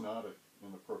 was not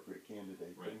an appropriate candidate,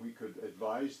 then Right. we could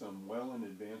advise them well in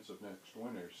advance of next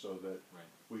winter so that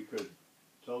we could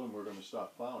tell them we're gonna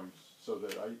stop plowing, so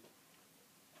that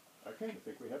I kind of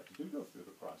think we have to go through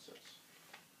the process.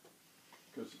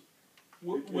 'Cause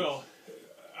Well,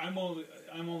 I'm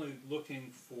only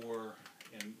looking for,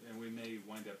 and we may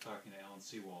wind up talking to Alan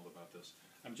Seawald about this.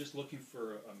 I'm just looking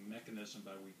for a mechanism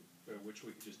by which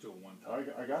we could just do it one time.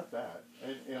 I got that,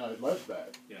 and I love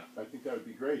that. Yeah. I think that would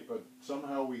be great, but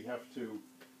somehow we have to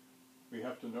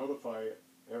notify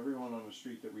everyone on the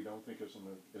street that we don't think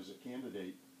is a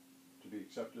candidate to be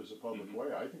accepted as a public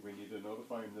way. I think we need to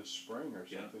notify them this spring or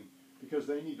something, because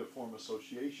they need to form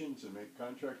associations and make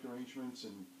contract arrangements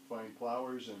and find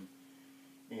plowers and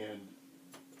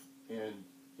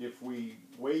if we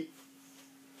wait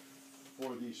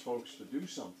for these folks to do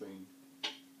something,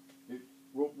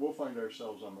 we'll find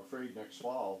ourselves, I'm afraid, next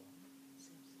fall,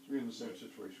 in the same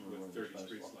situation we were in With this 30 past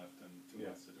streets fall. left and 2 Yeah.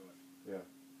 months to do it. Yeah.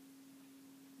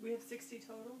 We have 60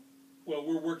 total? Well,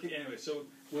 we're working, anyway, so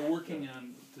we're working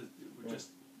on,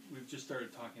 we've just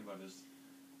started talking about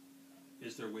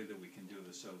is there a way that we can do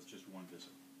this so it's just one visit?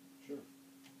 Sure.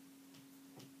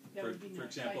 That would be For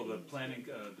nice. example, the Fighting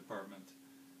planning department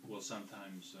will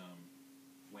sometimes,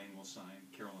 Wayne will sign,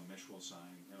 Carol and Mish will sign,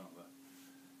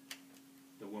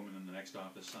 the woman in the next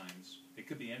office signs. It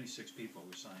could be any 6 people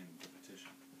who sign the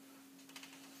petition.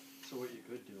 So what you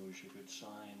could do is you could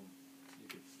sign, you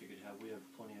could have, we have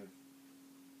plenty of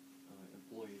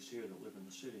employees here that live in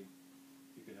the city.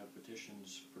 You could have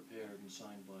petitions prepared and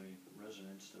signed by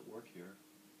residents that work here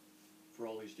for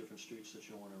all these different streets that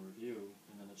you want to review,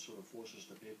 and then it sort of forces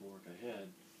the paperwork ahead,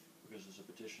 because there's a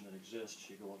petition that exists,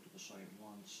 you go up to the site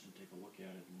once and take a look at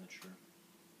it, and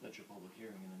that's your public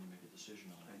hearing, and then you make a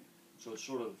decision on it. So it's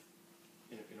sort of,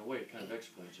 in a way, it kind of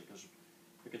expedites it, because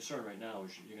the concern right now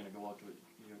is you're gonna go out to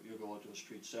you'll go out to a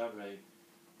street Saturday,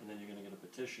 and then you're gonna get a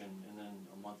petition, and then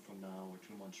a month from now or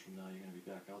 2 months from now, you're gonna be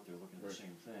back out there looking at the Right.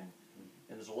 same thing.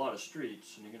 And there's a lot of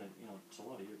streets, and you're gonna, it's a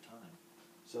lot of your time.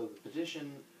 So the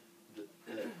petition,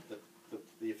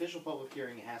 the official public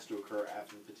hearing has to occur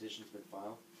after the petition's been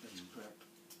filed? That's correct.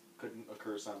 Couldn't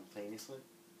occur simultaneously?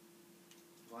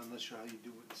 Well, I'm not sure how you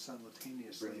do it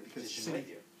simultaneously, Bring the because the petition with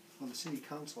city, you. well, the city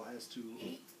council has to,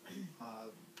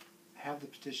 have the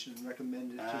petition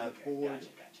recommended to the Okay, board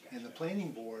gotcha. and the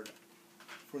planning board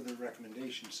for their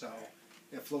recommendation, so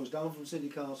it flows down from city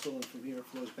council and from here it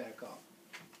flows back up.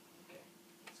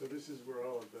 So this is where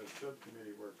all of the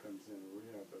subcommittee work comes in, where we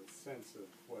have a sense of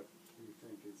what we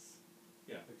think is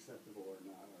Yeah. acceptable or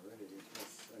not already.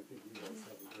 I think you guys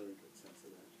have a very good sense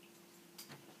of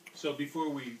that. So before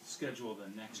we schedule the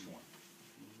next one,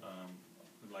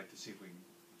 we'd like to see if we can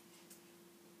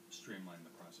streamline the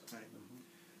process. Right.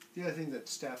 The other thing that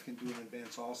staff can do in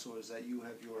advance also is that you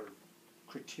have your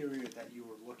criteria that you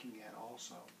were looking at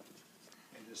also.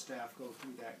 And the staff go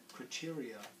through that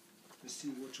criteria to see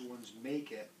which ones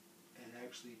make it and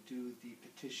actually do the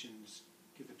petitions,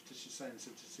 get the petition signed and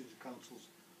sent to city councils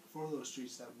for those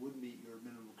streets that would meet your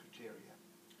minimum criteria.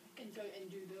 And so,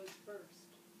 and do those first.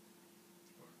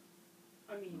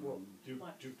 I mean, Well, do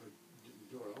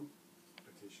our own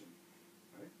petition,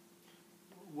 right?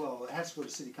 Well, it has to go to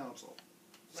city council.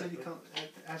 City Right,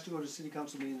 it has to go to city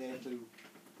council, meaning they have to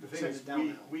The thing send is, it down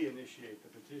now. we initiate the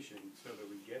petition so that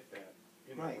we get that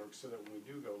in the Right. works, so that when we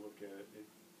do go look at it,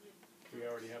 we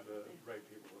already have the right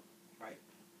paperwork. Right.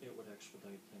 It would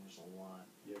expedite things a lot.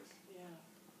 Yes. yeah.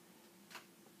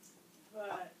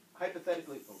 But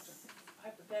Hypothetically,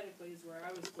 hypothetically is where I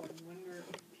was going, when were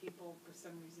people, for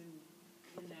some reason,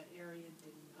 in that area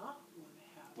did not wanna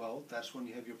have. Well, that's when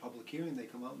you have your public hearing, they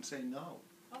come out and say no.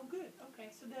 Oh, good, okay,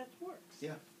 so that works.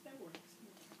 Yeah. That works,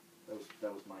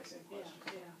 that was my same yeah, question.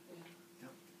 yeah.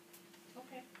 Yep.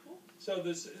 Okay, cool. So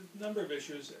there's a number of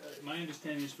issues. My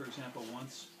understanding is, for example,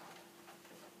 once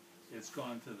it's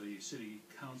gone to the city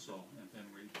council and then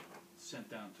sent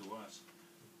down to us,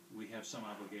 we have some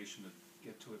obligation to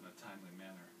get to it in a timely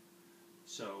manner.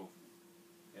 So,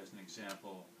 as an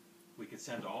example, we could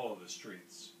send all of the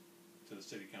streets to the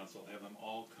city council, have them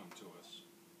all come to us.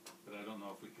 But I don't know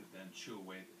if we could then chew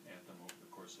away at them over the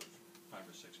course of 5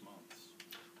 or 6 months.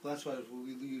 Well, that's why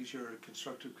we use your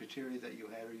constructive criteria that you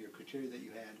had, or your criteria that you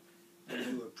had, and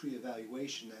do a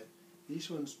pre-evaluation that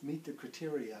these ones meet the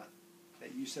criteria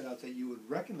that you set out that you would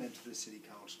recommend to the city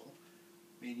council.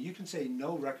 I mean, you can say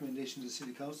no recommendation to the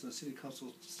city council, and the city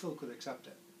council still could accept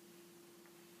it.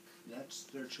 That's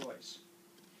their choice.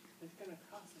 It's gonna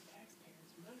cost the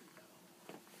taxpayers money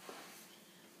though.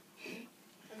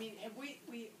 I mean, have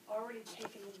we already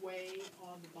taken away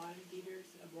all the bottom feeders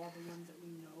of all the ones that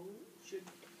we know should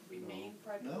remain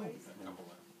private No. ways? A couple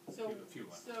left. So, A few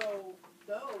left. so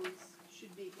those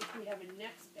should be, if we have a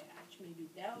next batch, maybe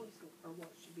those are what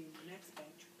should be in the next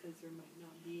batch, because there might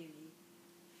not be any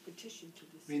petition to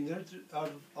the I mean, city. out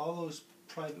of all those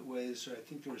private ways, I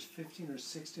think there was 15 or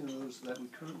 16 of those that we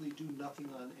currently do nothing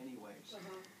on anyways.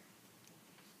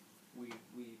 We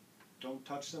don't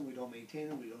touch them, we don't maintain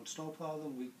them, we don't snowplow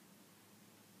them,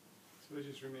 So they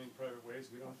just remain private ways,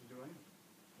 we don't have to do anything.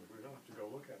 We don't have to go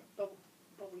look at them.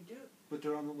 But we do, but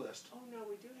they're on the list. oh no,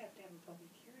 we do have to have a public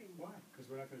hearing. Why? Because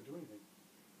we're not gonna do anything.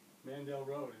 Mandel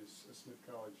Road is a Smith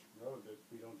College road that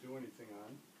we don't do anything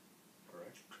on.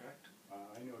 Correct. Correct.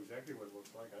 I know exactly what it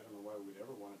looks like, I don't know why we'd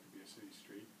ever want it to be a city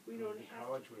street. We I don't think have-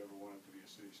 college would ever want it to be a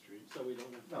city street. So we don't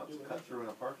have No, to do it's it. cut through in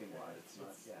a parking lot, it's not,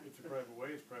 It's, yeah. it's a private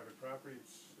way, it's private property,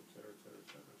 it's et cetera, et cetera, et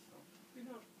cetera, so.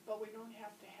 But we don't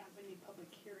have to have any public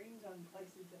hearings on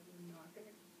places that we're not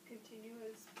gonna continue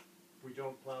as, We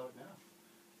don't plow it now.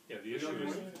 Yeah, the issue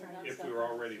is, if we were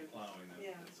already plowing,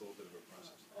 then Yeah. it's a little bit of a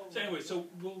process. oh. So anyway, so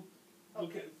we'll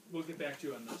Okay. get back to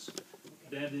you on this.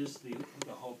 That is the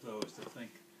hope, though, is to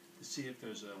see if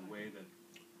there's a way that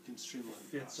Can streamline the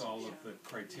fits process. all of the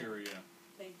criteria,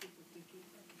 Thank you for thinking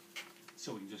that.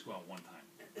 so we can just go out one time.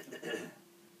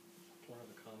 One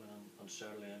other comment on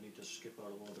Saturday, I need to skip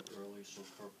out a little bit early, so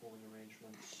carpooling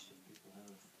arrangements, if people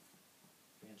have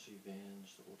fancy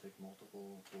vans that will take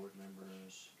multiple board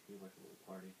members, be like a little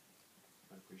party,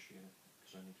 I'd appreciate it,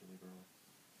 because I need to leave early.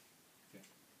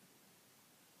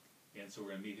 And so we're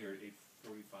gonna meet here at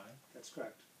 8:45? That's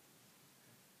correct.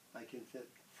 I can fit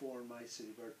 4 in my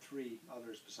city, or 3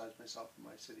 others besides myself in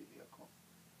my city vehicle.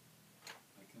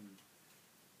 I can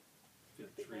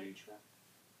fit Big 3. red truck.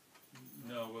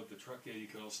 No, with the truck, yeah, you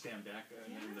could all stand back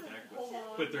in the back, Hold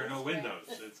on. but there are no windows,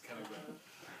 it's kind of a...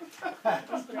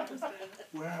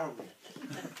 Where are we?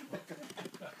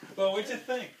 Well, what'd you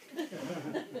think?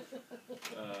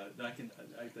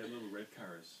 That little red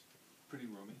car is pretty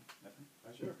roomy, I think.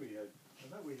 I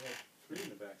thought we had 3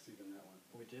 in the backseat in that one.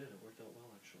 We did, it worked out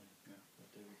well, actually. Yeah. That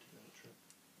day we took that trip.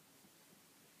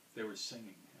 They were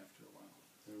singing after a while.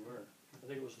 They were. I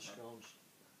think it was the scones.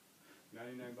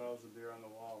 99 bottles of beer on the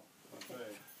wall, I'll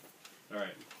say. All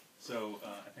right, so,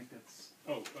 I think that's,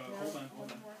 hold on.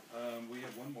 One more. We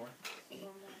have one more. One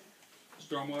more.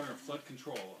 Stormwater and flood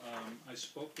control. I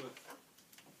spoke with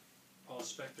Paul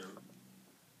Spector.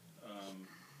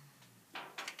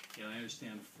 And I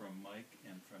understand from Mike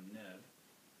and from Ned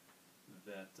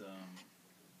that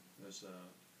there's a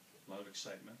lot of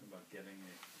excitement about getting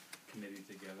a committee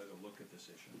together to look at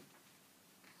this issue.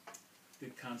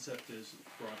 The concept is,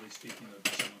 broadly speaking, there'll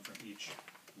be someone from each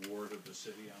ward of the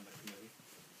city on the committee,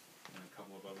 and a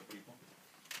couple of other people.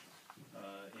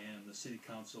 And the city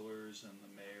councilors and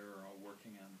the mayor are all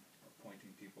working on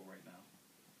appointing people right now.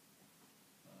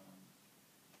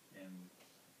 And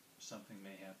something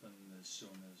may happen as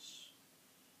soon as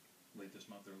late this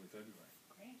month, early February.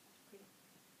 Great, great.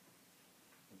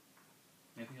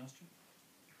 Anything else, Jim?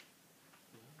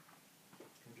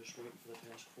 I'm just waiting for the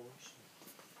task force.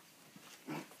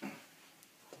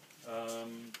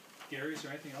 Gary, is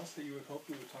there anything else that you would hope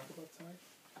we would talk about tonight?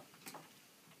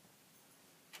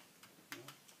 No?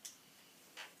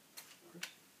 Chris?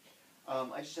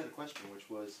 I just had a question, which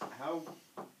was how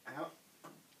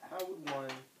would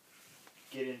one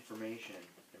get information,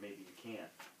 and maybe you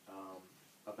can't,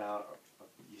 about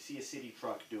you see a city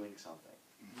truck doing something,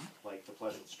 like the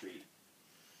Pleasant Street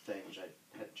thing, which I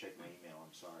hadn't checked my email.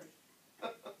 I'm sorry.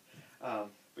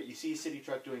 But you see a city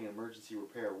truck doing an emergency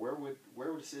repair. Where would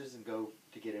a citizen go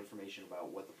to get information about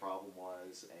what the problem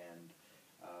was and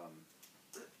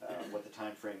what the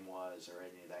time frame was, or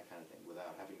any of that kind of thing,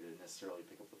 without having to necessarily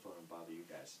pick up the phone and bother you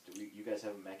guys? You guys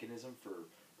have a mechanism for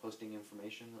posting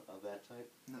information of that type?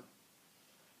 No.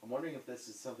 I'm wondering if this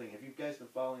is something. Have you guys been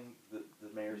following the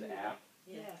mayor's app?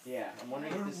 Yes. Yeah, I'm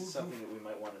wondering if this is something that we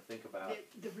might want to think about.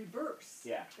 The reverse.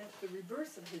 Yeah. That's the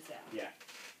reverse of his app. Yeah.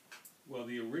 Well,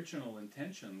 the original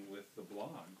intention with the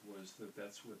blog was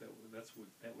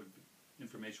that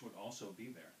information would also be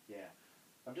there. Yeah.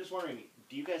 I'm just wondering,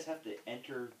 do you guys have to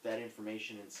enter that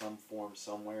information in some form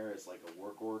somewhere as like a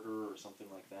work order or something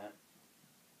like that?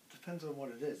 Depends on what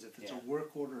it is. If it's Yeah. a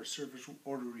work order or service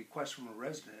order request from a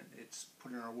resident, it's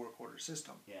put in our work order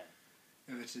system. Yeah.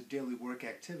 If it's a daily work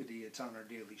activity, it's on our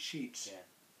daily sheets. Yeah.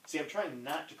 See, I'm trying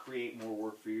not to create more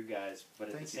work for you guys, but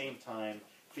at Thank the you. same time,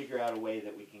 figure out a way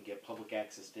that we can get public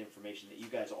access to information that you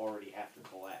guys already have to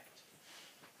collect.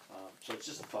 So it's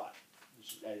just a thought.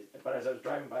 But as I was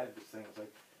driving by this thing, I was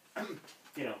like,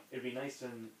 it'd be nice to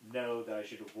know that I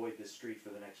should avoid this street for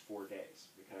the next 4 days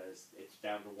because it's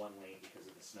down to 1 lane because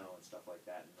of the snow and stuff like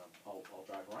that, and I'll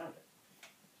drive around it.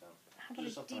 So How about a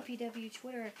just something. DPW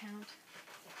Twitter account?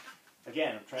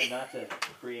 Again, I'm trying not to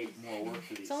create more work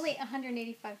for these. It's only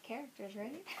 185 characters,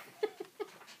 right?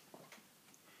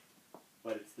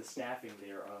 But it's the staffing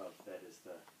thereof that is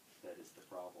the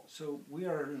problem. So we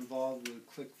are involved with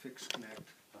ClickFix Connect,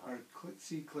 or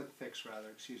ClickFix rather,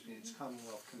 excuse me, it's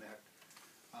Commonwealth Connect.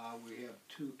 We have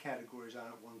 2 categories on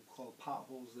it, one called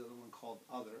potholes, the other one called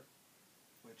other,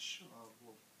 which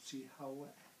we'll see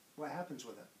what happens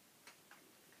with it.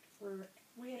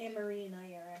 Anne Marie and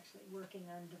I are actually working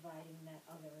on dividing that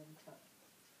other into,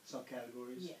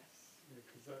 Subcategories? yes.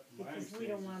 My Because we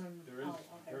don't understanding want is them there is all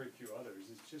other. very few others.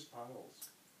 It's just potholes.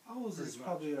 Owls is Pretty much.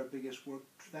 probably our biggest work.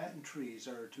 That and trees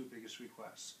are our 2 biggest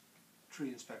requests. Tree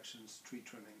inspections, tree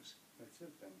trimmings. That's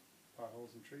it then.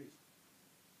 Potholes and trees.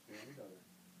 You don't need other.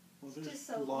 Well, It's there's just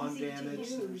so lawn easy damage. to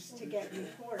use there's- to get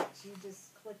reports. You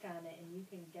just click on it and you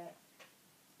can get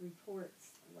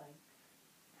reports like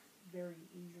very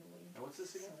easily. And what's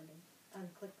this again? sorted. On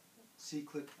click, See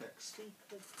ClickFix. see,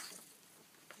 click.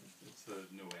 It's the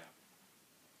new app.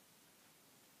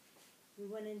 We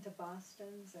went into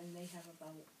Boston's and they have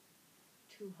about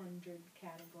 200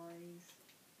 categories.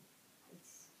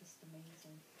 It's just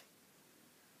amazing.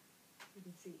 You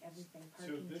can see everything, So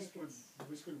parking this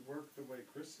tickets. would work the way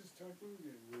Chris is talking?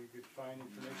 We could find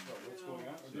information about what's going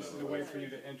on? Or No. this is a way for you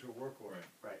to enter a work order?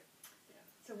 Right.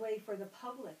 It's a way for the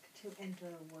public to enter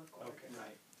a work order. Okay.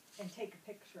 Right. And take a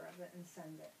picture of it and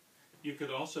send it. You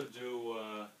could also do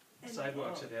And-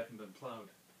 sidewalks that haven't been plowed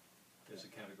as a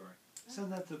category.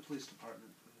 Send that to the police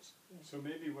department, please. So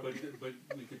maybe what we But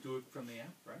we could do it from the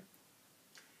app, right?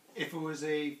 If it was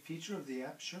a feature of the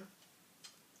app, sure.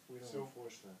 We don't So-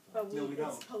 enforce that But though. No, we it's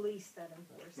don't. police that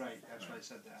enforces that. Right, that's why I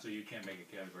said that. So you can't make a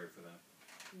category for that.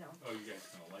 No. Oh, you guys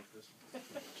gonna like this?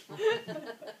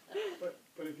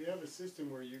 But if you have a system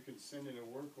where you can send in a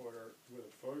work order with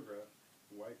a photograph,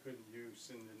 why couldn't you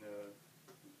send in a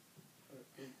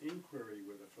an inquiry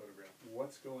with a photograph.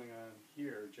 What's going on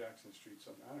here, Jackson Street,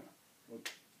 something, I don't know.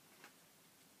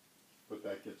 But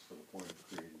that gets to the point of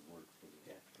creating work for the.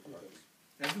 Yeah, for it others.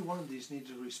 does. Every one of these needs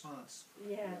a response.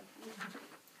 Yeah.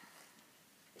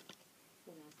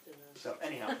 Who wants to know? So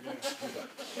anyhow,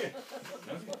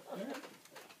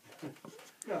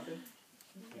 Nothing.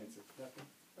 Answer, nothing.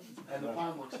 and the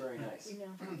pond looks very nice. We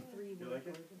now have 3 You work like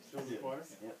it? orders. Still the water?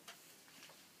 Yep.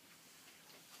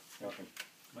 Nothing.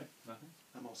 Mike, nothing?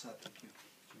 I'm all set, thank you.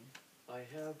 I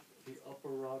have the Upper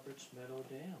Roberts Meadow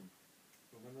Dam.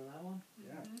 Remember that one?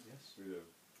 Yeah. Yes. We do.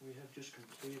 We have just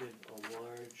completed a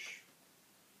large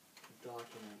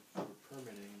document for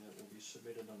permitting that will be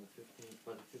submitted on the 15th,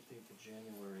 by the 15th of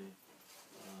January,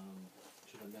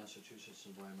 to the Massachusetts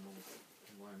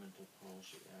Environmental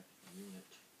Policy Act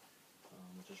unit,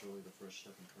 which is really the first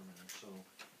step in permitting. So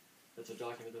it's a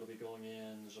document that'll be going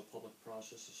in, there's a public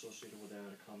process associated with that,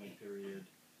 a comment period.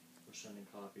 We're sending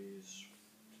copies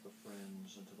to the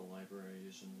Friends and to the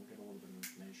libraries, and we'll get a little bit of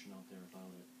information out there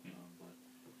about it. But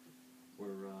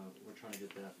we're trying to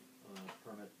get that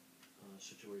permit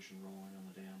situation rolling on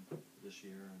the dam this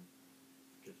year and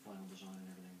get final design and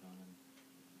everything done, and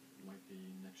it might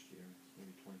be next year,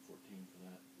 maybe 2014 for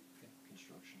that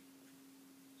construction.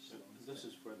 So this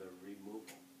is for the removal.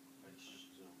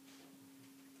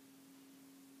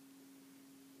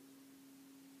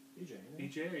 BJ, anything?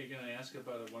 BJ, are you gonna ask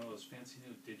about one of those fancy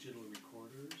new digital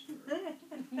recorders?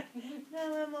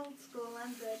 No, I'm old school,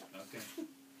 I'm good. Okay.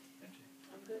 MJ,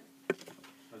 I'm good.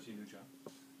 how's your new job?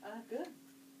 Good. Let's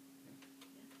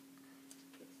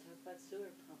talk about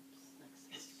sewer pumps next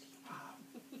week.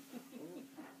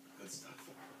 Good stuff.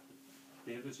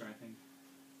 Dave, is there anything?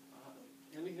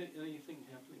 Anything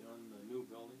happening on the new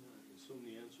building? I assume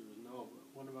the answer is no, but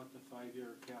what about the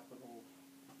 5-year capital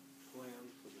plan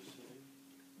for the city?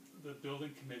 The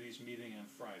building committee's meeting on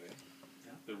Friday.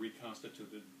 Yeah. The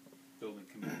reconstituted building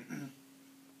committee.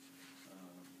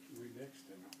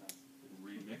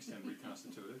 Remixed and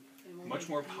reconstituted. And we'll Much make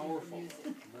more room for powerful. music.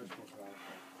 Much more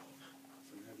powerful.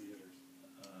 Some heavy hitters.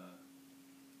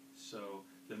 So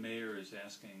the mayor is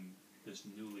asking this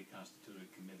newly constituted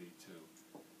committee to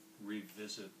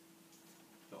revisit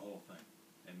the whole thing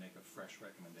and make a fresh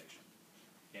recommendation.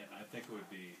 And I think it would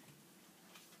be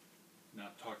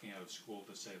not talking out of school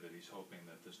to say that he's hoping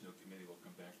that this new committee will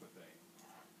come back with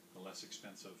a less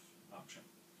expensive option.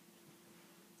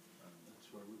 That's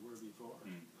where we were before.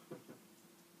 Mm.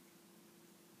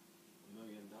 $1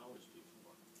 million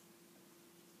before.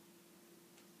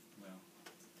 Well,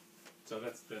 so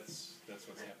that's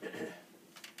what's happening. Yes.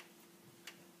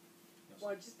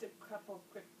 Well, just a couple of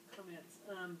quick comments.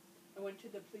 I went to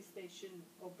the police station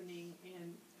opening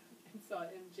and saw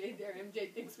MJ there.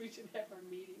 MJ thinks we should have our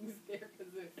meetings there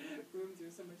because the rooms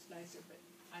are so much nicer, but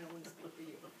I don't want to speak for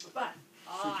you. But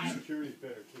Security's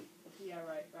better too. yeah,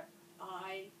 right.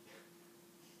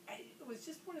 It was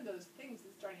just one of those things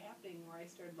that started happening where I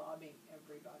started lobbying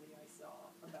everybody I saw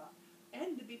about,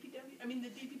 and the BPW,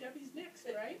 the DPW's next,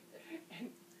 right? And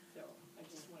so I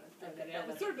just want to throw that out.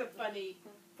 It was sort of a funny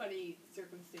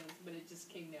circumstance, but it just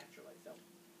came naturally, so.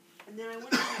 And then I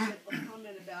want to make a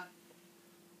comment about,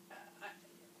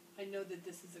 I know that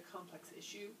this is a complex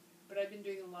issue, but I've been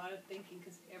doing a lot of thinking,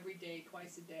 because every day,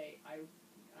 twice a day,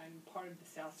 I'm part of the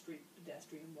South Street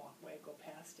pedestrian walkway, I go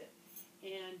past it.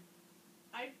 And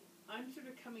I'm sort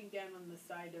of coming down on the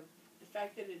side of the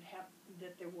fact that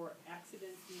that there were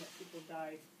accidents and that people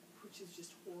died, which is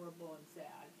just horrible and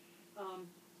sad,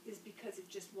 is because it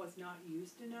just was not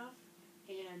used enough.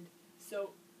 And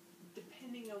so,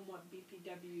 depending on what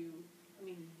DPW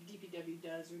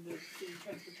does, or the city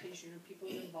transportation, or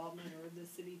people's involvement, or the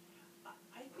city,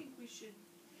 I think we should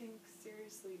think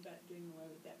seriously about doing away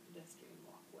with that pedestrian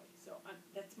walkway. So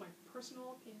that's my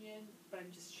personal opinion, but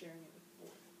I'm just sharing it with the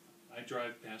board. I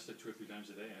drive past it 2 or 3 times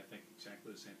a day, and I think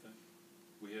exactly the same thing.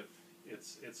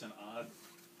 It's an odd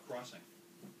crossing.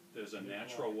 There's a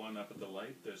natural one up at the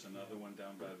light, there's another one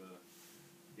down by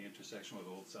the intersection with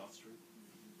Old South Street.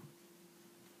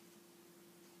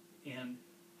 And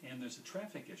there's a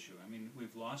traffic issue.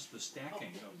 We've lost the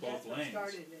stacking of both lanes. That's what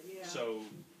started it, yeah. So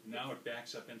now it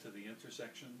backs up into the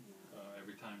intersection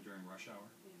every time during rush hour.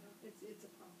 Yeah, it's a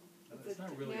problem. It's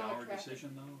not really now our traffic.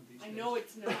 decision though these days. I know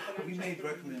it's not, but I'm We just made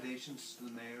throwing it. recommendations to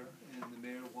the mayor, and the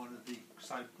mayor wanted the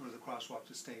crosswalk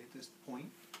to stay at this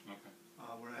point. Okay.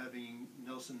 We're having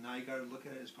Nelson Nygaard look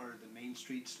at it as part of the Main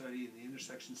Street study and the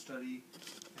intersection study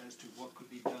as to what could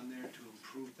be done there to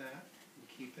improve that and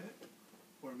keep it.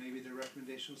 Or maybe their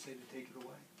recommendation will say to take it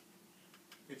away.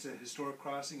 It's a historic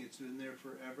crossing, it's been there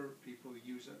forever, people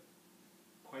use it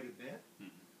quite a bit.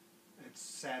 Mm-hmm. It's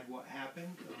sad what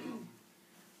happened.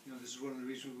 you know, this is one of the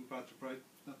reasons we brought the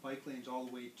bike lanes all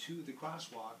the way to the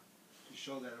crosswalk, to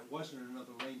show that it wasn't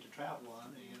another lane to travel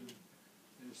on, and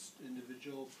this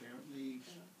individual apparently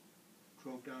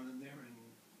drove down in there and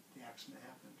the accident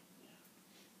happened.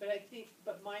 But I think,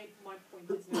 but my point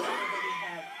is that everybody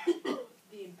have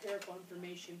the empirical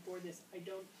information for this. I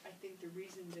think the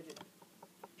reason that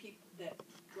that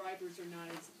drivers are not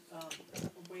as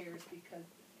aware is because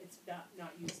it's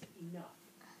not used enough.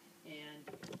 And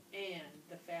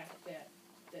the fact that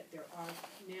there are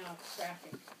now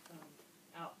traffic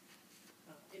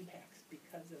impacts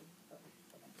because of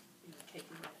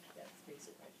taking that space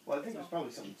away. Well, I think there's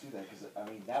probably something to that, because, I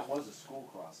mean, that was a school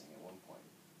crossing at one point.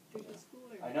 There's a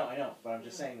school area. I know, but I'm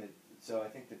just saying that, so I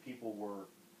think that people were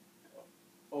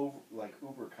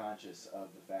uber conscious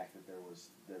of the fact that there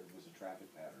was a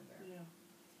traffic pattern there. Yeah.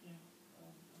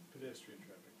 Pedestrian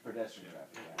traffic. Pedestrian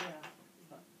traffic,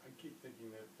 yeah. I keep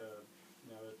thinking that,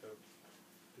 now that the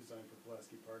design for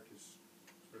Pulaski Park is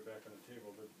sort of back on the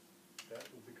table, that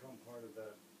will become part of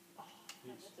that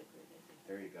piece. That's a great idea.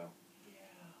 There you go. Yeah.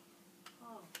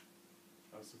 Oh.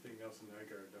 I also think Nelson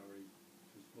Nygaard already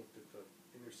just looked at the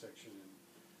intersection and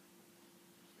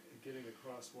getting the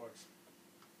crosswalks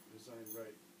designed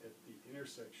right at the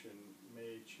intersection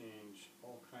may change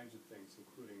all kinds of things,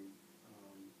 including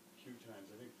queue times.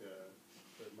 I think the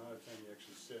amount of time you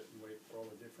actually sit and wait for all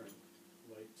the different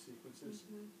light sequences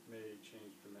may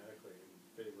change dramatically in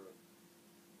favor of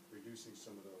reducing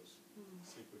some of those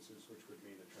sequences, which would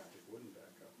mean the traffic wouldn't back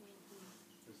up.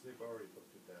 Because they've already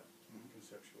looked at that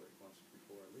conceptually once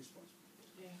before, at least once before.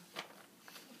 Yeah.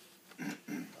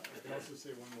 I can also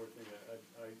say one more thing.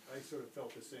 I sort of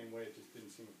felt the same way. It just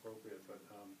didn't seem appropriate. But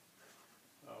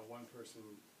one person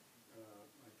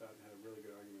I thought had a really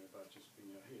good argument about just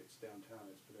being, hey, it's downtown,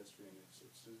 it's pedestrian, it's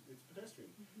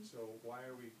pedestrian. So why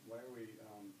are we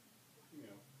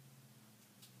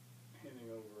handing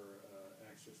over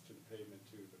access to the pavement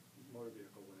to the motor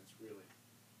vehicle when it's really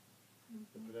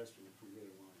the pedestrian? If we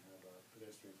really want to have a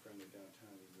pedestrian-friendly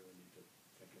downtown, we really need to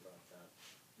think about that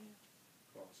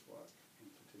crosswalk in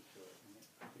particular. And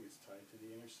I think it's tied to the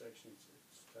intersection.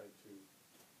 It's tied to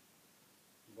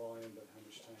volume, but how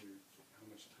much time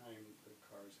the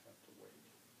cars have to wait.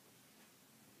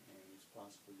 And it's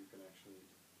possible you can actually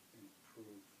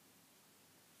improve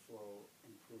flow,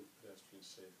 improve pedestrian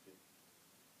safety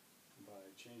by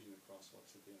changing the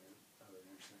crosswalks at the other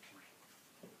intersection.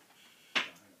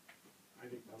 I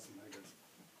think Nelson Nygaard's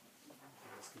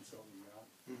best consultant got.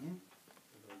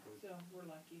 So we're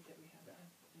lucky that we have that.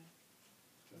 Yeah.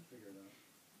 So figure it out.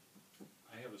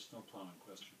 I have a snow plowing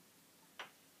question.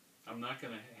 I'm not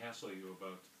gonna hassle you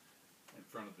about in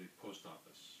front of the post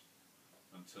office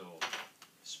until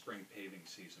spring paving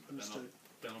season, but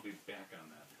then I'll be back on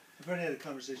that. I've already had a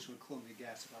conversation with Columbia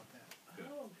Gas about that. Good.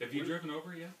 Oh. Have you driven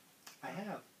over yet? I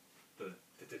have.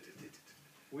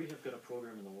 We have got a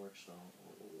program in the works, though.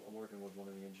 I'm working with one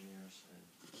of the engineers,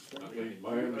 and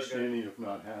My understanding of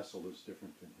not hassle is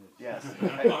different than his. Yes.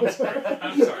 I'm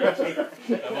sorry.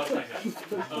 I lost my head.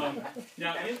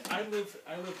 Now, I live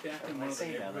back in one of the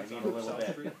neighborhoods on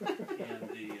South Street, and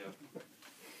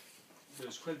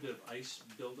there's quite a bit of ice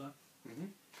buildup.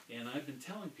 And I've been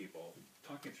telling people,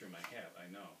 talking through my hat,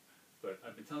 I know, but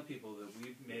I've been telling people that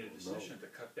we've made a decision to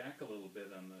cut back a little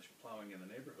bit on the plowing in the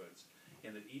neighborhoods,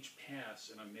 and that each pass,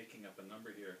 and I'm making up a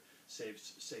number here,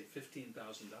 saves, say, $15,000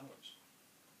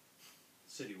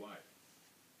 citywide.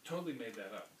 Totally made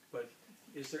that up. But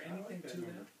is there anything to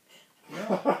that?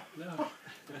 No. No.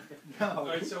 All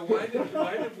right. So why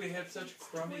did we have such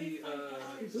crummy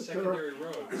secondary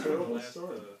roads?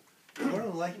 More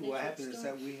than likely, what happened is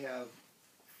that we have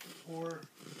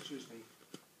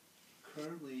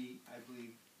currently, I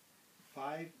believe,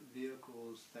 5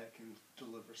 vehicles that can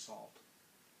deliver salt.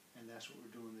 And that's what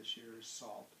we're doing this year is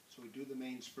salt. So we do the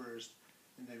mains first,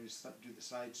 and then we do the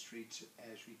side streets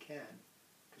as we can,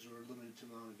 because we're limited to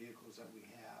the amount of vehicles that we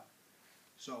have.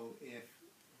 So if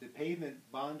the pavement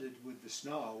bonded with the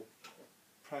snow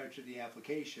prior to the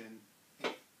application,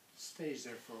 it stays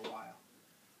there for a while.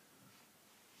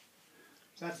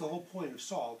 So that's the whole point of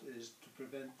salt, is to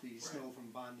prevent the snow from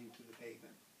bonding to the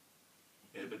pavement.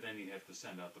 Yeah, but then you have to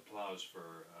send out the plows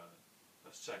for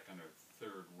a second or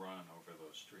third run over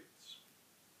those streets.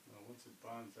 Well, once it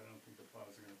bonds, I don't think the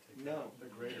plows are going to take it. No. The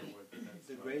grader would.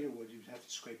 The grader would, you'd have to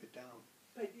scrape it down.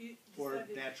 But you Or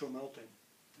decided natural melting.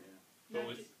 Yeah.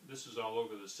 But this is all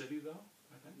over the city, though,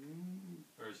 I think?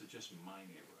 Or is it just my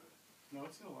neighborhood? No,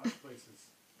 it's in a lot of places.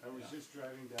 I was just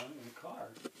driving down in a car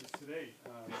just today,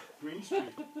 Green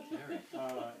Street,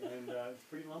 and it's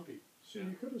pretty lumpy. So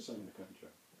you could have signed the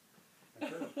contract. I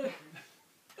could have.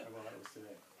 Well, that was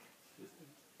today.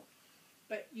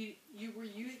 But you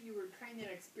were trying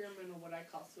that experimental, what I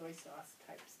call soy sauce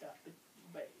type stuff,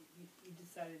 but you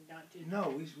decided not to.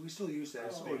 No, we still use that.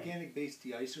 It's Oh, okay. organic based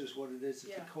de-icer is what it is.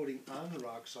 It's Yeah. a coating on the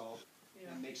rock salt.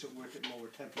 Yeah. It makes it work at lower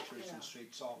temperatures Yeah. than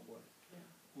straight salt would. Yeah.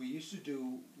 We used to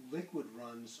do liquid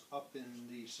runs up in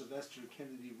the Sylvester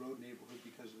Kennedy Road neighborhood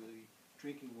because of the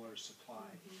drinking water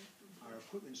supply. Our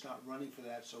equipment's not running for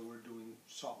that, so we're doing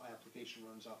salt application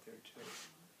runs out there too.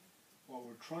 What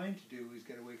we're trying to do is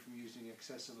get away from using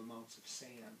excessive amounts of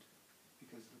sand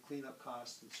because of the cleanup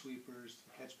costs, the sweepers,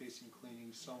 the catch basin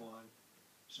cleaning, so on.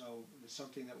 So it's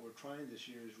something that we're trying this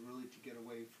year is really to get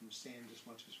away from sand as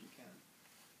much as we can.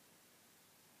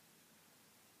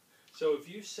 So if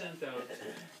you sent out,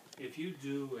 if you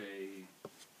do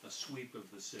a sweep of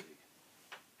the city,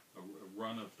 a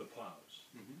run of the plows,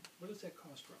 what does that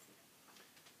cost roughly?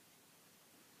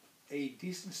 A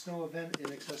decent snow event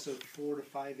in excess of 4 to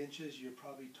 5 inches, you're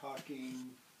probably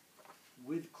talking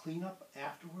with cleanup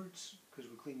afterwards, because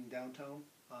we're cleaning downtown,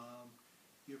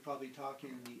 you're probably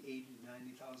talking the $80,000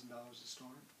 to $90,000 a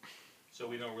storm. So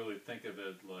we don't really think of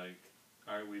it like,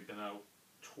 all right, we've been out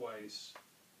twice,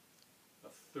 a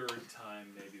third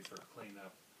time maybe for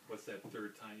cleanup. What's that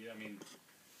third time? I mean,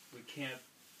 we can't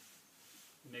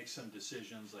make some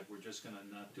decisions like we're just gonna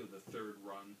not do the third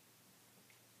run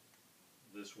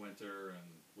this winter and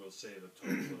we'll save a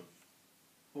total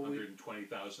of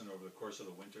 $120,000 over the course of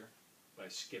the winter by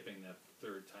skipping that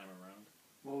third time around.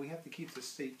 Well, we have to keep the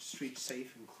state streets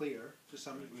safe and clear to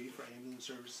some degree for ambulance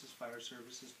services, fire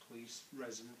services, police,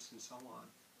 residents, and so on.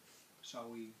 So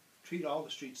we treat all the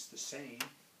streets the same.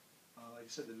 Like I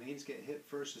said, the mains get hit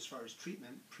first as far as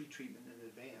treatment, pre-treatment in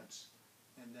advance.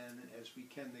 And then as we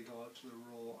can, they go out to the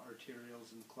rural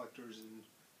arterials and collectors and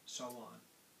so on.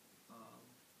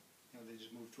 They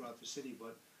just move throughout the city,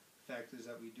 but the fact is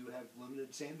that we do have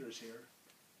limited sanders here,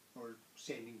 or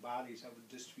sanding bodies that would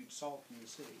distribute salt in the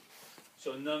city.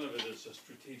 So none of it is a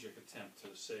strategic attempt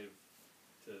to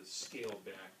scale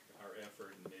back our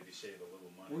effort and maybe save a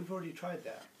little money. We've already tried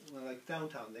that. Well, like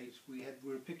downtown, we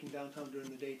were picking downtown during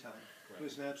the daytime. It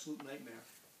was an absolute nightmare.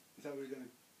 We thought we were going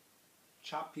to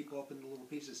chop people up into little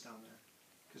pieces down there,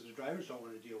 because the drivers don't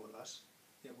want to deal with us,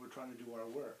 yet we're trying to do our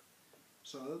work.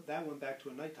 So that went back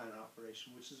to a nighttime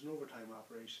operation, which is an overtime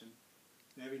operation.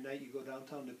 And every night you go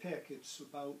downtown to pick, it's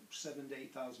about $7,000 to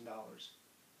 $8,000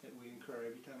 that we incur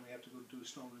every time we have to go do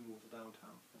snow removal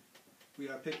downtown. We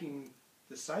are picking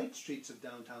the side streets of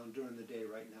downtown during the day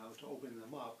right now to open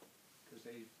them up, because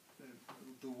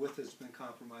the width has been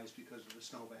compromised because of the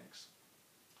snowbanks.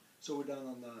 So we're down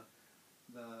on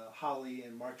the Holly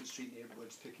and Market Street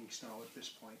neighborhoods picking snow at this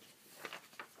point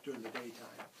during the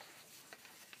daytime.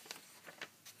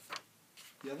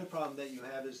 The other problem that you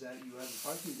have is that you have a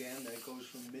parking ban that goes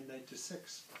from midnight to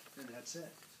 6, and that's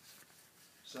it.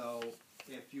 So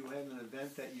if you have an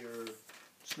event that you're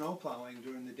snow plowing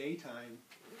during the daytime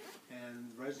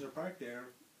and the residents are parked there,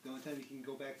 the only time you can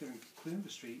go back there and clean the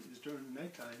street is during the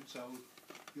nighttime. So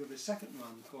you have a second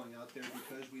run going out there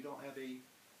because we don't have a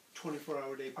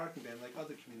 24-hour day parking ban like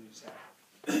other communities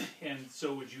have. And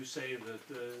so would you say that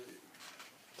the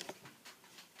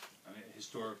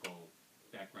historical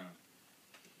background,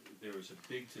 there was a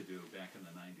big to-do back in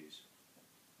the 90s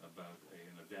about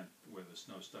an event where the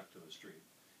snow stuck to the street,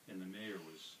 and the mayor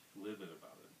was livid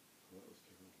about it. That was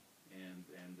terrible. And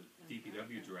the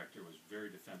DPW director was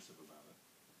very defensive about it.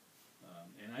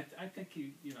 And I think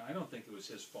I don't think it was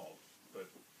his fault, but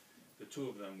the two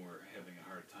of them were having a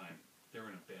hard time. They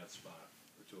were in a bad spot,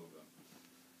 the two of them.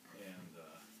 And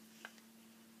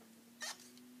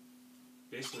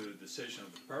basically the decision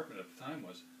of the department at the time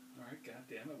was, all right,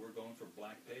 goddammit, we're going for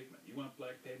black pavement. You want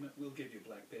black pavement? We'll give you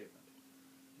black pavement.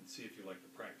 And see if you like the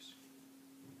price.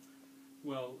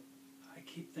 Well, I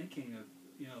keep thinking of,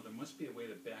 there must be a way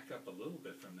to back up a little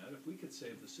bit from that. If we could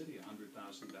save the city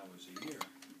 $100,000 a year.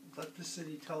 Let the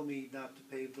city tell me not to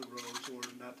pave the roads or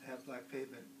not to have black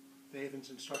pavement. They haven't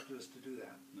instructed us to do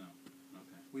that. No,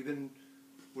 okay.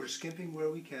 We're skimping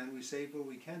where we can, we save where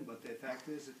we can, but the fact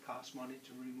is it costs money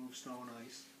to remove snow and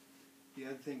ice. The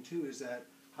other thing too is that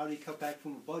how do you cut back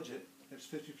from a budget that's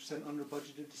 50% under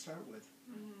budgeted to start with?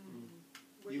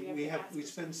 We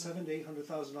spend $700,000 to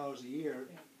 $800,000 a year,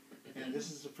 and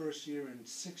this is the first year in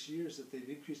 6 years that they've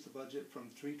increased the budget from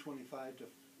 $325 to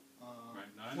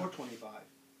 $425.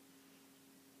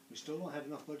 We still don't have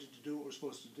enough budget to do what we're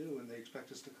supposed to do, and they expect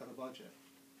us to cut a budget.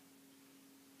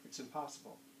 It's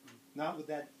impossible. Not with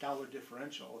that dollar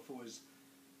differential. If it was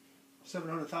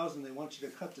 $700,000, they want you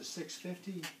to cut to $650.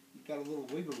 You've got a little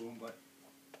wiggle room, but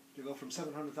to go from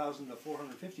 $700,000 to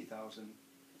 $450,000.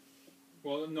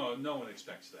 Well, no one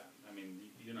expects that. I mean,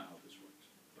 you know how this works.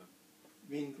 But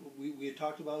I mean, we had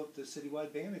talked about the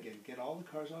citywide ban again, get all the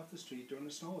cars off the street during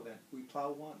a snow event, we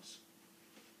plow once.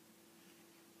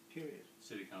 Period.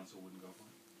 City council wouldn't go for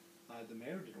it? The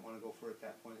mayor didn't wanna go for it at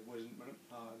that point, it wasn't,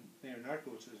 Mayor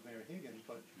Narco's, it was Mayor Higgins,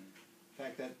 but the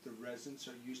fact that the residents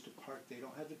are used to park, they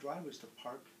don't have the driveways to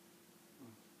park.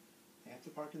 They have to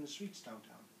park in the streets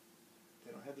downtown.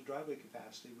 They don't have the driveway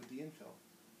capacity with the infill.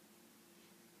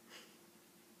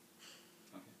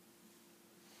 Okay.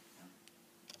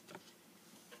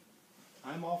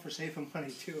 I'm all for saving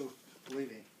money too, believe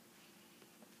me.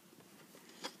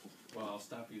 Well, I'll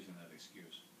stop using that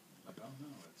excuse. Like, oh no,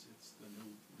 it's the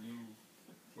new,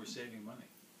 we're saving money.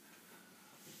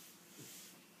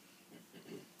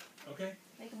 Okay?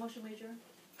 Make a motion, we adjourn?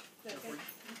 Right,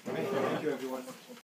 thank you, everyone.